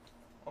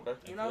 Okay.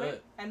 You know what I mean?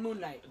 Good. And Moon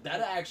Knight.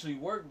 that'll actually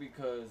work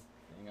because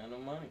they ain't got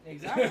no money.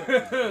 Exactly.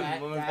 Women's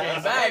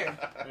That's getting fair.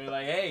 back. They're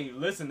like, hey,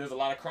 listen, there's a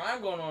lot of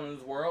crime going on in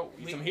this world.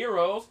 We We- some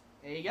heroes.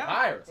 There you go.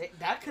 Hire us.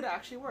 That could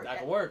actually work. That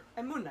could work.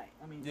 And Moon Knight.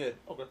 I mean, Yeah,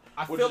 okay.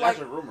 I Which feel is like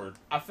actually rumored.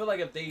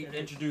 if they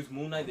introduce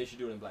Moon Knight, they should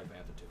do it in Black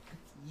Panther too.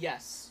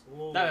 yes.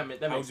 Ooh. That How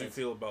makes would you sense.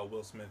 feel about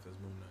Will Smith as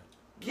Moon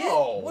Knight?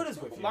 No. What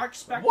is with you? Mark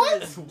Spector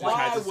What? is Just Why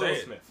had to Will say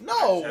it. Smith? I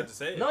No. just had to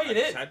say it. No, you I just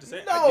didn't. had to say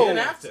it. No. I You didn't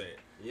have have to. to say it.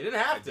 You didn't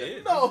have I to.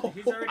 did. No.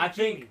 He's already I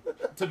think, Genie.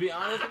 to be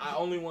honest, I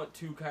only want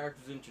 2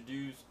 characters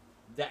introduced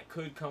that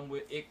could come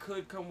with. It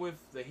could come with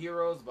the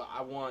heroes, but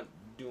I want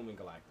Doom and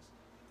Galactus.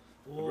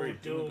 Ooh,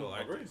 Agreed. Doom.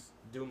 Agreed.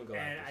 Doom and And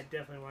Galactus. I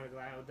definitely want to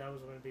Galactus. That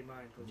was going to be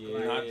mine. Was Yeah.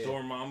 Galactus.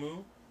 Not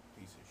Dormammu.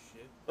 Piece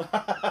of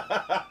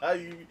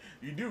shit.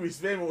 you do be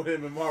spamming with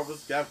him in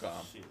Marvel's Capcom.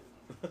 Shit.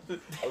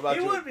 What about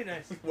He you? would be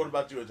nice. What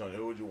about you, Antonio?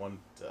 Who would you want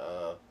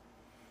to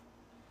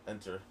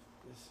enter?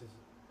 This is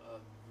a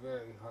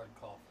very hard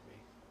call for me.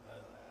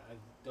 I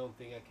don't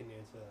think I can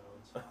answer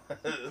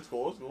that one. It's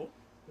cool. It's cool.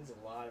 There's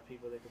a lot of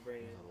people they could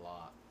bring in. There's a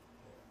lot.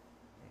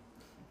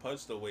 Pudge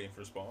still waiting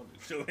for Spawn to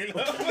show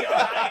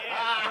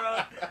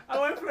I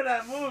went for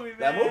that movie, man.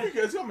 That movie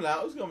is coming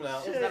out. It's coming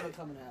out. It's never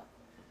coming out.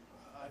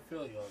 I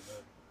feel you on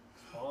that.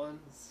 Spawn.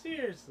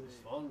 Seriously.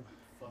 Spawn.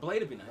 fucking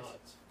Blade would be nice.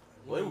 nuts.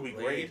 Blade would be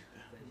great.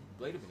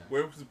 Blade would be nice.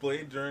 Where was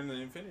Blade during the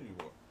Infinity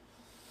War?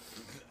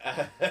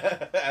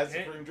 As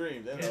Supreme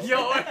Dreams. You Yo,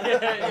 know.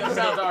 shout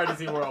out to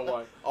Artist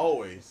Worldwide.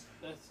 Always.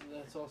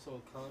 That's also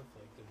a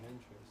conflict of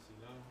interest,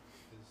 you know?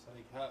 It's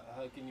like,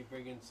 how can you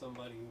bring in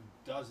somebody who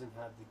doesn't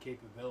have the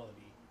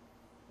capability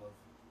of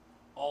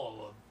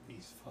all of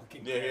these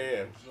fucking Yeah, yeah, yeah.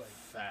 characters?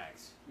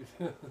 Facts.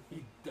 Like,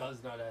 he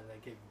does not have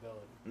that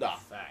capability. Nah.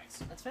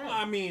 Facts. That's fair. Well,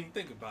 I mean,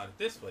 think about it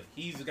this way.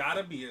 He's got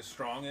to be as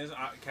strong as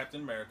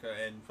Captain America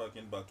and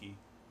fucking Bucky,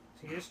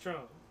 He is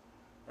strong.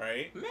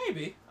 right?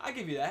 Maybe. I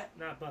give you that.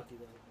 Not Bucky,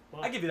 though.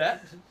 I give you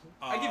that.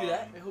 I give you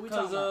that. Wait, who we 'Cause,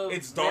 talking about?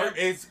 It's dark.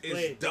 It's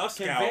Wait, dusk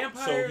can out,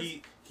 vampires- so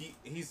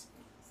he's.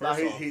 Nah,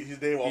 First off, he's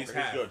Daywalker. he's He's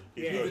half. good.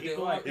 He's Yeah, good. he He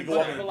can walk- he can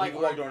walk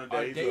during the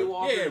day, he's good.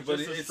 Daywalker yeah, is but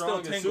just as it still strong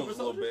as tingles Super a little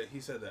Soldier? bit. He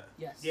said that.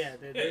 Yes. Yeah,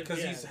 Yeah,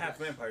 because he's half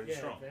vampire. He's yeah,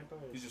 strong.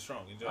 vampires. He's just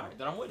strong in general, Alright,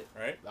 then I'm with it.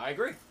 right? I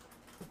agree.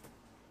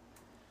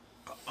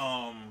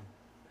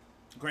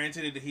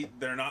 Granted,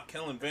 they're not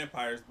killing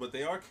vampires, but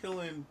they are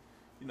killing,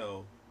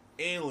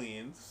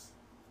 aliens.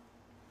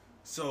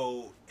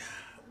 So,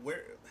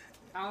 where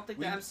I don't think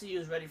the MCU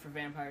is ready for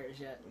vampires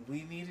yet.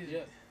 we needed,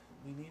 Yeah.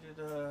 we needed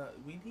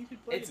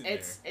Blade in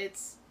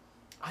It's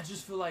I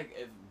just feel like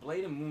if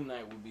Blade and Moon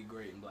Knight would be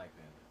great in Black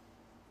Panther.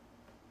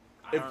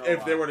 I don't know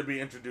If they why. were to be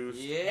introduced.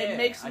 Yeah. it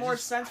makes I more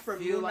just- sense I for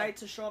feel Moon like- Knight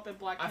to show up in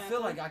Black I Panther.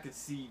 feel like I could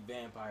see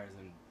vampires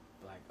in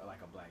like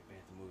a Black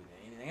Panther movie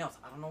than anything else.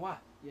 I don't know why.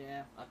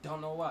 Yeah. I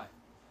don't know why.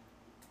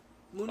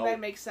 Moon Oh. Knight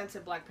makes sense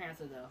in Black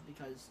Panther though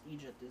because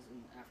Egypt is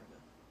in Africa.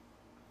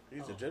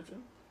 He's Oh.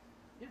 Egyptian.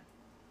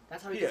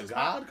 That's how he He gets a his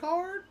powers. god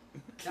card.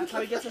 That's how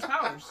he gets his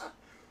powers.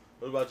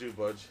 What about you,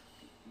 Budge?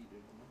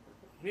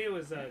 Me, it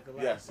was Galactus.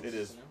 Yes, it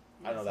is.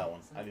 I know that one.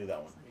 I knew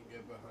that one. You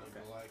get behind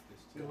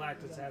Galactus, too.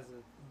 Galactus has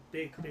a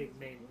big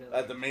main villain.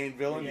 At the main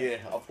villain, Yeah.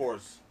 yeah, of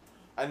course.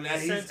 And The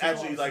he's Sentinels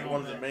actually like and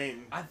one of all the that.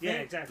 main. I yeah,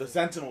 think exactly. The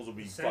Sentinels will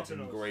be fucking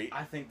Sentinels. great.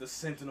 I think the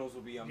Sentinels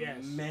will be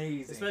Yes.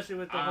 amazing. Especially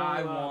with the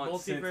I whole want multiverse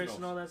Sentinels.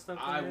 and all that stuff.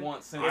 I going in.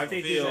 want Sentinels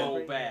they do so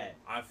that, bad.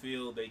 I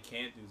feel they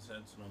can't do the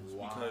Sentinels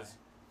Why? because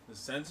the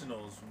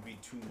Sentinels would be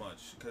too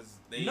much because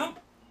they. No.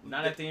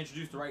 Not if they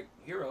introduce the right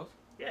heroes.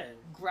 Yeah.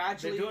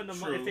 Gradually. They're doing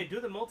True. if they do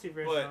the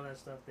multiverse But- and all that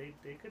stuff, they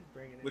could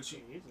bring it in Which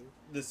pretty easily.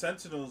 The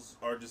Sentinels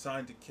are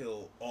designed to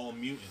kill all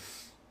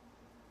mutants.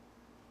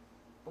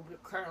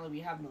 But currently we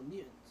have no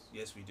mutants.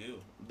 Yes, we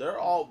do. They're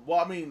all. Well,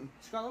 I mean,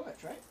 Scarlet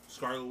Witch, right?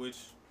 Scarlet Witch,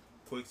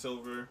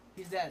 Quicksilver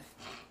He's dead.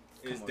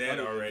 is Come on, dead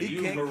buddy. already. he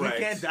You correct.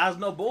 can't dodge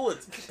no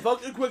bullets.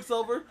 Fucking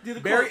Quicksilver, Do the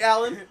Barry quote.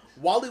 Allen,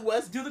 Wally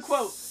West. Do the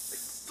quote.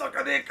 Suck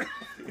a dick.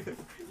 Did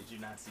you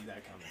not see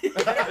that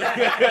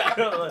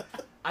coming?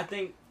 I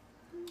think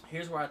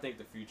here's where I think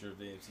the future of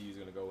the MCU is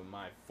going to go. In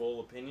my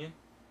full opinion,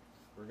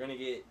 we're going to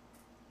get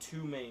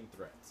 2 main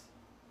threats.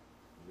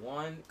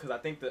 One, because I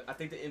think the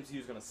MCU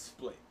is going to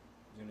split.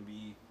 It's going to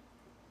be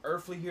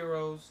earthly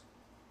heroes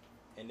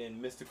and then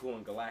mystical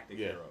and galactic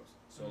Yeah. heroes.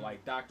 So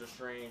like Doctor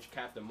Strange,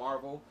 Captain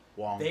Marvel,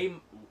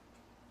 Wong.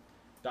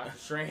 Doctor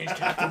Strange,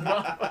 Captain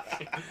Marvel,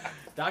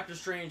 Doctor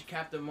Strange,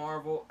 Captain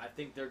Marvel. I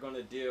think they're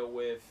gonna deal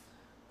with,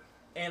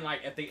 and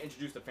like if they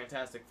introduce the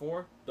Fantastic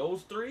Four,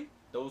 those three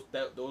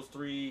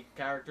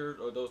characters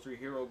or those three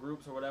hero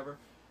groups or whatever,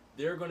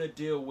 they're gonna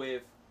deal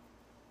with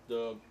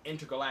the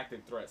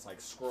intergalactic threats like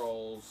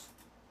Skrulls,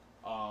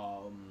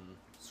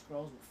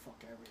 Scrolls will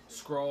fuck everything.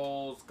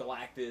 Skrulls,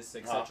 Galactus,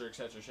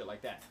 etc., shit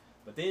like that.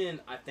 But then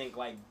I think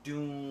like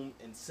Doom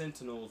and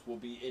Sentinels will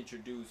be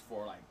introduced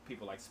for like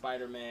people like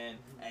Spider-Man,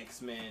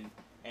 X-Men,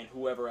 and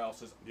whoever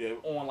else is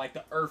on like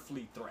the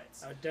earthly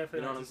threats. I would definitely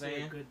You know like what to I'm see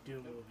saying? a good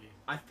Doom movie.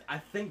 I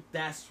think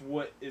that's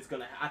what is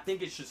gonna. I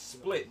think it should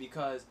split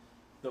because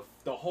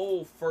the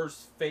whole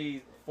first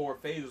phase, 4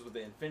 phases with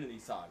the Infinity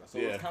Saga. So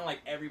it's kind of like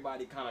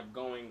everybody kind of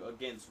going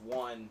against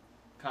one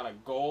kind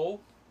of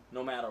goal,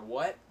 no matter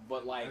what.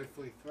 But like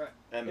Earthly threat.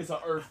 And it's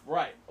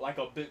like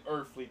a big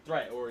earthly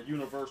threat or a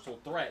universal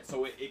threat.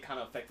 So it kind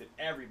of affected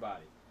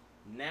everybody.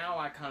 Now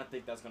I kind of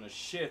think that's gonna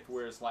shift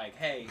where it's like,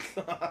 hey,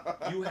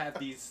 you have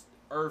these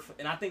Earth,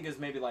 and I think it's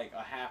maybe like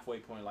a halfway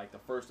point. Like the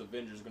first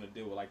Avengers is gonna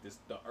deal with like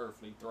the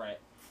earthly threat,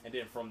 and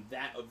then from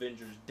that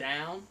Avengers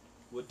down,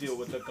 we'll deal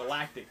with the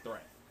galactic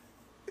threat.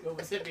 What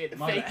was it being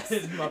My fake?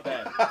 bad, my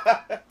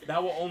bad.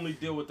 That will only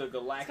deal with the It's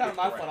galactic kind of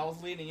my threat. fault. I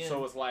was leaning in.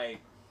 So it's like,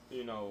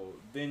 you know,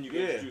 then you can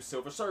introduce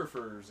Silver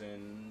Surfers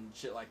and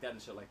shit like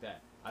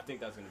that. I think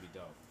that's gonna be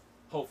dope.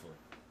 Hopefully.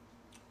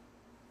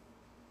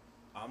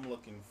 I'm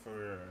looking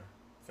for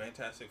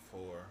Fantastic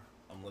Four.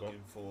 I'm looking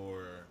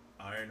for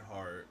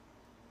Ironheart,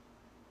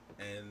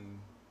 and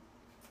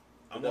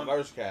the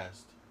diverse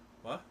cast.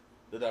 What?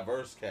 The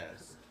diverse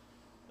cast,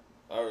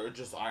 or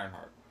just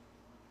Ironheart.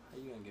 How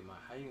you gonna get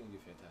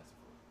Fantastic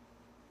Four?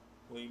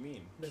 What do you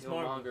mean? Miss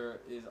Marvel. Killmonger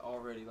is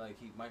already like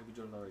Michael B.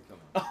 Jordan's already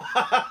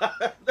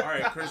coming. All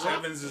right, Chris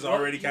Evans is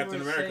already you Captain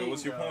were America. saying,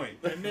 What's your though. point?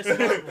 And Miss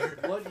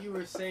Marvel. What you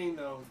were saying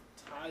though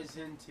ties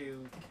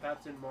into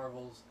Captain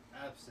Marvel's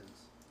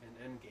absence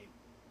in Endgame.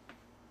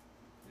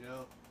 You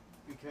know,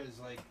 because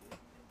like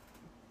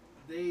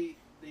they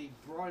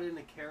brought in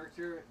a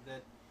character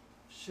that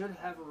should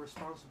have a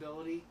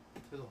responsibility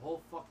to the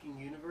whole fucking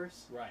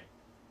universe, Right.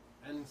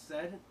 and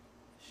instead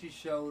she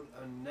showed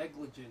a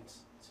negligence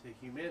to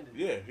humanity.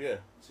 Yeah.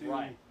 To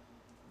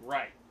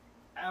Right.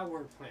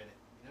 our planet.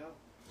 You know,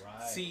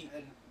 Right. See,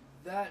 and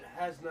that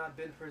has not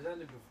been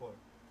presented before.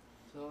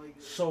 So like.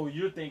 So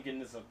you're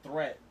thinking it's a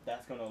threat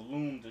that's gonna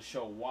loom to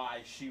show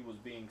why she was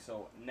being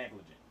so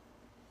negligent.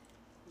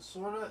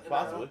 Sort of, and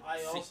Possibly.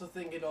 I also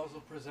think it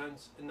also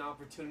presents an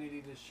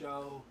opportunity to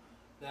show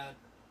that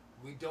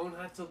we don't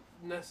have to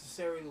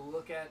necessarily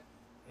look at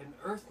an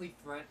earthly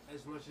threat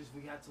as much as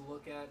we have to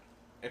look at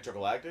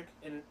Intergalactic.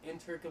 an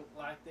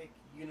intergalactic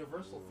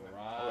universal threat.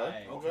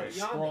 Right. Okay.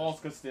 Beyond Skrulls us.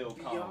 could still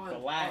come. Beyond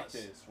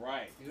Galactus. us.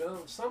 Right. You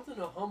know, something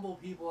to humble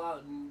people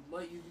out and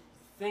let you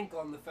think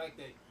on the fact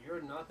that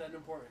you're not that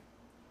important.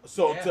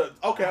 So Yeah.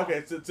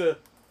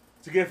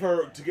 to give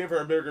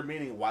her a bigger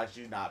meaning why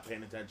she's not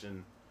paying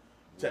attention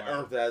to Right.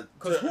 Earth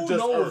Because who just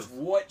knows Earth.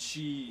 what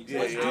she Yeah,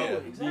 was yeah, doing? yeah.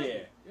 Exactly.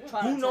 Yeah.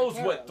 Trying Who to knows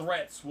take what care of.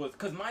 threats was?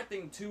 Because my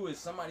thing too is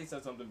somebody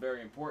said something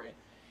very important.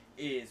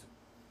 Is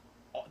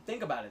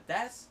think about it.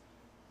 That's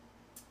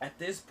at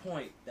this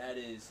point that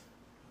is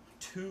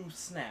 2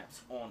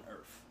 snaps on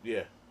Earth,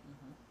 Yeah.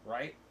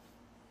 right?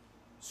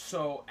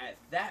 So at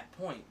that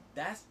point,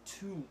 that's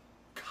 2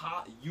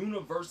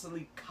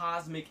 universally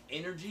cosmic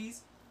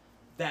energies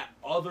that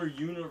other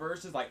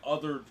universes, like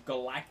other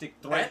galactic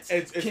threats,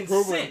 It's can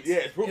proven. sense. Yeah,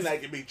 it's proven that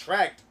it can be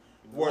tracked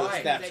where the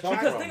Right. snaps They come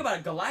track Because from. think about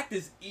it,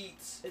 Galactus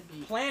eats It'd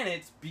be-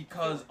 planets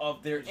because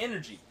of their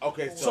energy.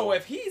 Okay, So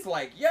if he's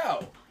like,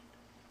 "Yo,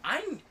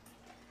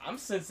 I'm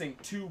sensing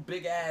two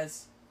big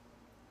ass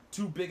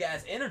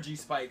energy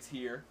spikes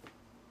here.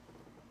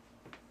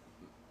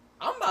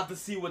 I'm about to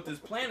see what this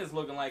planet's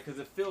looking like because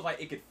it feels like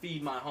it could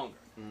feed my hunger."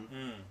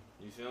 Mm,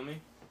 You feel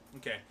me?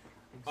 okay.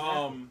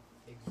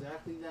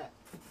 Exactly that.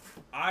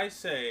 I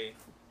say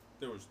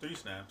there was 3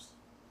 snaps.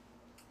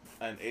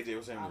 and AJ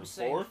was saying it I'm was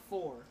saying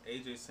 4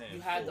 AJ saying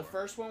You had 4. the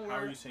first one How are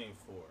where you saying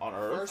 4? on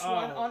Earth. first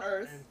one on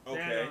Earth. and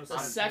Okay. Thanos The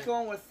on second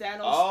one where Thanos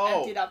Oh.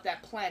 emptied out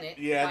that planet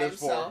Yeah, by there's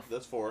 4. himself.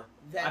 That's 4.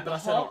 Then the I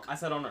Hulk.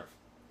 said on Earth.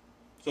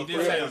 So He did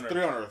 3 say there's on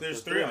 3 on Earth.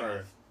 There's 3 on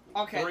Earth.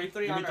 Okay, Three?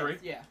 3 Give on me 3.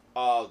 Earth.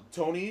 Yeah.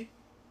 Tony,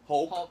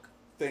 Hulk, Hulk,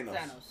 Thanos.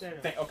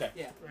 Thanos. Okay.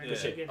 Yeah. Right, Yeah.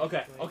 shit.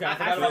 Okay. Okay. I I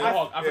forgot about the forgot-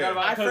 Hulk. I forgot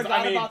about I because forgot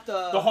I mean about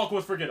the Hulk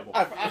was forgettable.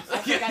 I forgot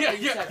that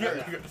you said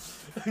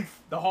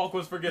Earth. The Hulk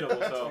was forgettable.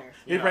 That's So fair.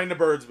 He bring the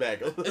birds back.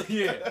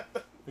 yeah.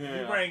 You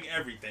Yeah. bring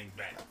everything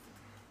back.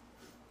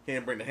 He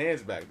didn't bring the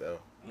hands back though.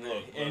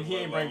 Look, And he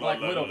ain't bring Black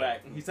Widow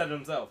back. He said it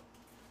himself.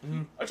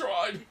 I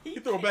tried. He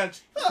threw a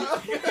bench.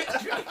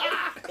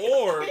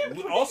 Or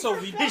also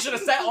we He should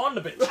have sat on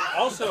the bench.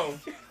 also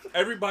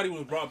everybody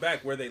was brought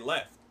back where they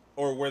left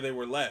or where they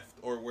were left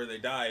or where they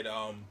died.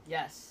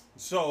 Yes.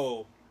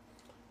 So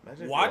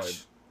Imagine if watch you're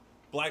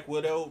Black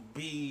Widow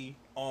be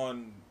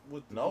on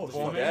with like, no, she's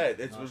Woman?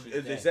 dead. No, she's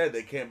they dead. said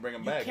they can't bring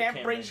him You back. can't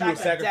bring bring She back was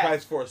a death.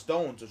 sacrificed for a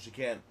stone, so she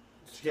can't.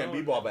 She can't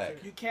b-ball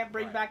back. You can't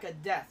bring Right. back a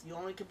death. You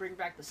only can bring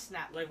back the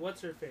snap. Like,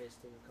 what's her face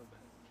didn't come back?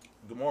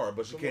 Gamora,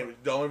 but she Gamora. came.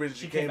 The only reason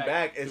she came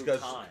back is through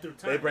because time. Through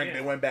time,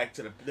 they went back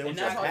to the they went And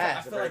to the that's why I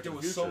past. feel like and there back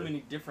was to the so future. many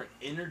different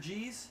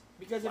energies,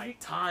 Because if you like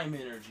time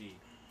energy,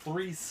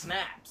 3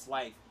 snaps,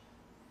 like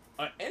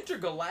an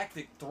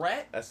intergalactic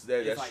threat. That's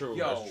It's like, true.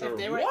 yo, That's true. If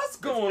they were- what's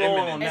going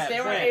imminent. on if that they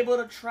were planet? able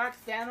to track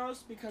Thanos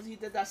because he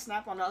did that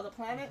snap on the other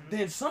planet,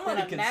 then somebody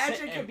then can Imagine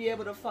sen- could be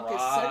able to fucking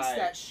right. sense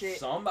that shit.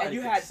 Somebody and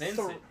you could had sense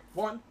th- it.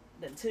 1,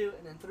 then 2,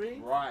 and then 3.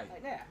 Right.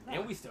 Like, yeah. No.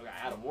 And we still got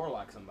Adam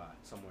Warlock somewhere.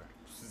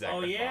 Zac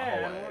Oh Efron, yeah, whole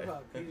Adam ass.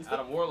 Warlock. He's,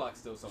 Adam Warlock's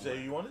still somewhere.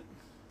 Say you want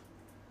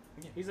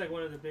it? he's like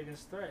one of the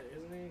biggest threat,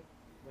 isn't he?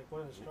 Like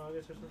one of the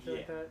strongest or something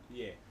like that.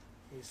 Yeah.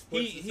 He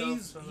splits himself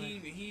He's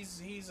something.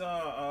 he's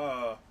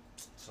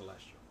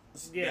Celestial.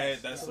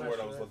 Yes, that's the word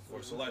I was looking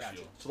for.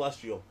 Celestial. Celestial.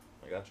 Celestial.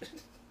 I got you.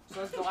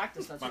 So it's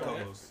Galactus. That's My right.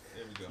 co-host.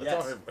 There we go. Yes.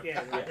 That's all right.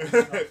 Yeah,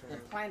 Yeah. The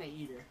Planet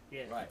Eater.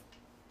 yeah. Right.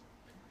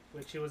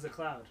 Which he was a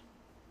cloud.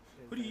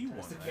 Who do you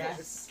want,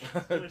 Fantastic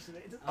man? Yes. Four. Which they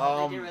did-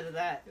 Oh, Um, they get rid of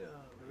that. Oh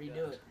my Redo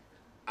God. it.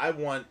 I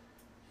want.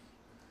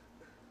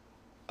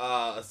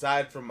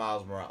 Aside from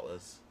Miles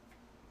Morales,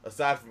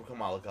 aside from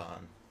Kamala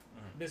Khan,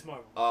 Miss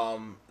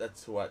Marvel.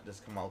 that's that's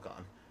Kamala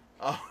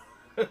Khan.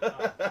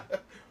 That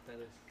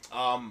is.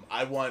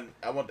 I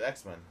want the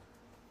X-Men.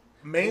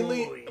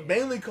 Mainly, Ooh, yeah.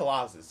 mainly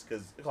Colossus,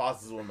 because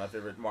Colossus is one of my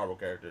favorite Marvel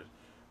characters.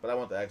 But I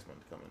want the X-Men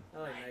to come in.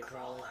 I like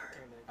Nightcrawler.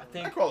 I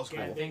think Nightcrawler's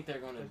Yeah, cool. I think they're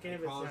gonna. But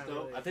Gambit's Nightcrawler's not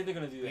dope. really- I think they're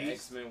gonna do the Beast.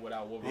 X-Men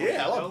without Wolverine.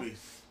 Yeah, I love Nope.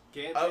 Beast.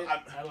 Gambit. I,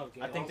 I love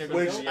I think Gambit. they're gonna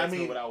Which, do the I X-Men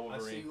mean- without I see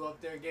Wolverine. you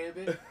up there,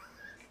 Gambit.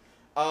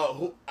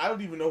 I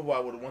don't even know who I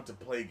would want to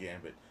play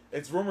Gambit.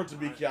 It's rumored to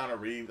be Keanu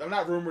Reeves. I'm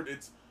not rumored.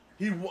 It's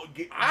he.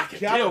 I could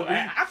do Keanu it.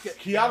 Reeves. I could-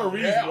 Keanu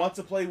Reeves Yeah. wants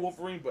to play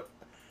Wolverine, but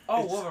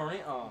Oh, It's-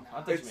 Wolverine. Oh, I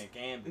thought you it's- meant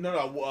Gambit.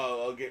 no.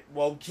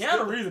 Well,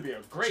 Keanu Reeves would be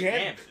a great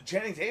Gambit.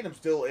 Channing Tatum's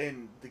still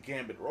in the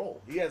Gambit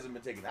role. He hasn't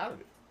been taken out of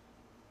it.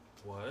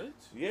 What?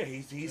 Yeah,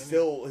 he's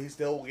still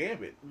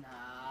Gambit. Nah.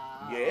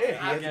 Yeah,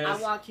 I, he has-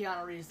 I want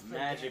Keanu Reeves to play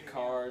Magic Gambit.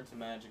 Cards,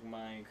 Magic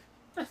Mike.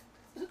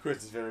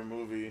 Chris's favorite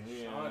movie.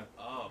 Yeah.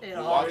 up. It You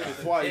all, watched it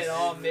twice. it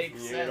all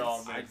makes Yeah, sense. it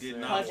all I makes did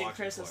sense. not Pudge and watch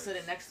Chris it are twice.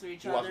 sitting next to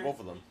each You watched other. both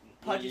of them.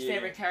 Pudge's Yeah.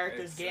 favorite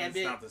character is It's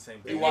Gambit. not the same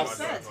It thing. makes Watch it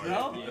sense, twice.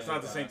 bro. It's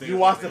not the same thing. You as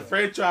watched the watching it.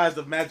 franchise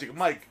of Magic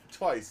Mike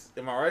twice.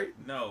 Am I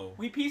right? No.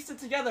 We pieced it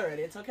together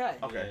already. It's okay.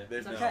 Okay, Yeah. they're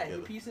It's not okay. We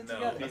together. pieced it No.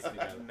 together. Piece it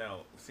together.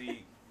 No.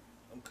 See,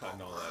 I'm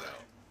cutting all that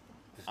out.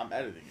 I'm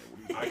editing it.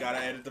 What do you I gotta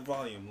edit the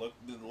volume.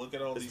 Look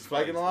at all Is it these.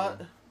 spiking a spikes, lot?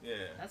 man. Yeah.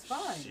 That's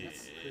fine. Shit.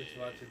 That's- Chris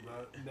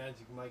watching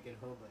Magic Mike at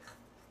home. Like,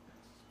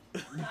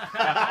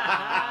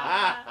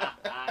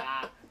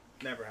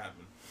 Never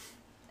happened.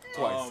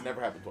 Twice.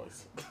 Never happened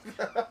twice.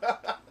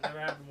 Never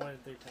happened more than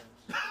 3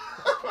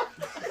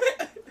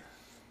 times.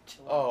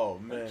 Chill out. Oh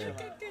man. Chill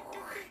out.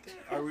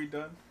 Are we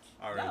done?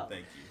 All right. No.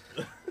 Thank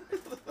you.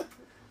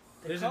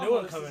 The There's a new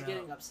one co-host coming is out.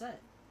 getting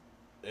upset.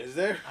 Is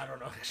there? I don't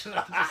know. Actually,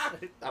 I'm just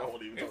saying. I don't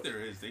want to even If talk. there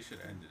is, they should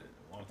have ended it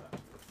a long time.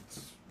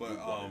 But We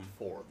wanted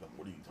 4 of them.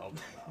 What are you talking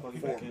Plug about? it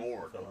 4 back in.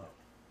 more. Fill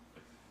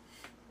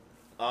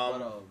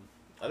Come.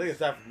 I think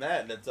aside from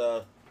that, that's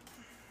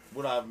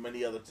we don't have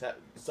many other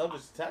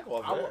subjects to tackle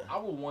off there. I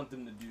would want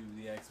them to do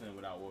the X-Men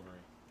without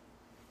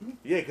Wolverine.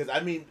 Yeah, because I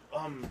mean,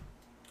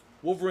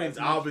 Wolverine's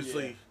As much,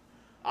 obviously,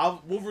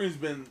 Wolverine's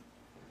been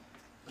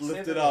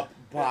lifted Same up thing.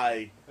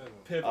 by.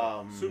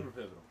 Pivotal. Super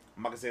pivotal.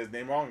 I'm not gonna say his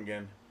name wrong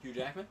again. Hugh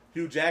Jackman?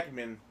 Hugh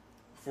Jackman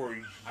for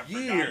I forgot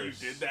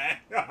years. you did that.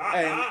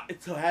 And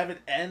to have it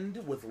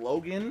end with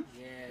Logan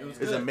Yeah. It was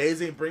is good.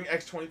 amazing. Bring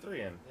X-23 in.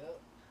 yep.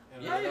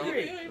 And Yeah, I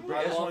agree. I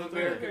That's love what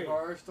American agree.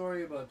 Horror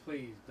Story, but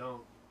please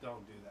don't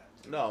do that.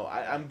 No,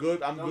 I'm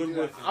good. I'm Don't good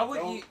do with. that. I would.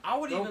 Don't- I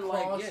would Don't even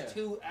cross like. Yeah.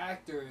 2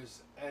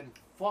 actors and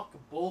fuck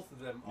both of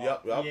them up.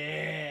 Yep. Yep.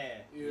 Yeah.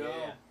 You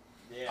know?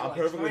 Yeah. I'm Like,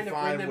 perfectly trying to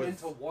fine bring them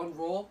with- into one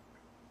role.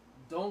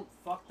 Don't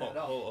fuck that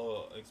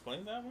up.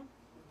 Explain that one.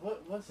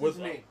 What's With-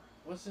 his name?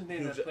 What's his name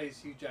Hugh that Ja- plays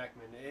Hugh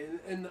Jackman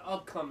in the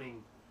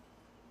upcoming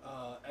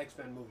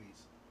X-Men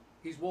movies?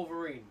 He's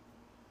Wolverine.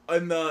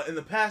 In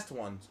the past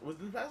ones, was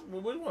it the past?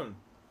 Which one?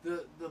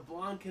 The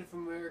blonde kid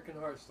from American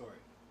Horror Story.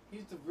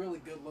 He's the really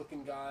good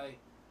looking guy.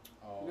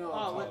 Oh, No,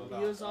 Oh, I'm what, talking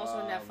he was also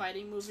in that um,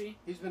 fighting movie.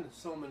 He's been in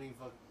so many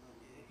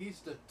he's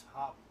the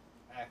top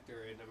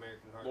actor in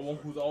American Horror the one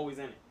Story. who's always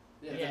in it.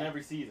 Yeah. He's Yeah. in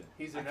every season.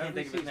 He's I in can't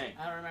every think of his season. name.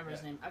 I don't remember his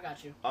Yeah. name. I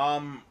got you.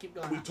 We Keep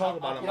going. talked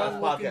about him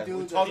Young last looking podcast. We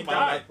dude talked that-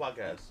 about him last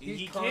podcast. He's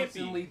He can't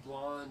constantly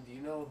blonde.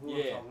 You know who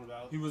Yeah. I'm talking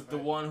about. He was the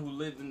right? one who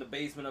lived in the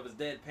basement of his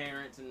dead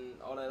parents and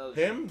all that other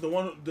Him,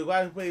 the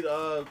guy who played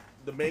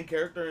the main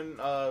character in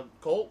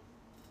Colt.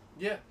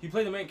 Yeah. shit. He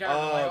played the main character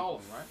in like Uh, all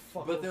of them, right?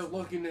 Fuck, But they're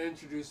looking to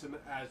introduce him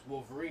as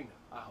Wolverine.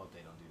 I hope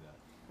they don't do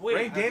that.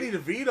 Bring have Danny you-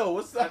 DeVito.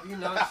 What's up? Have you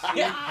not seen?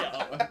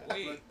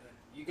 Wait. But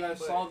you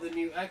guys saw the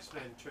new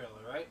X-Men trailer,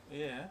 right?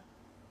 Yeah.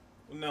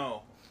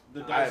 No.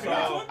 The I Dark have Phoenix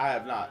not. one? I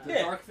have not. The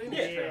Yeah, Dark Phoenix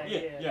Yeah,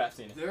 trailer. yeah, I've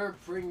seen it. They're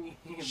bringing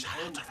him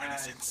in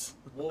as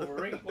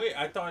Wolverine. Wait.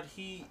 I thought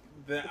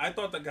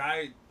the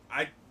guy.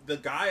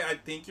 I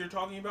think you're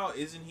talking about.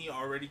 Isn't he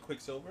already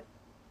Quicksilver?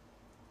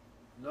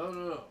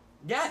 No.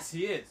 Yes,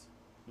 he is.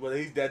 Well,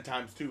 he's dead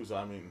times 2, so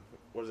I mean,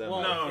 what does that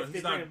Well, matter? No, if they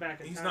he's bring not. him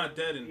back in He's time, not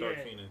dead in Dark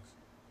yeah. Phoenix.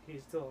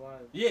 He's still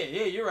alive. Yeah,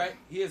 you're right.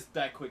 He is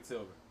that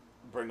Quicksilver.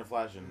 Bring the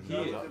Flash in. He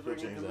He'll- is. he'll They're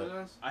bringing change him that. in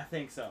us? I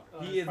think so. Oh,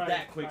 He it's is probably-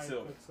 that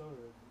Quicksilver. Quicksilver.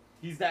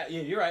 He's that.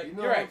 Yeah, you're right. You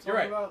know You're what right. I'm You're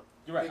right. talking about?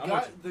 You're right. The I'm guy,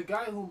 with you. the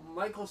guy who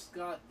Michael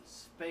Scott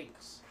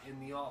spanks in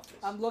The Office.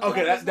 I'm looking.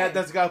 Okay, up his name.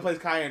 that's the guy who plays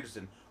Kai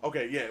Anderson.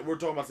 Okay, yeah, we're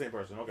talking about the same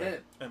person. Okay.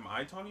 Yeah. Am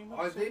I talking about?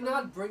 Are the they same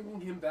not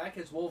bringing him back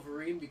as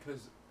Wolverine?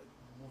 Because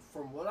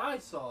from what I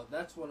saw,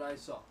 that's what I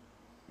saw.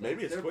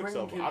 Maybe it's They're bringing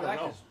Quicksilver. him I don't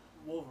back know. as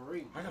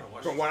Wolverine. I gotta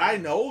watch. From this what I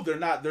movie. know, they're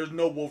not. There's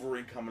no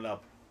Wolverine coming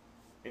up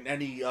in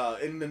any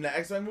in the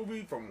X-Men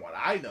movie. From what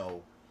I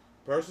know,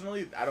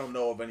 personally, I don't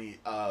know of any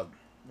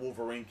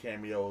Wolverine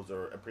cameos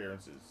or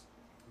appearances.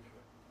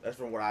 That's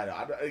from what I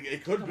know.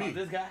 It could Come on, be.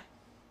 this guy.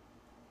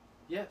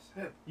 Yes,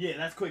 him. Yeah,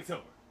 that's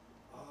Quicksilver.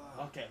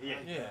 Uh, Okay, yeah,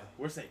 Yeah.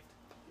 we're saved.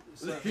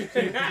 So,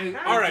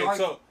 All right,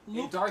 so in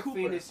Luke Dark Cooper.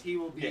 Phoenix, he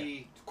will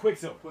be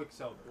Quicksilver.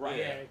 Quicksilver. Right.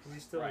 Yeah, because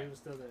he's still Right. he was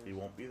still there. He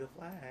won't be the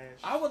Flash.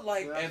 I would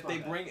like So that's if they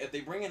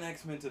not bring an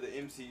X-Men to the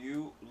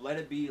MCU, let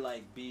it be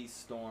like Beast,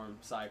 Storm,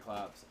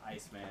 Cyclops,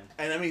 Iceman.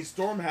 And I mean,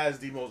 Storm has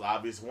the most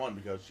obvious one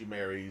because she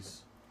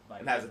marries Like,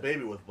 and has a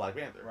baby with Black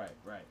Panther. Right,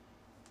 right.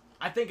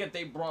 I think if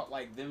they brought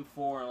like them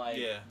four and like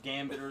Yeah.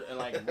 Gambit or and,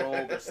 like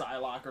Rogue or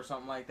Psylocke or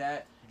something like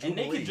that, and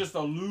they Jubilee. can just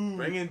allude,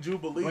 Bring in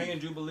Jubilee. bring in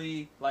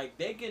Jubilee, like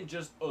they can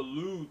just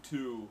allude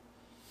to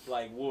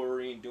like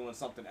Wolverine doing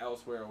something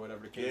elsewhere or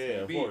whatever the case Yeah, may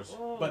of be. course.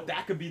 Oh. But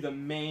that could be the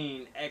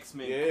main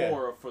X-Men Yeah.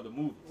 core for the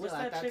movie. What's Yeah,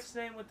 that that's- chick's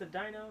name with the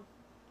dino?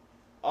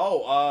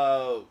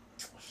 Oh,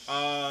 Uh,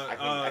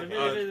 I The can't-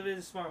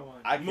 really smart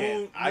one. I can't.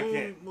 Moon- I Moon-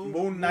 can't. Moon-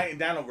 Moon Knight and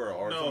Dino Girl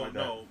or no, something like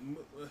that.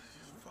 no.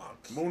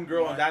 Fuck. Moon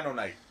Girl and Dino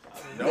Knight.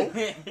 Nope.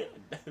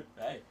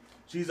 Hey,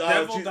 She's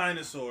Devil she's,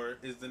 Dinosaur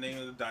is the name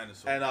of the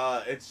dinosaur.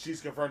 and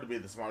she's confirmed to be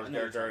the smartest I know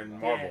what character you're in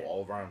talking Marvel about.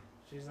 all around.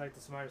 She's like the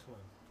smartest one.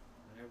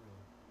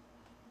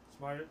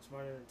 Everyone.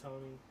 Smarter than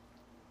Tony.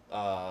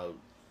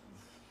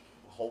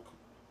 Hulk,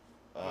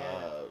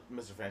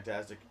 Mr.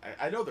 Fantastic.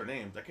 I know their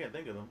names. I can't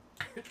think of them.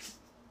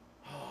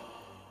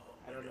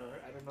 I don't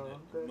know.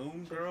 the Moon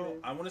chick's Girl. name.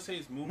 I want to say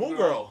it's Moon, Moon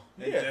Girl.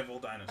 and Yeah. Devil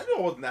I Dinosaur. knew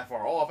I wasn't that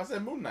far off. I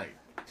said Moon Knight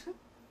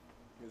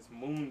it's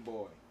Moon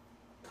Boy.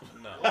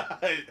 No.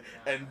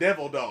 and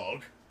Devil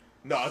Dog.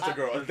 No, it's a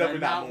girl. It's definitely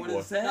not Moon what Boy.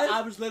 it says? No,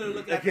 I was literally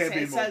looking It at the can't same.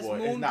 be It Moon says Boy.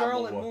 It's Moon not Girl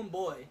Moon and Boy. Moon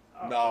Boy.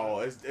 Oh. No,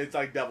 it's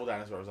like Devil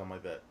Dinosaur or something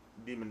like that.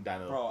 Demon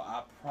Dino. Bro,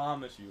 I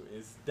promise you,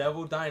 it's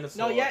Devil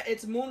Dinosaur. No, yeah,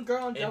 it's Moon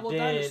Girl and And Devil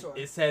then Dinosaur.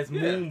 it says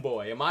Yeah. Moon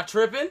Boy. Am I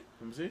tripping?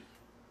 Let me see.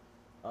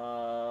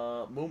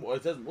 Moon Boy.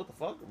 It says what the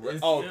fuck? It's-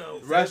 Oh, yeah,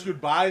 it rescued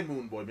by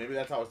Moon Boy. Maybe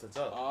that's how it sets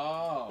up.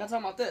 Oh. That's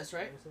talking about this,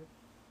 right?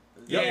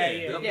 Yeah, Yeah,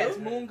 yeah, Yeah, it's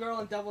Moon Girl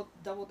and Devil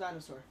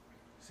Dinosaur.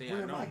 See, Where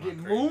I am know I I'm not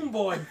getting crazy. Moon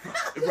Boy?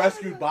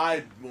 Rescued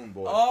by Moon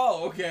Boy.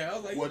 Oh, okay. I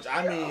was like, Which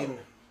I mean, Moon-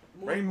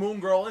 bring Moon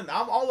Girl in.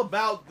 I'm all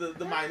about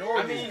the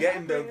minorities I mean,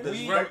 getting the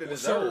we- respect they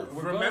so deserve.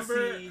 we're Remember-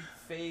 gonna see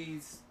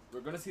phase.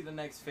 We're gonna see the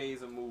next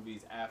phase of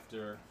movies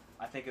after.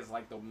 I think it's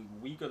like the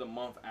week or the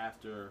month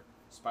after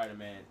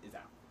Spider-Man is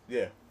out.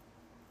 Yeah.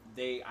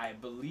 I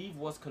believe,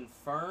 what's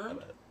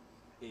confirmed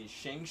is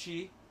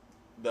Shang-Chi,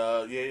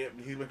 Yeah,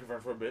 he's been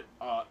confirmed for a bit.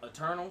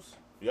 Eternals,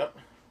 Yep.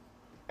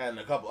 And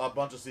a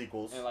bunch of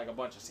sequels. and like a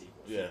bunch of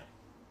sequels. Yeah.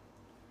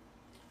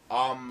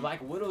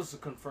 Black Widow's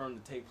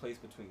confirmed to take place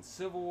between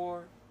Civil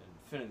War and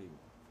Infinity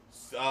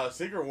War.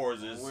 Secret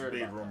Wars is Weird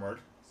being about that. rumored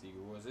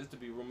Secret Wars is to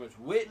be rumored,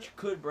 which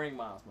could bring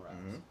Miles Morales.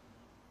 Mhm.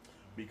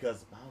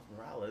 because Miles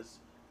Morales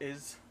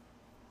is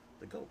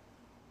the GOAT.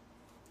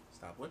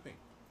 Stop whipping,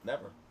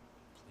 Never,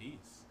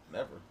 please.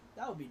 never.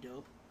 That would be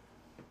dope.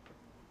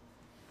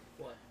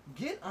 What?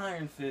 Get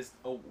Iron Fist.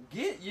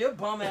 Get your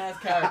bum ass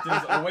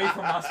characters away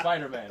from my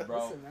Spider-Man,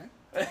 bro. Listen, man.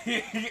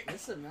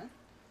 Listen, man.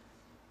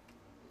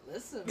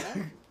 Listen,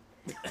 man.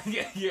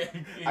 yeah.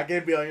 I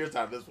can't be on your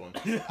side this one.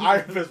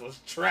 Iron Fist was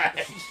trash.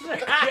 The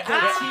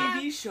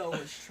TV show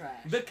was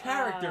trash. The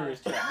character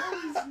is trash.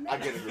 I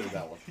can't agree with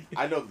that one.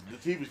 I know the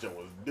TV show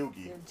was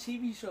dookie. The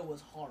TV show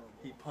was horrible.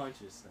 He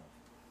punches stuff.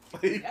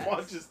 He Yes.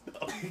 punches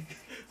stuff.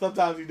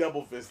 Sometimes he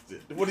double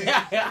fisted. What do you?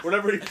 Yeah.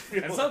 Whatever he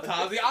feels. And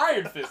sometimes he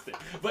iron fisted.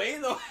 But you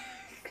know,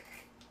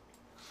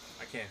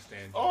 I can't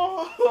stand you.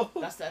 Oh.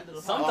 That's the end of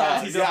the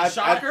Sometimes podcast. he does a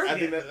shocker. I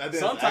think that's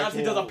sometimes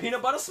he does a actual-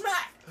 peanut butter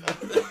smack.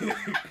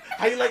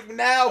 How you like me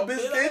now, A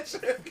bitch?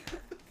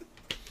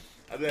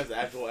 I think that's the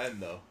actual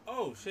end though.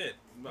 Oh shit!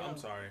 I'm Yeah.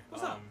 sorry.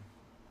 What's up?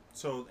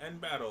 So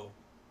end battle.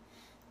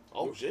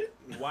 Oh shit.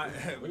 Why?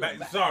 We back,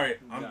 back. sorry,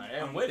 Nah, I'm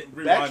I'm with it.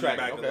 rewinding Backtracking,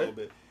 back okay. a little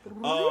bit.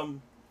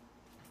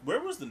 Where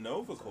was the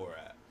Nova Corps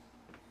at?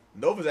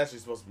 Nova's actually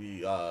supposed to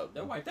be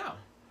They're wiped out.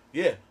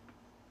 yeah,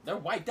 They're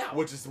wiped out.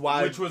 which is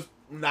why Which was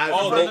not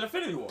Oh, from they- the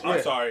Infinity War. I'm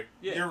Yeah. sorry.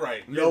 Yeah. You're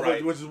right. You're Nova,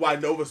 right. which is why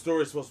Nova's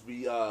story is supposed to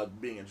be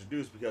being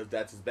introduced because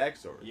that's his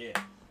backstory. Yeah.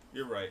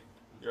 You're right.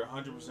 You're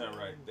 100%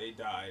 right. They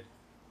died.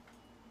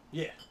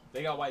 Yeah.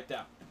 They got wiped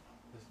out.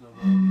 There's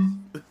no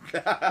movies.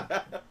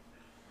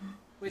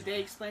 Wait, they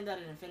explained that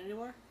in Infinity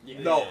War?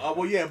 Yeah.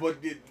 No, Yeah.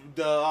 but the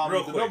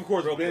Real the quick, Nova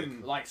Corps real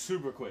been Like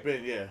super quick.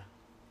 been yeah.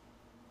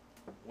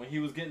 when he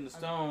was getting the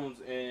stones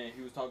and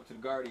he was talking to the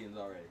Guardians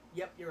already.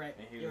 Yep, you're right.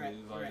 And he You're right. was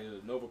You're like,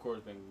 right. Nova Corps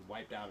been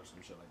wiped out or some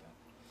shit like that.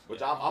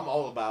 Which I'm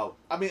all about.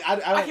 I mean, I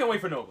I can't wait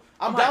for Nova.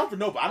 I'm down hyped. for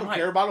Nova. I don't I'm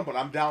care about him, but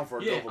I'm down for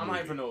a Yeah, Nova I'm movie.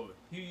 hyped for Nova.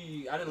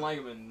 I didn't like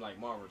him in like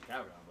Marvel's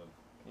Capcom, but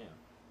yeah.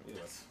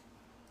 Either way.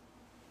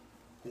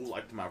 Who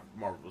liked my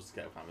Marvel vs.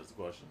 Capcom is the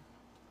question.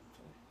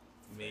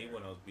 Me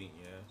when I was beating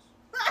your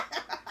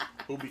ass.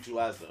 Who beat you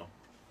last though?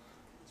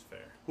 It's fair.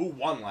 Who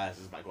won last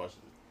is my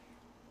question.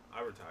 I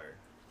retired.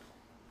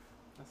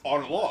 That's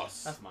On my a line.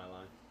 loss. That's my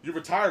line. You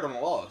retired on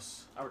a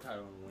loss. I retired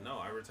on the win. No,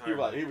 I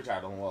retired. He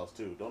retired on a loss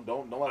too. Don't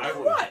let I- him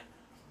fool you. What?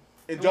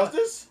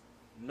 Injustice?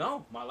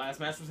 No, my last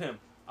match was him.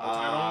 I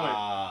retired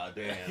on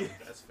the win. Ah, damn.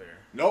 That's fair.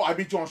 No, I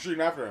beat you on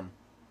stream after him.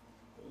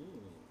 Ooh.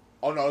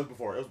 Oh no, it was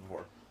before. It was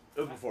before.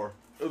 It was before.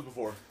 It was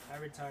before. I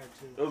retired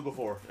It too. was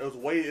before. It was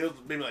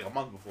maybe like a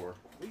month before.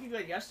 We can go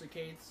to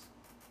yestercades.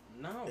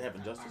 No, They have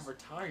Injustice? I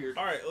retired.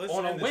 All right, let's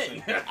On a end this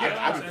win. thing.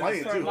 I've been Let's playing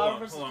end this too. thing. Marvel Hold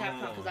vs. on, hold on,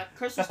 Capcom, hold because on.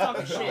 Chris was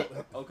talking shit.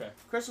 Okay.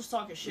 Chris was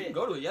talking You shit. can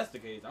go to a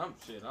yesterday. I'm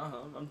shit.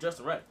 I'm just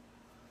ready.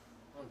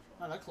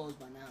 Oh, that closed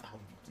by now.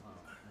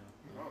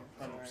 Oh,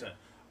 100%.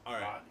 All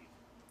right.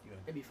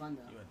 It'd be fun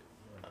though. You end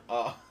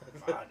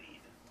it.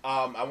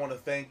 I want to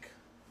thank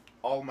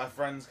all of my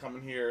friends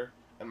coming here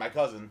and my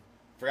cousin.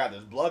 Forgot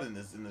there's blood in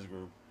this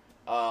group.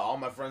 All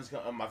my friends,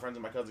 and my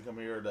cousin come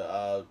here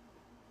to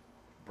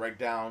break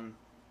down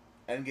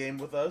Endgame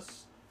with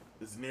us.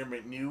 This is Near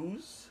Mint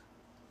News.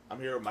 I'm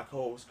here with my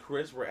co-host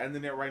Chris. We're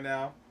ending it right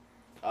now.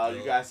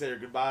 You guys say your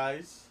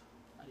goodbyes.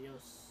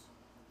 Adios.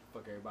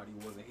 Fuck everybody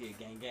who wasn't here.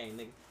 Gang, gang,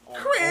 nigga.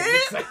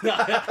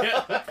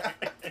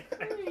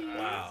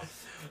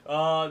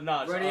 Wow.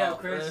 Nah. Ready up,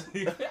 Chris.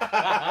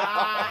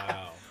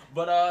 Wow.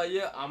 But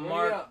yeah, I'm Ready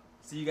Mark. up.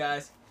 See you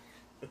guys.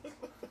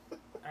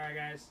 Alright,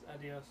 guys.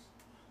 Adios.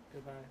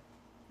 Goodbye.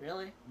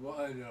 Really? Well,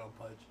 I know,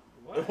 Pudge.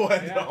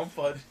 What? Yeah. No,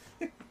 fudge.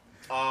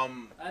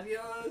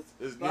 Adios.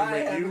 This is Bye, Near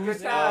Mint have a News.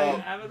 good time.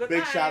 Have a good Big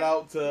night. shout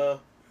out to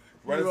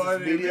Renaissance are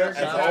Media. the As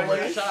best.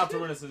 always, Shout out to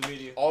Renaissance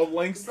Media. all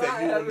links that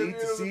Bye, you will have a need to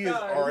beautiful see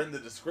time. are in the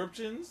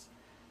descriptions,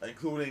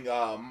 including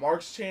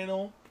Mark's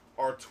channel,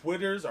 our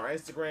Twitters, our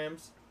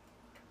Instagrams.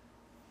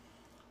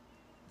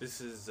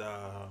 This is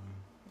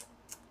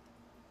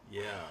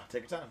yeah.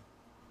 Take your time.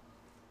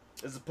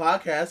 This is a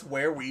podcast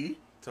where we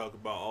Talk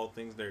about all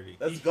things dirty.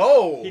 let's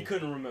go. He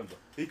couldn't remember.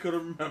 He could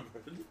have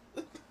remembered.